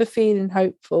remember feeling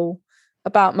hopeful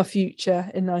about my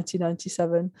future in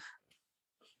 1997.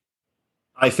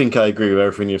 I think I agree with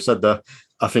everything you've said there.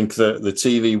 I think that the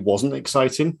TV wasn't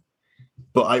exciting,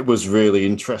 but it was really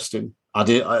interesting.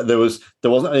 There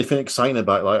wasn't anything exciting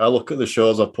about it. Like, I look at the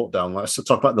shows I put down, like, so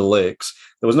talk about the lakes.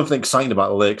 There was nothing exciting about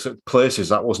the lakes. At places,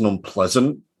 that was an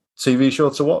unpleasant TV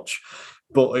show to watch.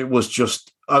 But it was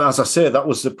just, and as I say, that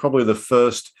was probably the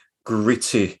first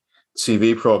gritty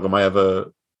TV program I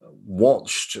ever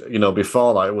watched. You know,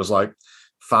 before that, it was like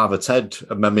Father Ted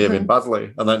and Men Behaving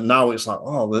Badly. And then now it's like,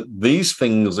 oh, these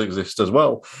things exist as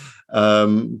well.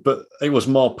 But it was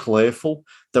more playful.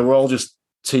 They were all just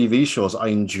TV shows I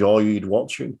enjoyed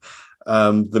watching.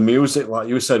 The music, like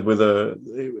you said,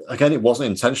 again, it wasn't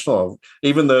intentional.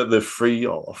 Even the 3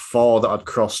 or 4 that I'd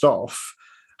crossed off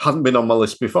hadn't been on my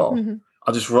list before. Mm-hmm.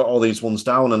 I just wrote all these ones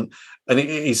down, and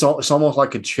it's almost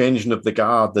like a changing of the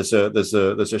guard. There's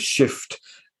a shift,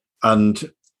 and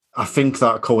I think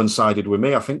that coincided with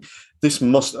me. I think this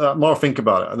must, more I think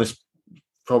about it, and this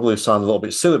probably sounds a little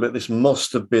bit silly, but this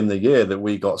must have been the year that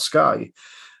we got Sky.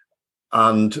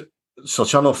 And so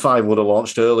Channel 5 would have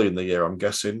launched early in the year, I'm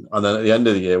guessing. And then at the end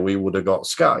of the year, we would have got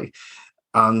Sky.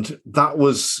 And that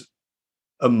was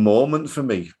a moment for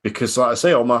me because, like I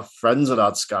say, all my friends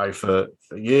had Sky for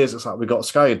years. It's like we got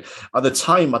Sky. And at the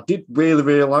time, I did really,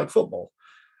 really like football.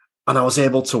 And I was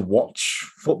able to watch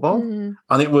football. And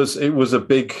it was a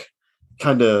big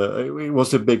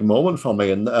moment for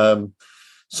me. And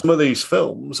some of these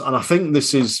films, and I think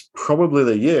this is probably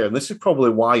the year, and this is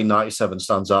probably why 97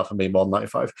 stands out for me more than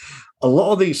 95. A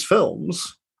lot of these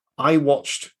films I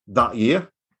watched that year,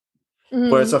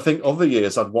 whereas I think other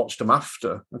years I'd watched them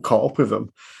after and caught up with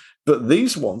them. But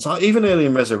these ones, even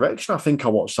Alien Resurrection, I think I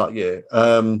watched that year.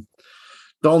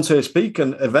 Dante's Peak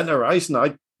and Event Horizon,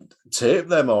 I taped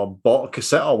them or bought a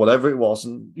cassette or whatever it was,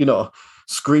 and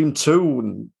Scream 2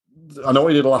 and I know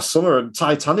we did last summer, and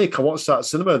Titanic, I watched that at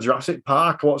cinema, Jurassic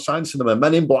Park, I watched that in cinema,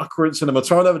 Men in Black were in cinema,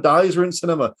 Tomorrow Never Dies were in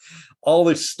cinema. All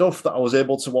this stuff that I was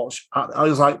able to watch. I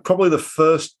was like, probably the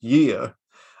first year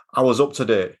I was up to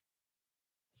date.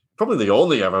 Probably the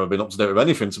only year I've ever been up to date with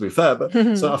anything, to be fair. But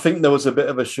so I think there was a bit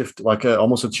of a shift, like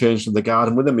almost a change in the guard.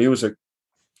 And with the music,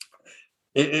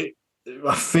 I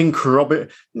think Robbie,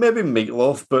 maybe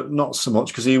Meatloaf, but not so much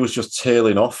because he was just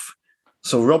tailing off.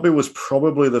 So Robbie was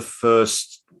probably the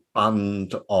first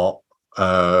band or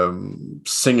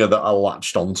singer that I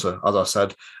latched onto, as I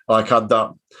said. Like had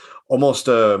that almost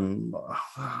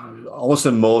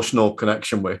emotional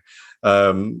connection with.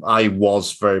 I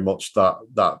was very much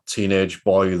that teenage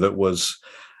boy that was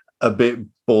a bit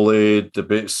bullied, a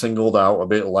bit singled out, a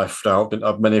bit left out, didn't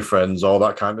have many friends, all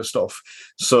that kind of stuff.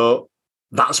 So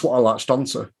that's what I latched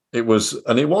onto. It was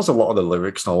a lot of the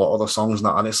lyrics and a lot of the songs and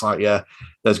that. And it's like, yeah,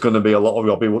 there's going to be a lot of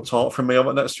Robbie taught from me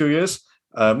over the next few years.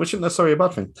 Which isn't necessarily a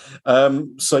bad thing.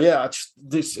 So yeah,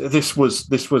 this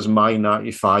was my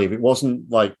 95. It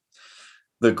wasn't like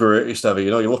the greatest ever.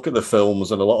 You look at the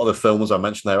films, and a lot of the films I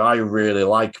mentioned there, I really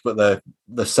like, but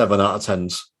they're 7 out of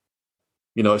 10s.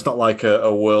 It's not like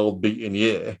a world-beating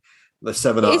year. The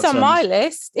 7 out of 10s. It is on my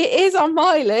list. It is on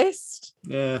my list.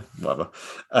 Yeah, whatever.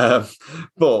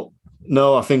 But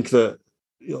no, I think that.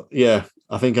 Yeah,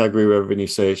 I think I agree with everything you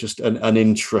say. It's just an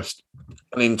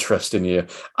interesting year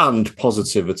and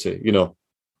positivity.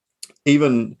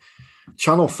 Even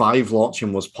Channel 5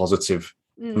 launching was positive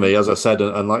for me, as I said,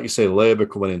 and like you say, Labour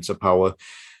coming into power,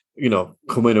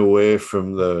 coming away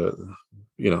from the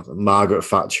Margaret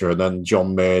Thatcher and then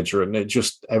John Major, and it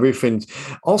just everything.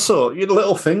 Also,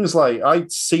 little things like I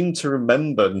seem to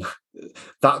remember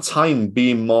that time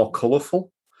being more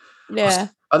colourful. Yeah.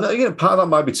 And part of that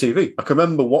might be TV. I can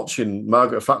remember watching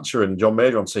Margaret Thatcher and John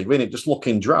Major on TV and it just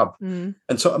looking drab. And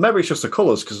so maybe it's just the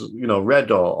colours because,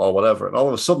 red or whatever. And all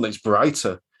of a sudden it's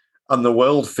brighter and the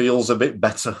world feels a bit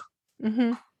better.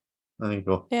 Mm-hmm. There you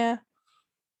go. Yeah.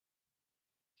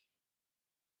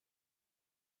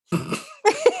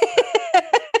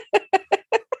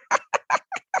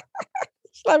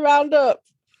 Shall I round up?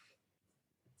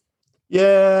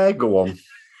 Yeah, go on.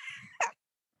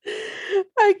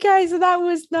 Okay, so that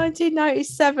was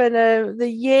 1997, the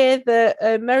year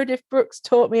that Meredith Brooks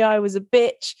taught me I was a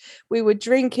bitch. We were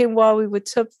drinking while we were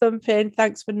tub thumping.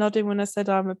 Thanks for nodding when I said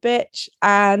I'm a bitch.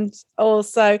 And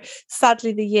also,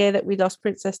 sadly, the year that we lost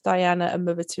Princess Diana and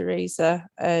Mother Teresa.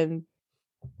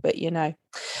 But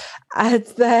and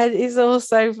then is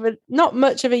also not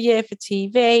much of a year for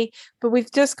TV, but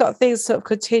we've just got things sort of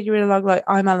continuing along, like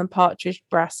I'm Alan Partridge,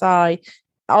 Brass Eye.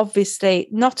 Obviously,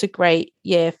 not a great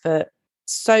year for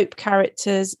soap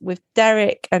characters, with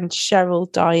Derek and Cheryl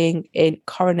dying in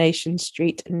Coronation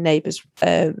Street and Neighbours,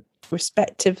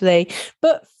 respectively.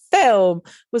 But film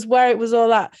was where it was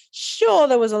all at. Sure,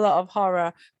 there was a lot of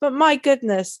horror, but my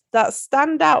goodness, that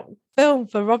standout film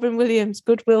for Robin Williams,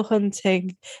 Good Will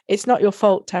Hunting. It's not your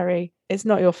fault, Terry. It's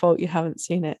not your fault you haven't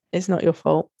seen it. It's not your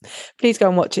fault. Please go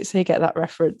and watch it so you get that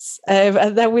reference.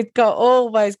 And then we've got all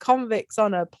those convicts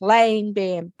on a plane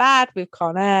being bad with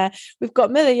Con Air. We've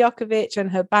got Mila Jovovich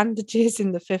and her bandages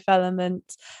in The Fifth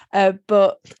Element.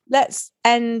 But let's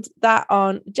end that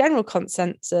on general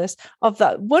consensus of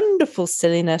that wonderful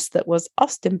silliness that was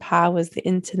Austin Powers, the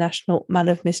International Man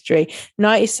of Mystery.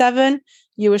 97,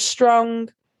 you were strong,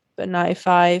 but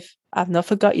 95, I've not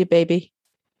forgot you, baby.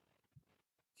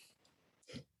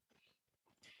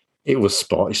 It was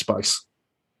Sporty Spice.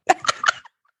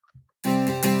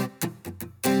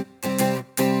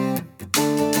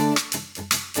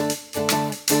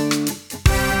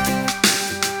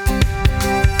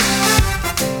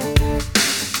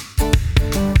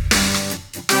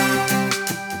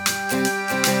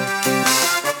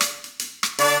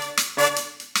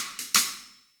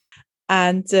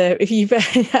 And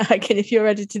if you're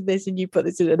editing this and you put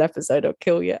this in an episode, I'll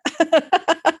kill you.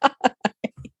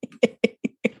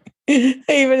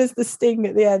 Even as the sting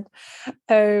at the end.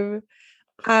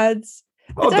 And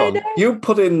hold on, you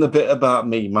put in the bit about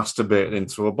me masturbating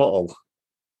into a bottle.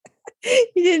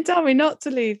 You didn't tell me not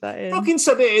to leave that in. Fucking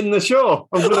said it in the show.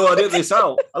 I'm going to edit this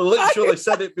out. I literally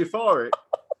said it before it.